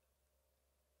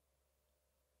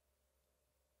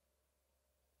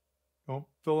 Don't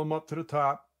fill them up to the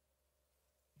top.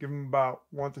 Give them about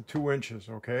 1 to 2 inches,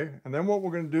 okay? And then what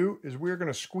we're going to do is we're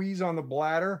going to squeeze on the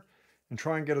bladder and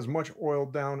try and get as much oil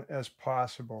down as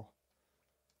possible.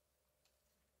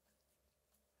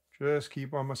 Just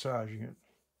keep on massaging it.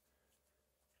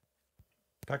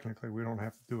 Technically, we don't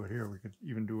have to do it here. We could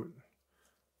even do it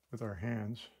with our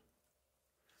hands.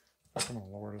 I'm going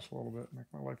to lower this a little bit, make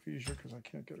my life easier because I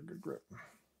can't get a good grip.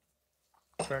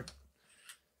 In fact,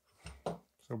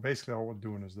 so basically all we're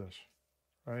doing is this,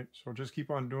 right? So just keep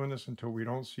on doing this until we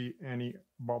don't see any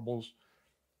bubbles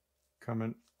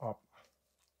coming up.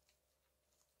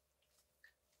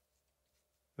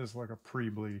 This is like a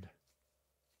pre-bleed. The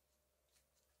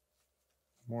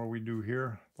more we do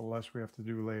here, the less we have to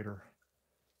do later.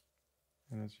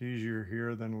 And it's easier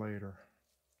here than later.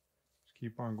 Just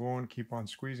keep on going, keep on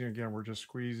squeezing. Again, we're just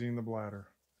squeezing the bladder.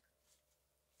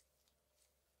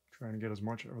 Trying to get as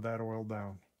much of that oil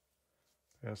down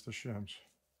past the shims.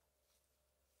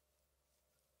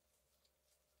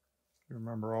 You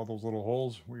remember all those little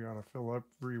holes? We got to fill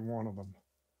every one of them.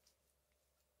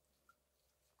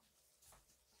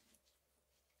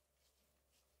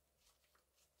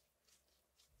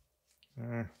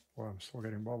 Boy, I'm still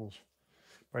getting bubbles.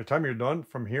 By the time you're done,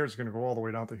 from here, it's going to go all the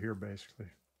way down to here, basically.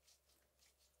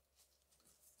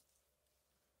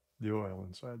 The oil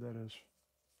inside, that is.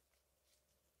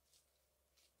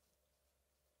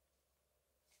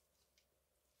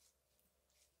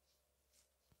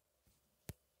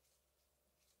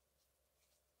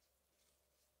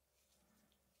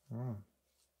 Oh.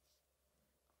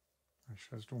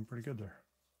 Actually, that's doing pretty good there.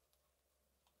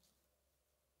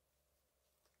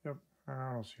 Yep,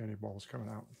 I don't see any bubbles coming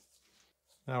out.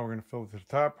 Now we're going to fill it to the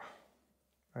top.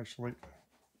 Actually,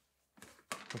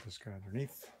 put this guy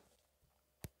underneath.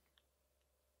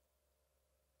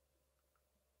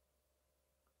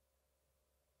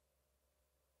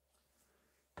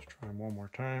 Let's try him one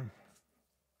more time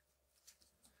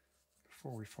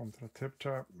before we foam to the tip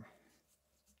top.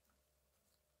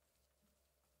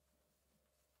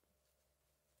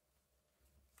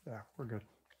 Yeah, we're good.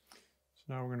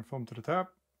 So now we're going to foam to the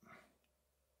top,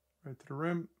 right to the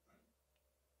rim.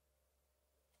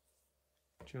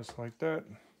 Just like that.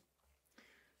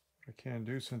 What I can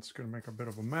do, since it's going to make a bit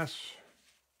of a mess,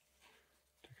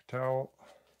 take a towel,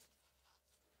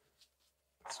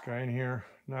 put this guy in here.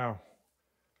 Now,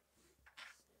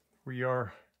 we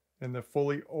are in the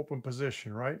fully open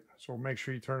position, right? So make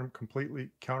sure you turn them completely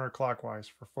counterclockwise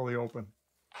for fully open.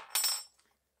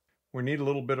 We need a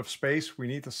little bit of space. We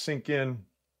need to sink in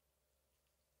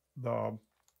the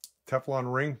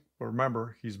Teflon ring. But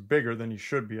remember, he's bigger than he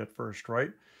should be at first,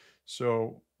 right?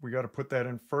 So we got to put that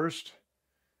in first.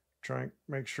 Try and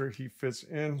make sure he fits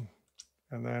in.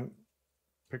 And then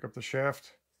pick up the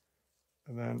shaft.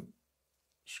 And then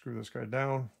screw this guy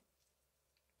down.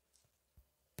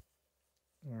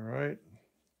 All right.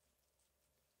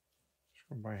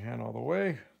 Screw by hand all the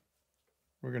way.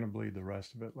 We're going to bleed the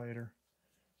rest of it later.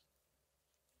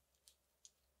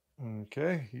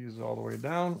 Okay, he's all the way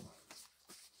down.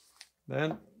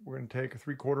 Then we're going to take a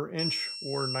 3/4 inch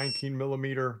or 19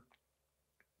 millimeter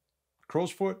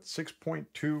crow's foot,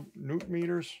 6.2 Newton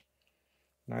meters,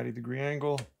 90-degree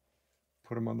angle.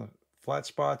 Put them on the flat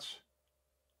spots.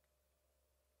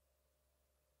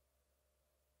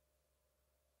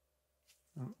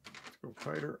 Oh, let's go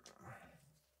tighter.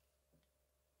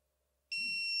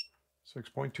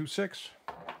 6.26.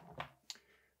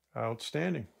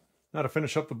 Outstanding. Now to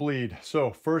finish up the bleed.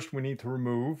 So first we need to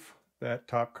remove that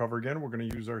top cover again. We're going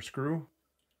to use our screw.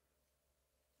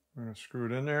 We're going to screw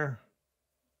it in there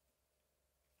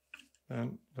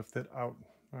and lift it out.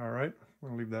 All right, we're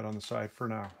going to leave that on the side for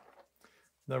now.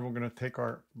 Then we're going to take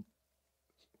our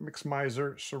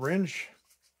Mixmizer syringe.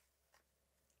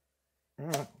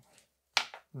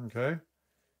 Okay,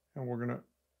 and we're going to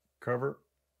cover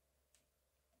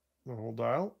the whole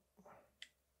dial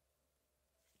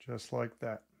just like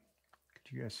that.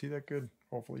 Could you guys see that good?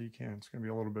 Hopefully you can. It's going to be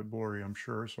a little bit blurry, I'm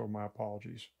sure, so my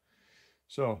apologies.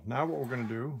 So now what we're going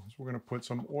to do is we're going to put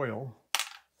some oil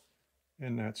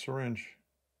in that syringe.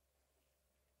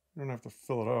 You don't have to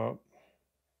fill it up.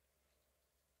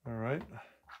 All right.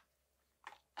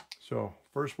 So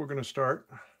first we're going to start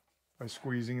by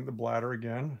squeezing the bladder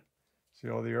again. See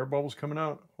all the air bubbles coming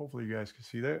out? Hopefully you guys can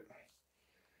see that.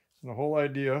 And the whole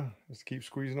idea is to keep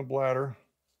squeezing the bladder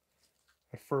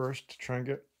at first to try and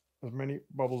get as many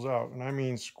bubbles out. And I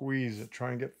mean squeeze it.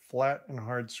 Try and get flat and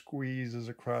hard squeezes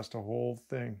across the whole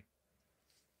thing.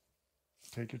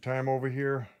 Take your time over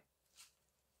here.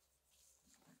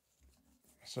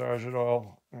 Massage it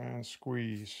all and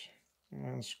squeeze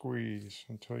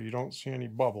until you don't see any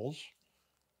bubbles.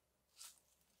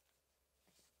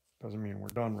 Doesn't mean we're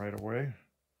done right away.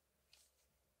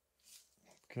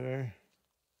 Okay.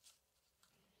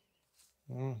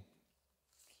 See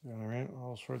what I mean?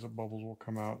 All sorts of bubbles will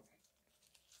come out.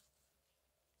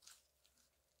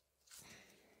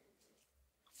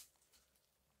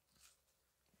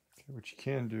 Okay, what you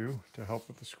can do to help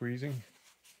with the squeezing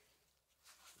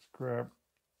is grab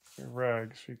a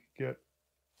rag so you can get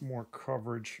more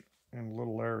coverage in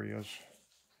little areas.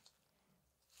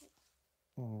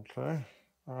 Okay,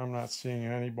 I'm not seeing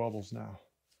any bubbles now.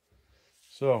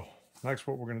 So next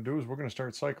what we're going to do is we're going to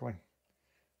start cycling.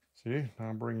 See, now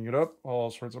I'm bringing it up,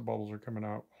 all sorts of bubbles are coming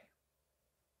out.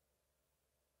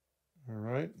 All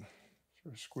right, so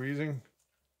we're squeezing.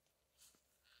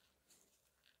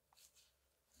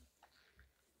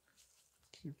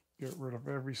 Get rid of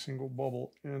every single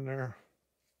bubble in there.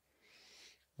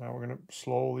 Now we're going to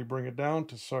slowly bring it down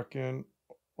to suck in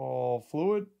all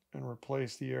fluid and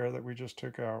replace the air that we just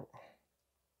took out.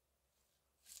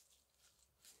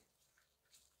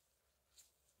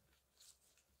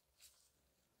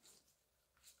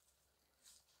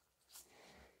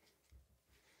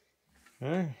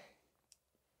 Okay.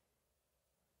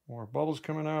 More bubbles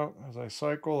coming out as I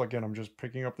cycle. Again, I'm just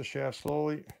picking up the shaft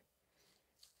slowly.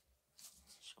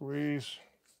 Squeeze.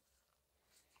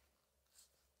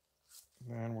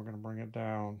 Then we're going to bring it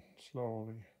down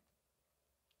slowly.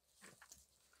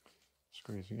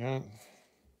 Squeeze again.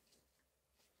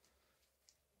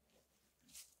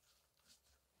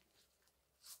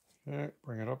 Okay,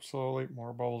 bring it up slowly.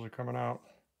 More bubbles are coming out.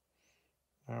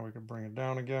 Now we can bring it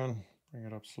down again. Bring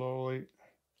it up slowly.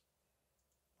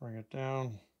 Bring it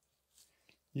down.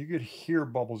 You could hear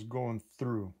bubbles going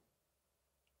through.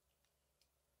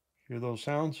 Hear those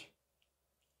sounds?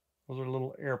 Those are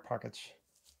little air pockets.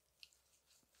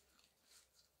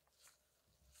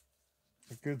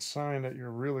 A good sign that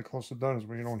you're really close to done is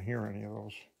when you don't hear any of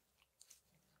those.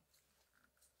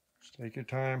 Just take your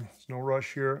time. There's no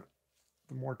rush here.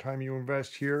 The more time you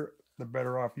invest here, the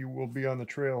better off you will be on the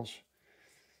trails.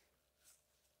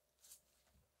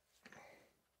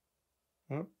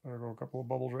 Oh, there go a couple of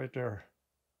bubbles right there.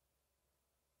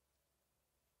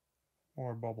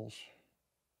 More bubbles.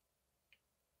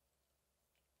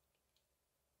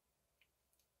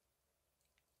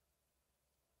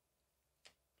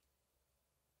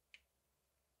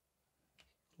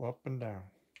 Up and down.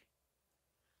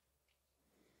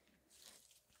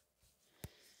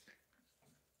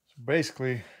 So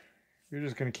basically, you're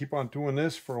just going to keep on doing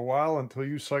this for a while until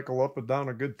you cycle up and down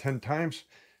a good 10 times,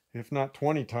 if not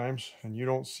 20 times, and you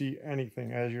don't see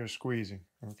anything as you're squeezing.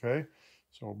 Okay,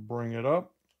 so bring it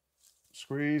up,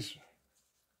 squeeze.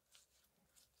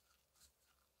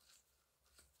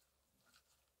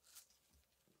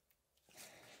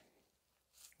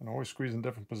 And always squeeze in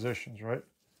different positions, right?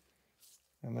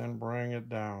 And then bring it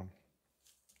down.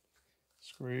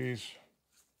 Squeeze.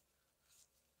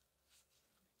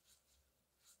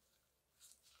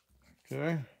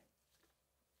 Okay.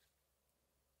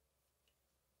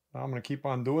 Now I'm going to keep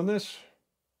on doing this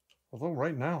Although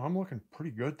right now I'm looking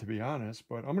pretty good, to be honest,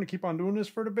 but I'm going to keep on doing this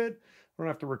for a bit. I don't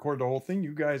have to record the whole thing.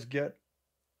 You guys get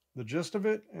the gist of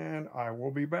it, and I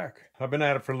will be back. I've been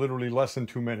at it for literally less than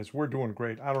 2 minutes. We're doing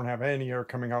great. I don't have any air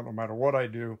coming out no matter what I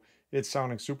do. It's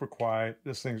sounding super quiet.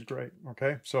 This thing's great.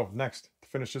 Okay, so next, to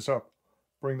finish this up,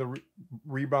 bring the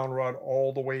rebound rod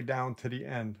all the way down to the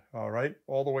end. All right,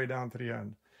 all the way down to the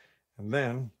end. And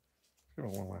then, give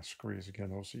it one last squeeze again,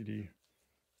 OCD.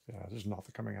 Yeah, there's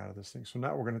nothing coming out of this thing. So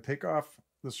now we're going to take off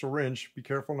the syringe. Be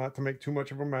careful not to make too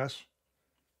much of a mess.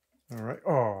 All right.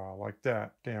 Oh, like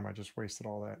that. Damn, I just wasted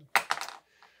all that.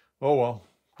 Oh, well,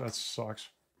 that sucks.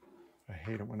 I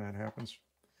hate it when that happens.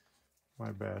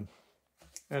 My bad.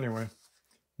 Anyway,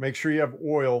 make sure you have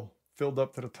oil filled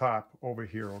up to the top over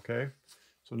here, okay?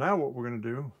 So now what we're going to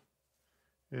do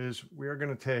is we are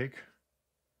going to take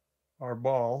our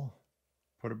ball,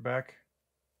 put it back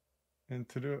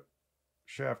into the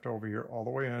shaft over here all the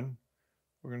way in.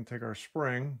 We're going to take our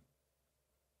spring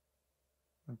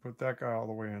and put that guy all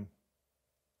the way in.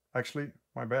 Actually,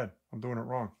 my bad. I'm doing it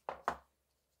wrong.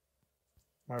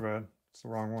 My bad. It's the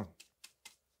wrong one.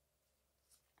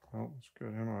 Well, let's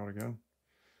get him out again.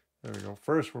 There we go.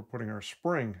 First, we're putting our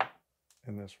spring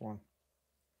in this one.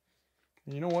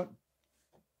 And you know what?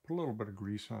 Put a little bit of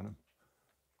grease on him.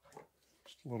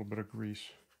 Just a little bit of grease.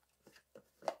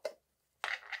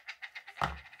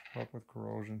 Help with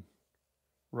corrosion.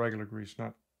 Regular grease,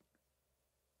 not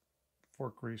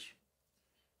fork grease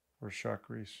or shot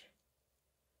grease.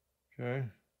 Okay.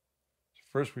 So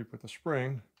first we put the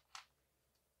spring.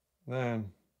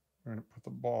 Then we're going to put the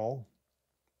ball.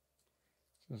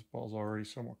 This ball's already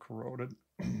somewhat corroded.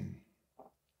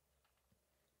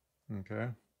 Okay.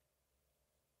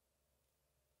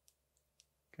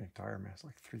 Okay, tire mass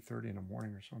like 3:30 in the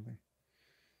morning or something.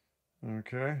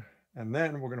 Okay. And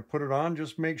then we're going to put it on.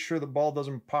 Just make sure the ball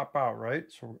doesn't pop out, right?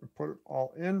 So we're going to put it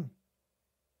all in.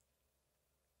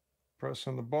 Press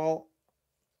on the ball.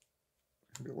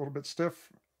 Be a little bit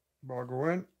stiff. Ball go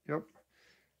in. Yep.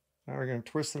 Now we're going to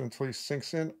twist it until he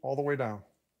sinks in all the way down.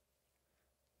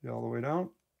 See, all the way down.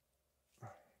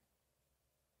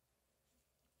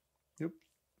 Yep.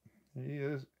 He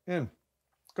is in.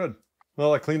 Good.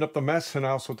 Well, I cleaned up the mess and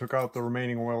I also took out the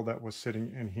remaining oil that was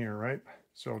sitting in here, right?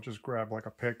 So just grab like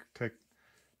a pick, take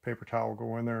paper towel,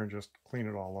 go in there and just clean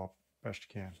it all up best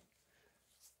you can.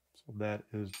 So that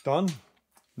is done.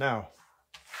 Now,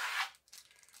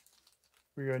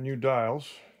 we got new dials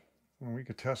and we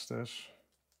could test this.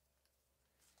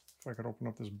 If I could open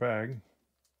up this bag.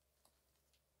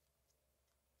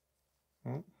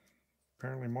 Well,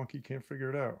 apparently monkey can't figure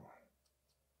it out.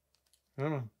 I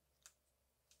don't know.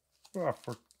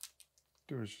 Oh,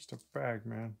 dude, it's just a bag,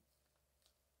 man.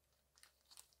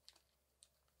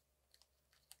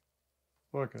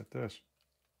 Look at this.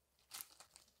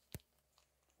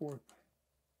 What?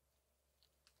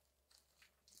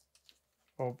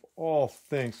 Of all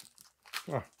things.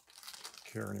 Oh, I don't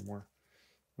care anymore.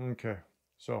 Okay,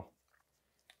 so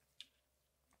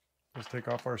let's take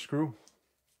off our screw.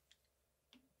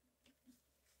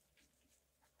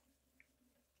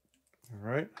 All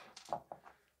right.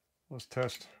 Let's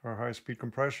test our high-speed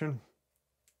compression.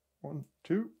 1,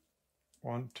 2.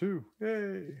 1, 2.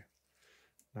 Yay!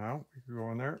 Now we can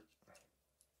go in there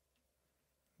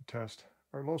and test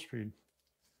our low speed.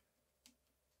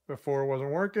 Before it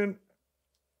wasn't working,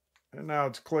 and now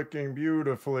it's clicking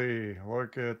beautifully.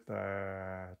 Look at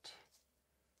that.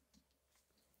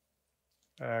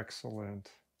 Excellent.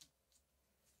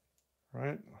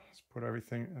 Right, let's put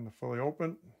everything in the fully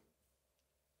open.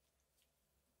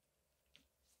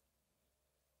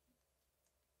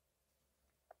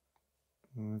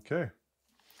 Okay,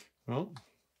 well,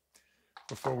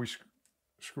 before we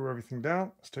screw everything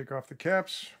down, let's take off the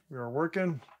caps. We are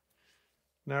working.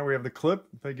 Now we have the clip.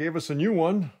 They gave us a new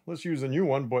one. Let's use a new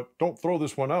one, but don't throw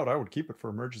this one out. I would keep it for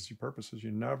emergency purposes.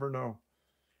 You never know.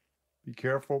 Be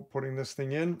careful putting this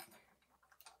thing in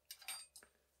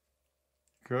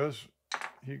because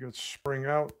he could spring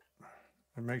out.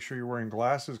 And make sure you're wearing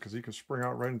glasses because he could spring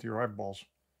out right into your eyeballs.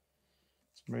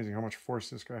 It's amazing how much force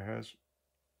this guy has.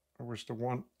 I wish the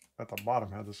one at the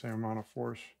bottom had the same amount of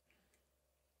force.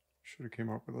 Should have came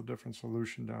up with a different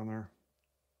solution down there.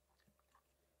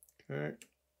 Okay.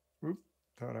 Oop,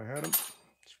 thought I had him.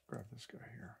 Let's grab this guy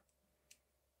here.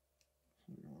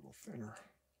 A little thinner.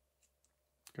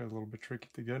 Got a little bit tricky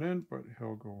to get in, but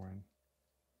he'll go in.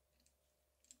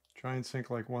 Try and sink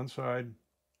like one side,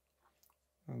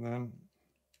 and then,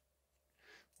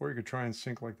 or you could try and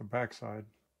sink like the back side.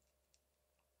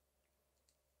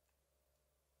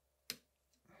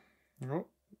 Nope.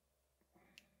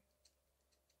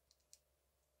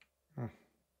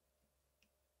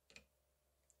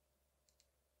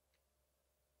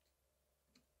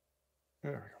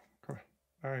 There we go. Come on.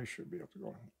 Now you should be able to go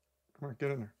in. Come on,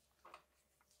 get in there.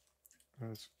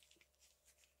 Let's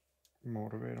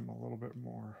motivate him a little bit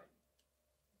more.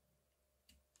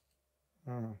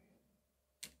 I don't know.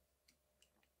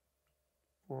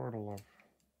 For the love.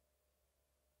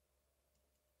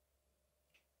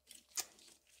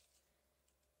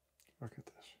 Look at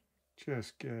this.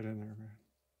 Just get in there, man.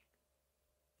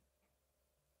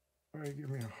 Why you give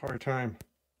me a hard time?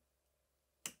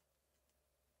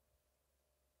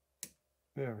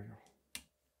 There we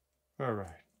go. All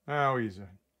right. Now he's in.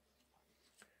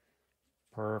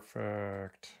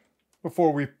 Perfect.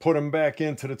 Before we put him back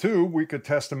into the tube, we could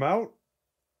test him out.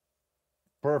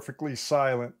 Perfectly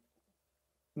silent.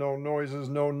 No noises,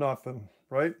 no nothing,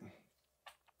 right?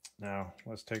 Now,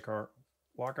 let's take our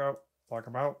lock out, lock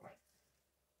him out.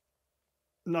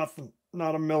 Nothing,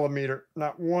 not a millimeter,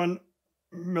 not 1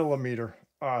 millimeter.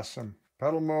 Awesome.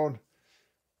 Pedal mode.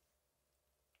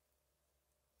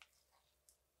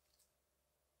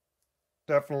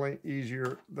 Definitely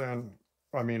easier than,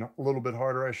 I mean, a little bit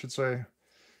harder, I should say.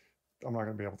 I'm not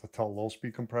going to be able to tell low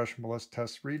speed compression, but let's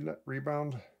test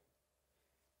rebound.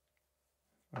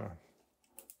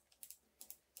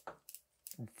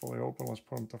 Fully open. Let's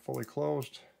put them to fully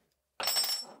closed.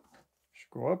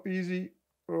 Should go up easy.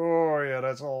 Oh yeah,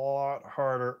 that's a lot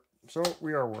harder. So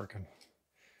we are working.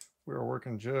 We are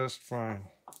working just fine.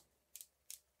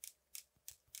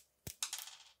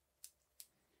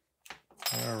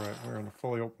 All right, we're in a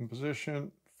fully open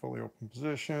position. Fully open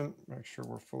position. Make sure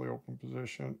we're fully open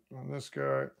position on this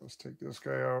guy. Let's take this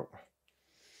guy out.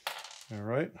 All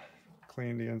right,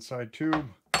 clean the inside tube.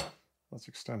 Let's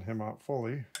extend him out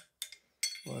fully.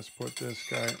 Let's put this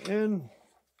guy in.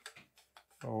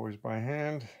 Always by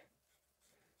hand.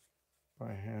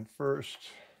 By hand first.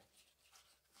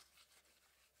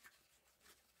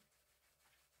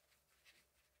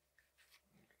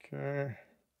 Okay.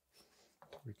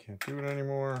 We can't do it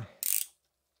anymore.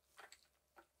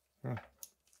 Huh.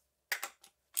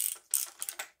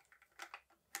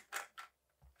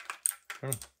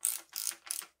 Okay.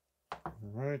 All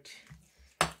right.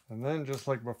 And then just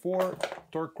like before,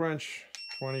 torque wrench,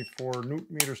 24 Newton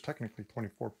meters, technically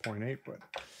 24.8, but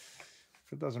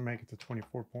if it doesn't make it to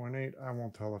 24.8, I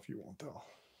won't tell if you won't tell.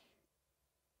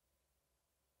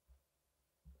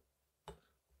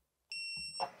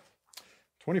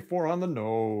 "24 on the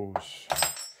nose."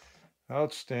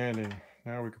 Outstanding.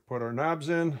 Now we can put our knobs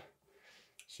in.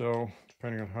 So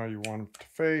depending on how you want them to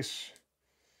face,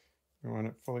 you want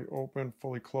it fully open,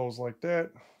 fully closed like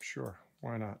that, sure,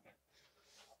 why not?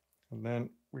 And then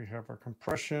we have our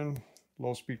compression,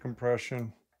 low speed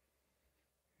compression.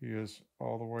 He is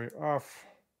all the way off.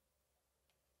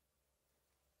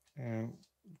 And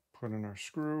put in our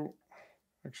screw.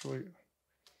 Actually,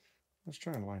 let's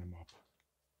try and line him up.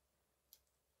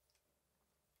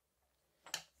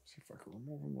 See if I can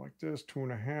remove him like this,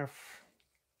 2.5.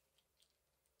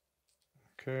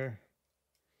 Okay.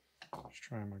 Let's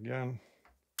try him again.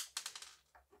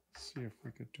 See if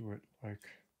we could do it like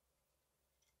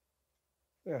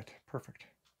that. Perfect.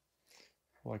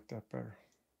 I like that better.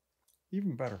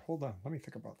 Even better. Hold on. Let me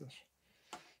think about this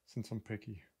since I'm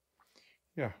picky.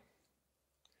 Yeah.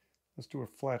 Let's do it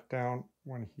flat down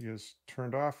when he is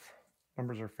turned off.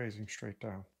 Numbers are facing straight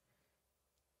down.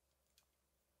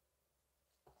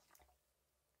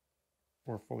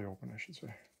 Or fully open, I should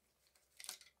say.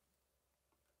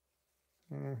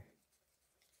 Screw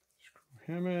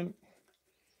him in.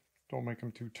 Don't make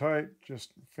him too tight,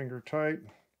 just finger tight.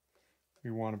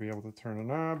 We want to be able to turn the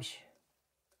knobs.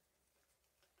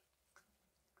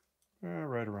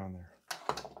 Right around there.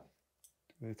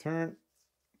 Do they turn?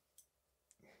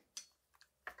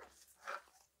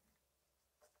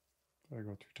 Did I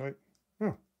go too tight?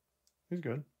 Oh, he's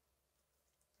good.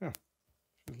 Yeah,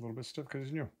 he's a little bit stiff because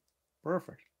he's new.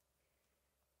 Perfect.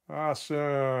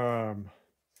 Awesome.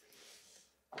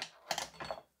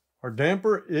 Our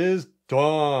damper is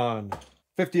done.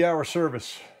 50-hour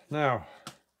service. Now,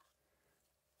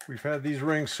 we've had these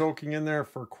rings soaking in there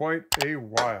for quite a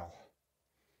while.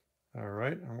 All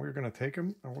right, and we're going to take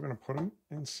them and we're going to put them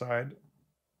inside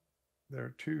their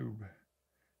tube.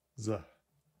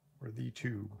 Or the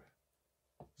tube.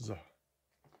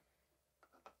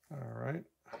 All right,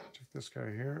 take this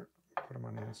guy here, put him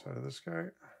on the inside of this guy.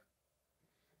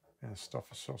 And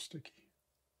stuff is so sticky.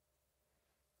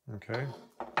 Okay,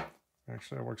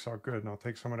 actually that works out good. Now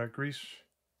take some of that grease,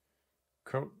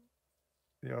 coat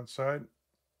the outside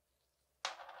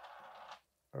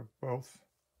of both.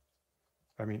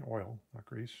 I mean oil, not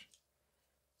grease.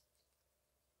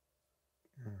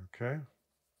 Okay.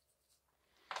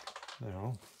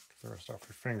 Now, get the rest off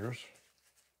your fingers.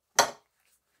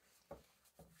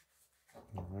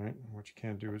 All right, what you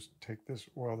can't do is take this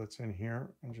oil that's in here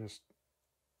and just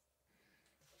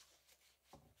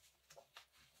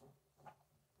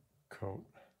coat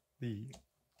the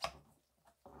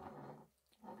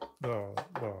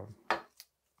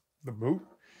boot.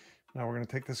 Now we're going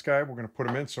to take this guy, we're going to put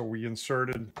him in. So we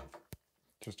inserted,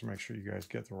 just to make sure you guys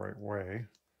get the right way.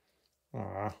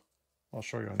 I'll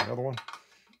show you on the other one.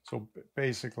 So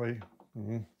basically,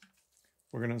 we're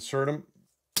going to insert him.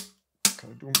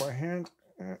 Gotta do them by hand.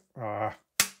 I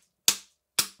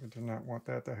did not want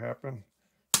that to happen.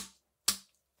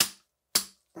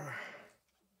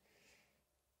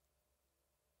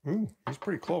 Ooh, he's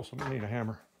pretty close. I'm gonna need a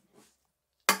hammer.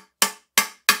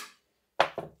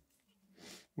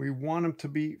 We want him to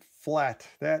be flat.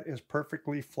 That is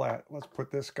perfectly flat. Let's put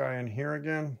this guy in here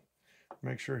again.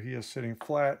 Make sure he is sitting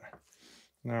flat.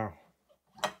 Now,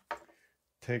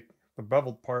 take the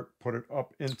beveled part, put it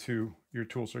up into your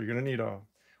tool. So you're going to need a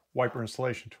wiper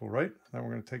installation tool, right? Then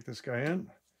we're going to take this guy in.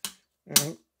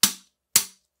 And,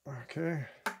 okay.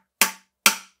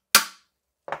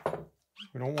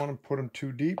 We don't want to put them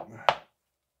too deep.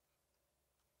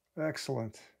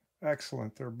 Excellent.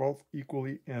 Excellent. They're both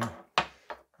equally in.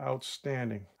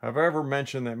 Outstanding. Have I ever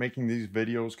mentioned that making these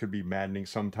videos could be maddening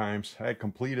sometimes? I had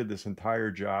completed this entire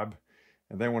job,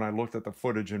 and then when I looked at the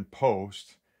footage in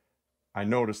post, I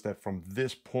noticed that from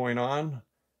this point on,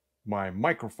 my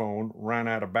microphone ran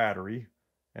out of battery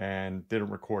and didn't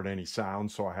record any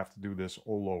sound, so I have to do this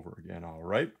all over again, all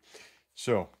right?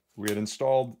 So we had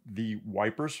installed the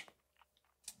wipers.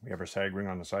 We have our sag ring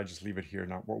on the side, just leave it here.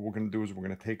 Now what we're going to do is we're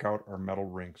going to take out our metal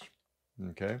rings,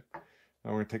 okay? Now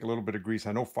we're going to take a little bit of grease.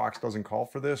 I know Fox doesn't call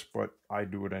for this, but I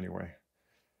do it anyway.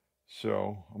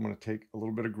 So I'm going to take a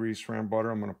little bit of grease, ram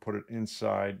butter. I'm going to put it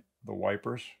inside the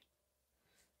wipers.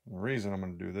 And the reason I'm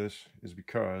going to do this is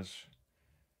because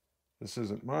this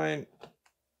isn't mine.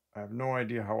 I have no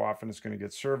idea how often it's going to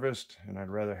get serviced, and I'd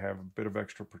rather have a bit of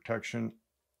extra protection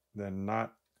than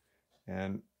not.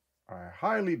 And I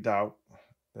highly doubt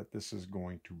that this is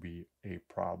going to be a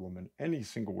problem in any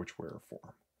single which way or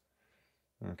form.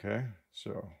 Okay,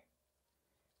 so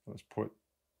let's put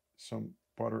some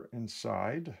butter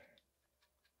inside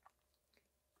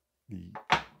the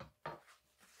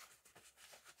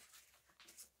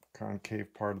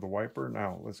concave part of the wiper.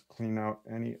 Now let's clean out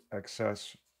any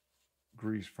excess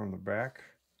grease from the back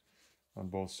on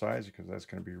both sides, because that's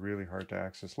going to be really hard to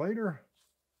access later.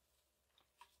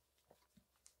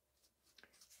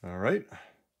 All right,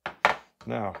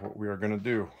 now what we are going to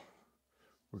do,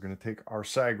 we're going to take our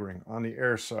sag ring on the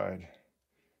air side,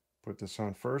 put this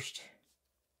on first.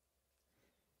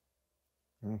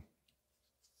 There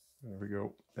we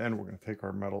go. Then we're going to take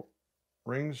our metal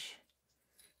rings.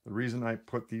 The reason I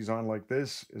put these on like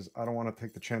this is I don't want to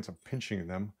take the chance of pinching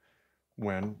them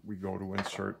when we go to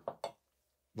insert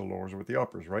the lowers with the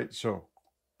uppers, right? So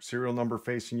serial number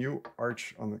facing you,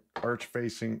 arch on the arch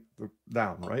facing the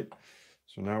down, right?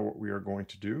 So now what we are going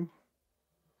to do,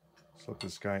 slip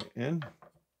this guy in.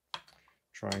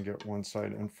 Try and get one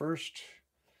side in first,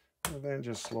 and then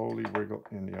just slowly wiggle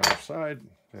in the other side.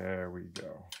 There we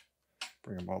go.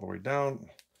 Bring them all the way down.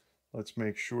 Let's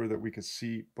make sure that we can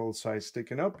see both sides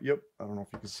sticking up. Yep, I don't know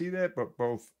if you can see that, but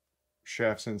both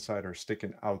shafts inside are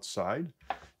sticking outside.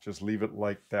 Just leave it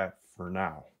like that for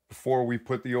now. Before we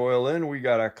put the oil in, we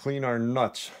gotta clean our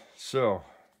nuts. So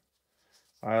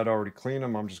I had already cleaned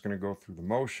them. I'm just gonna go through the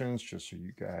motions just so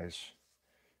you guys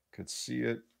could see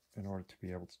it, in order to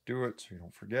be able to do it, so you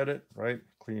don't forget it, right?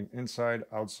 Clean inside,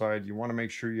 outside. You want to make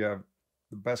sure you have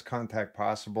the best contact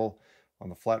possible on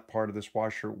the flat part of this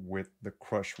washer with the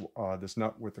crush, this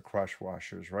nut with the crush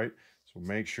washers, right? So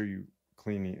make sure you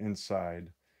clean the inside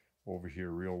over here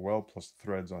real well, plus the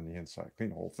threads on the inside. Clean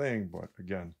the whole thing, but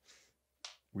again,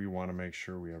 we want to make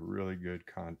sure we have really good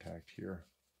contact here.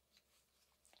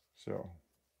 So,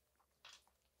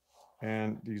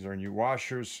 and these are new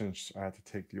washers since I had to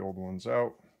take the old ones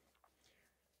out.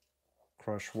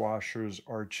 Crush washers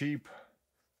are cheap.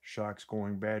 Shocks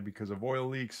going bad because of oil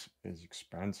leaks is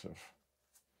expensive.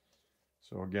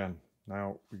 So again,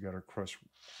 now we got our crush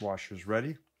washers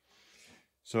ready.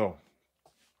 So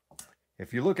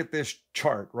if you look at this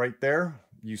chart right there,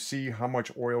 you see how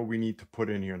much oil we need to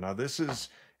put in here. Now this is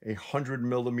a 100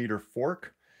 mm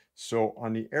fork. So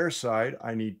on the air side,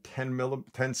 I need 10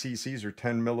 cc's or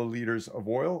 10 milliliters of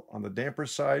oil. On the damper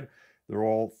side, they're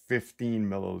all 15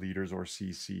 milliliters or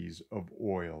cc's of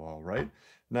oil, all right?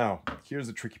 Now, here's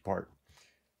the tricky part.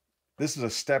 This is a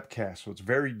step cast, so it's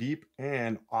very deep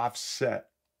and offset,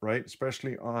 right?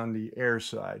 Especially on the air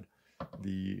side,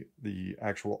 the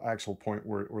actual axle point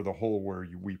where, or the hole where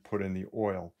we put in the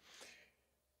oil.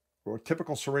 Well, a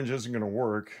typical syringe isn't going to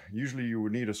work. Usually you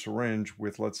would need a syringe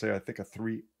with, let's say, I think a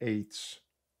 3/8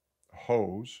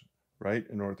 hose, right,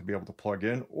 in order to be able to plug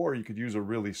in. Or you could use a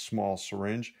really small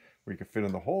syringe where you could fit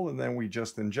in the hole, and then we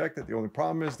just inject it. The only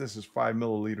problem is this is 5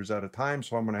 milliliters at a time,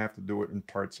 so I'm going to have to do it in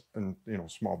parts and, you know,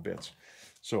 small bits.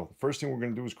 So the first thing we're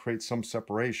going to do is create some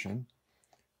separation,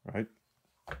 right?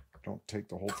 Don't take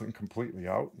the whole thing completely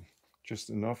out, just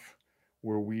enough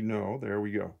where we know. There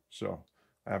we go. So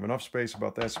I have enough space,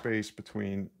 about that space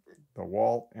between the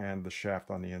wall and the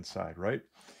shaft on the inside, right?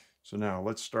 So now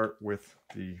let's start with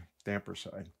the damper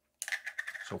side.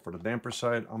 So for the damper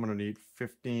side, I'm going to need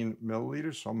 15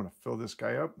 milliliters. So I'm going to fill this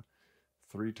guy up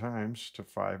 3 times to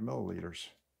 5 milliliters,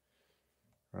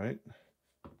 right?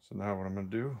 So now what I'm going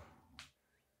to do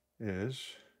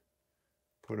is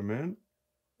put them in,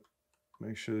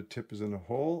 make sure the tip is in the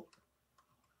hole,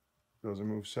 doesn't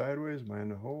move sideways. Am I in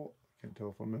the hole? Can't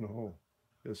tell if I'm in the hole.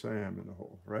 Yes, I am in the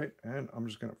hole, right? And I'm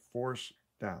just going to force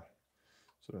down.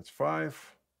 So that's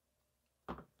 5.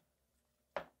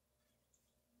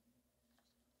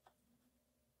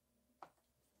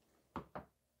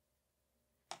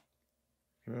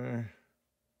 Okay.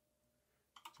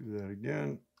 Do that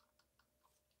again.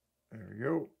 There we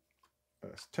go.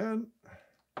 That's 10.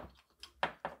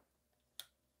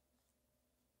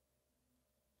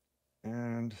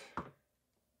 And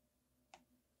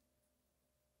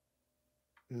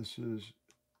this is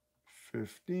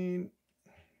 15.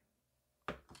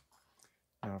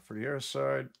 Now for the air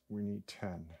side, we need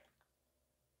 10.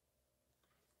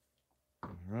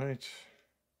 All right.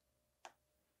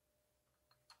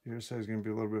 The air side is going to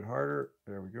be a little bit harder.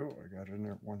 There we go. I got it in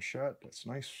there one shot. That's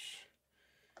nice.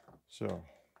 So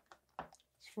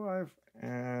it's 5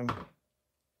 and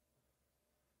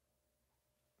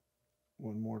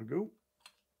 1 more to go.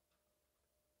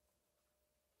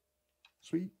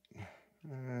 Sweet.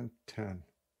 And 10.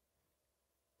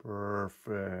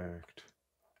 Perfect.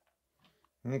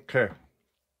 Okay.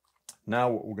 Now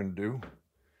what we're going to do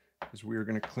is we are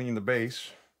going to clean the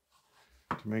base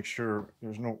to make sure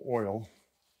there's no oil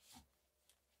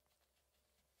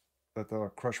that the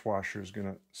crush washer is going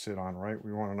to sit on, right?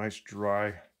 We want a nice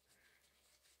dry,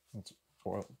 let's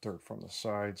oil dirt from the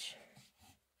sides.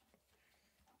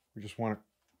 We just want to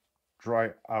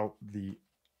dry out the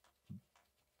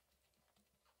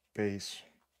base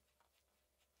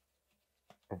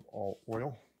of all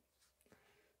oil.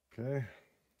 Okay.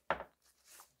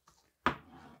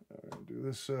 Do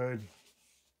this side.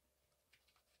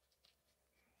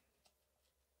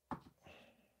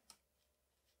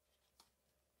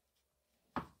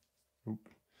 Oop.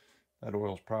 That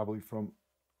oil's probably from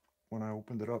when I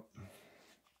opened it up.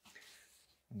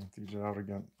 And these it out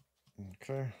again.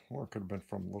 Okay. Or it could have been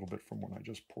from a little bit from when I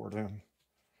just poured in.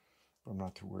 But I'm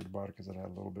not too worried about it because it had a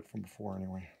little bit from before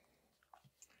anyway.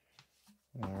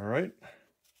 All right.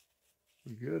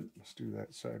 We good? Let's do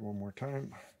that side one more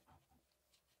time.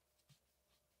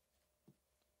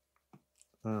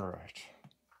 All right.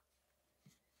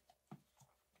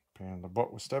 Pan the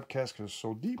butt with step-cast because it's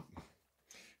so deep.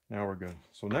 Now we're good.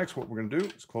 So next what we're going to do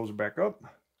is close it back up.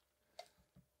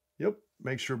 Yep.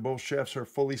 Make sure both shafts are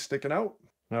fully sticking out.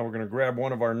 Now we're going to grab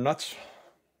one of our nuts.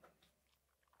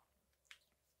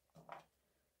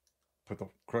 Put the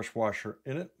crush washer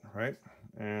in it, right?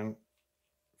 And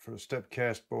for the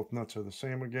step-cast, both nuts are the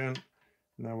same again.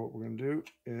 Now what we're going to do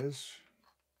is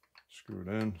screw it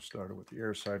in. Started with the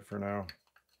air side for now.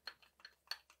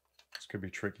 This could be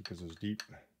tricky because it's deep.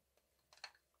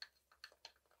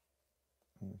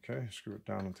 Okay, screw it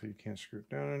down until you can't screw it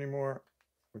down anymore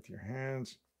with your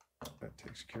hands. That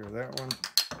takes care of that one.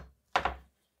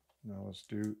 Now let's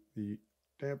do the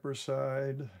damper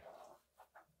side.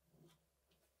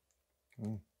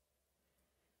 The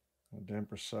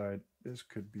damper side, this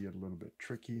could be a little bit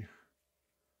tricky.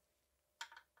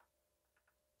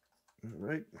 All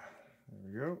right, there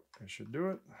we go. I should do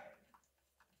it.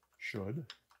 Should.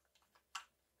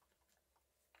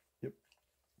 Yep,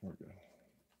 we're good.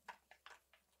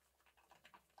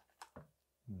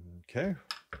 Okay,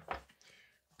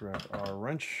 grab our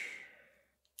wrench.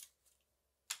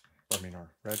 I mean our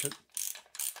ratchet.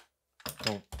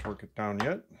 Don't torque it down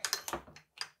yet.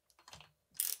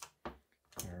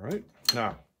 All right,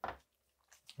 now,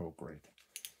 oh great.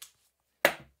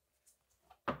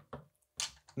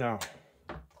 Now,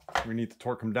 we need to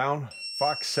torque them down.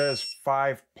 Fox says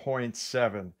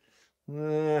 5.7.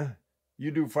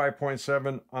 You do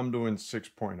 5.7, I'm doing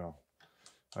 6.0.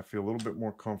 I feel a little bit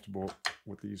more comfortable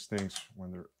with these things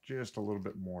when they're just a little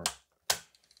bit more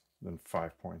than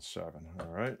 5.7.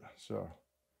 All right, so.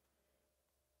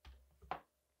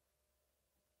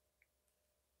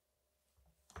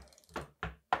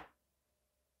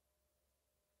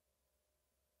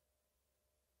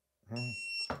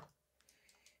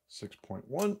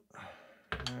 6.1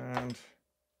 and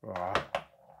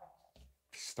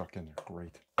stuck in there.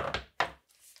 Great.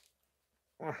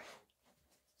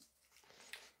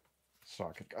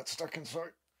 Socket got stuck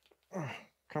inside.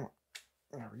 Come on.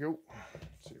 There we go.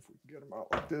 Let's see if we can get them out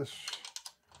like this.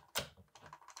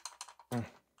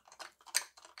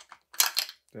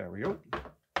 There we go.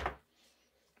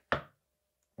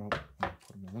 Well, I'll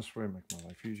put them in this way, make my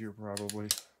life easier probably.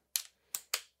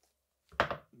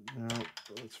 Now,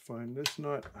 let's find this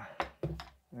nut.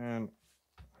 And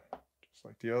just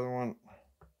like the other one.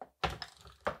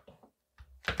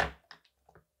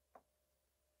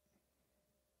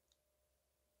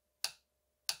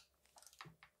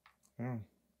 Yeah.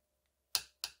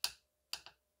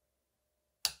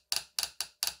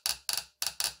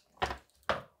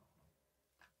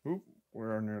 Oop,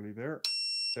 we're nearly there.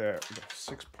 There we go,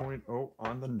 6.0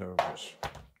 on the nose.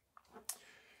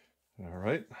 All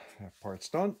right, that part's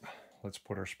done. Let's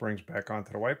put our springs back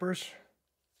onto the wipers.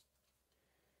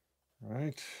 All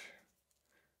right,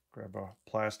 grab a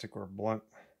plastic or blunt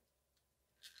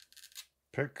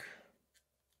pick.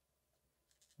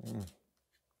 Come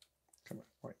on,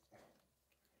 wait.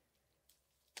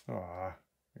 Ah,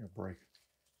 a break.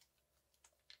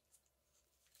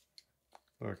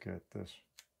 Look at this.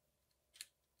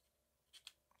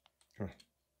 Come on.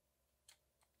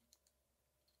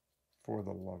 For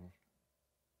the love of...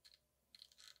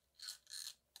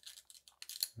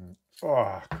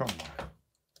 Oh, come on.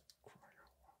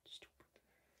 Stupid.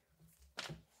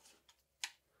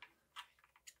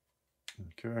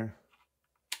 Okay.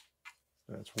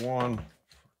 That's one.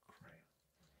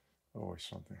 Always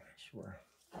something, I swear.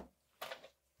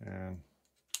 And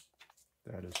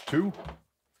that is two.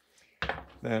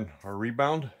 Then our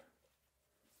rebound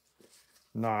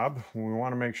knob, we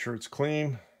want to make sure it's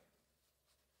clean,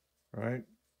 right?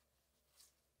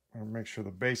 I'll make sure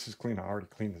the base is clean. I already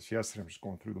cleaned this yesterday. I'm just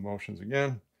going through the motions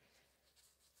again.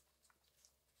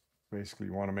 Basically,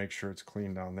 you want to make sure it's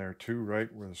clean down there too, right?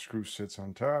 Where the screw sits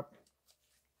on top.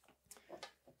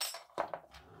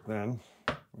 Then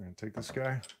we're going to take this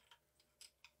guy.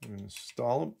 We're going to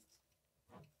install him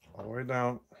all the way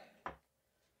down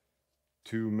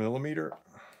 2 millimeter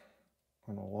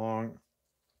on a long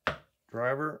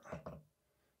driver.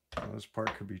 Now, this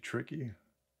part could be tricky,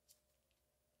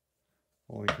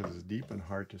 only because it's deep and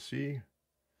hard to see.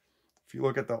 If you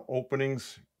look at the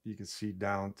openings, you can see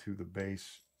down to the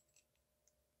base.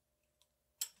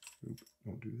 Oop,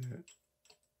 don't do that.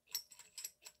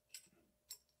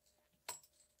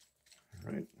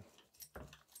 All right.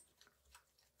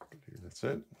 That's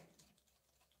it.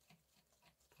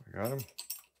 I got him.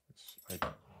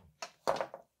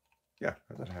 Yeah,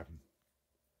 that happened.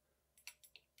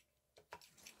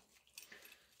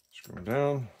 Screw him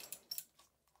down.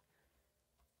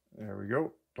 There we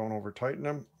go. Don't over tighten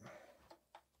them.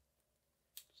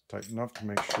 Just tighten enough to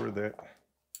make sure that,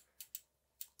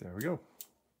 there we go.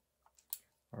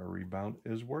 Our rebound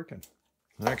is working.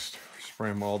 Next, spray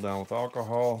them all down with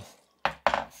alcohol.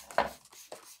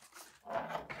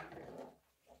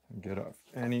 And get off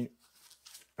any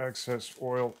excess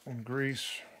oil and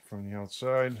grease from the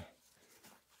outside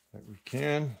that we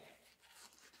can,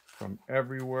 from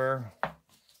everywhere,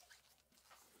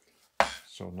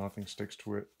 so nothing sticks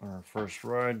to it on our first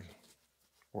ride,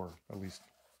 or at least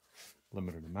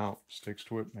limited amount sticks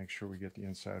to it. Make sure we get the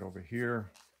inside over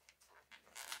here.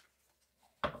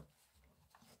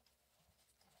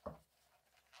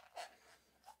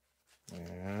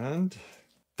 And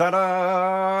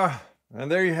ta-da! And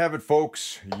there you have it,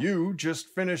 folks. You just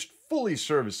finished fully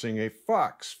servicing a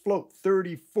Fox Float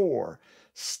 34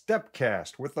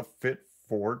 STEP-CAST with a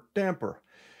FIT4 damper.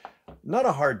 Not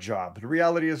a hard job. The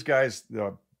reality is, guys,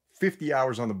 50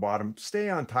 hours on the bottom. Stay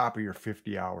on top of your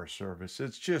 50-hour service.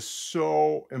 It's just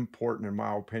so important, in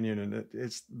my opinion, and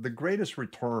it's the greatest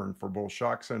return for both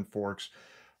shocks and forks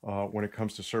when it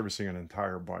comes to servicing an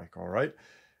entire bike, all right?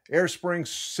 Air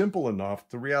springs, simple enough.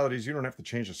 The reality is you don't have to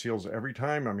change the seals every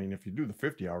time. I mean, if you do the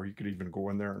 50-hour, you could even go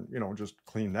in there and, you know, just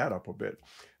clean that up a bit.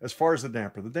 As far as the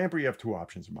damper you have two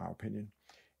options, in my opinion.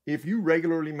 If you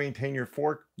regularly maintain your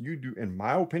fork, you do, in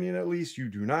my opinion at least, you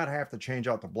do not have to change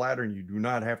out the bladder, and you do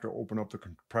not have to open up the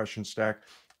compression stack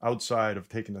outside of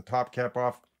taking the top cap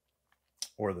off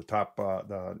or the top,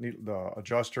 the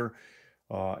adjuster.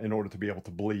 In order to be able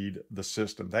to bleed the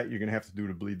system. That you're going to have to do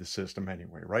to bleed the system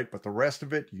anyway, right? But the rest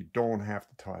of it, you don't have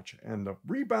to touch. And the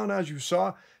rebound, as you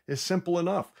saw, is simple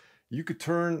enough. you could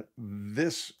turn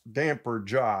this damper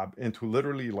job into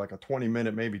literally like a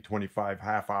 20-minute, maybe 25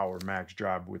 half-hour max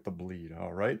job with the bleed,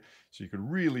 all right? So you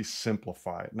could really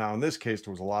simplify it. Now, in this case,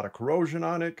 there was a lot of corrosion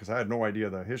on it because I had no idea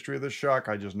the history of this shock.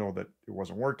 I just know that it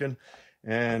wasn't working,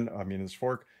 and I mean, this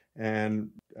fork, and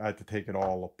I had to take it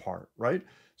all apart, right?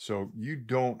 So you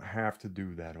don't have to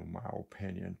do that, in my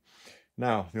opinion.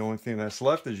 Now, the only thing that's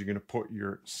left is you're going to put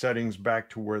your settings back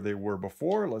to where they were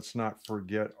before. Let's not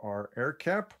forget our air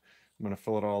cap. I'm going to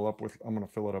fill it all up with, I'm going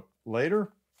to fill it up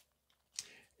later.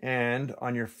 And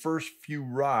on your first few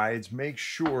rides, make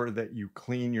sure that you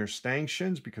clean your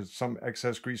stanchions because some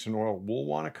excess grease and oil will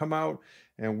want to come out,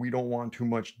 and we don't want too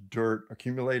much dirt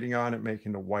accumulating on it,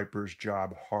 making the wiper's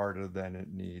job harder than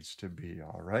it needs to be,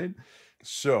 all right?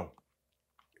 So,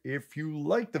 if you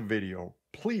like the video,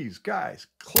 please, guys,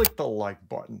 click the like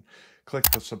button. Click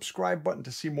the subscribe button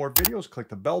to see more videos. Click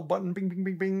the bell button, bing, bing,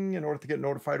 bing, bing, in order to get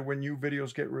notified when new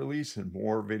videos get released, and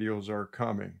more videos are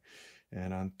coming.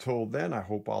 And until then, I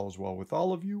hope all is well with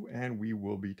all of you, and we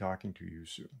will be talking to you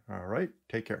soon. All right,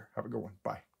 take care. Have a good one.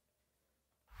 Bye.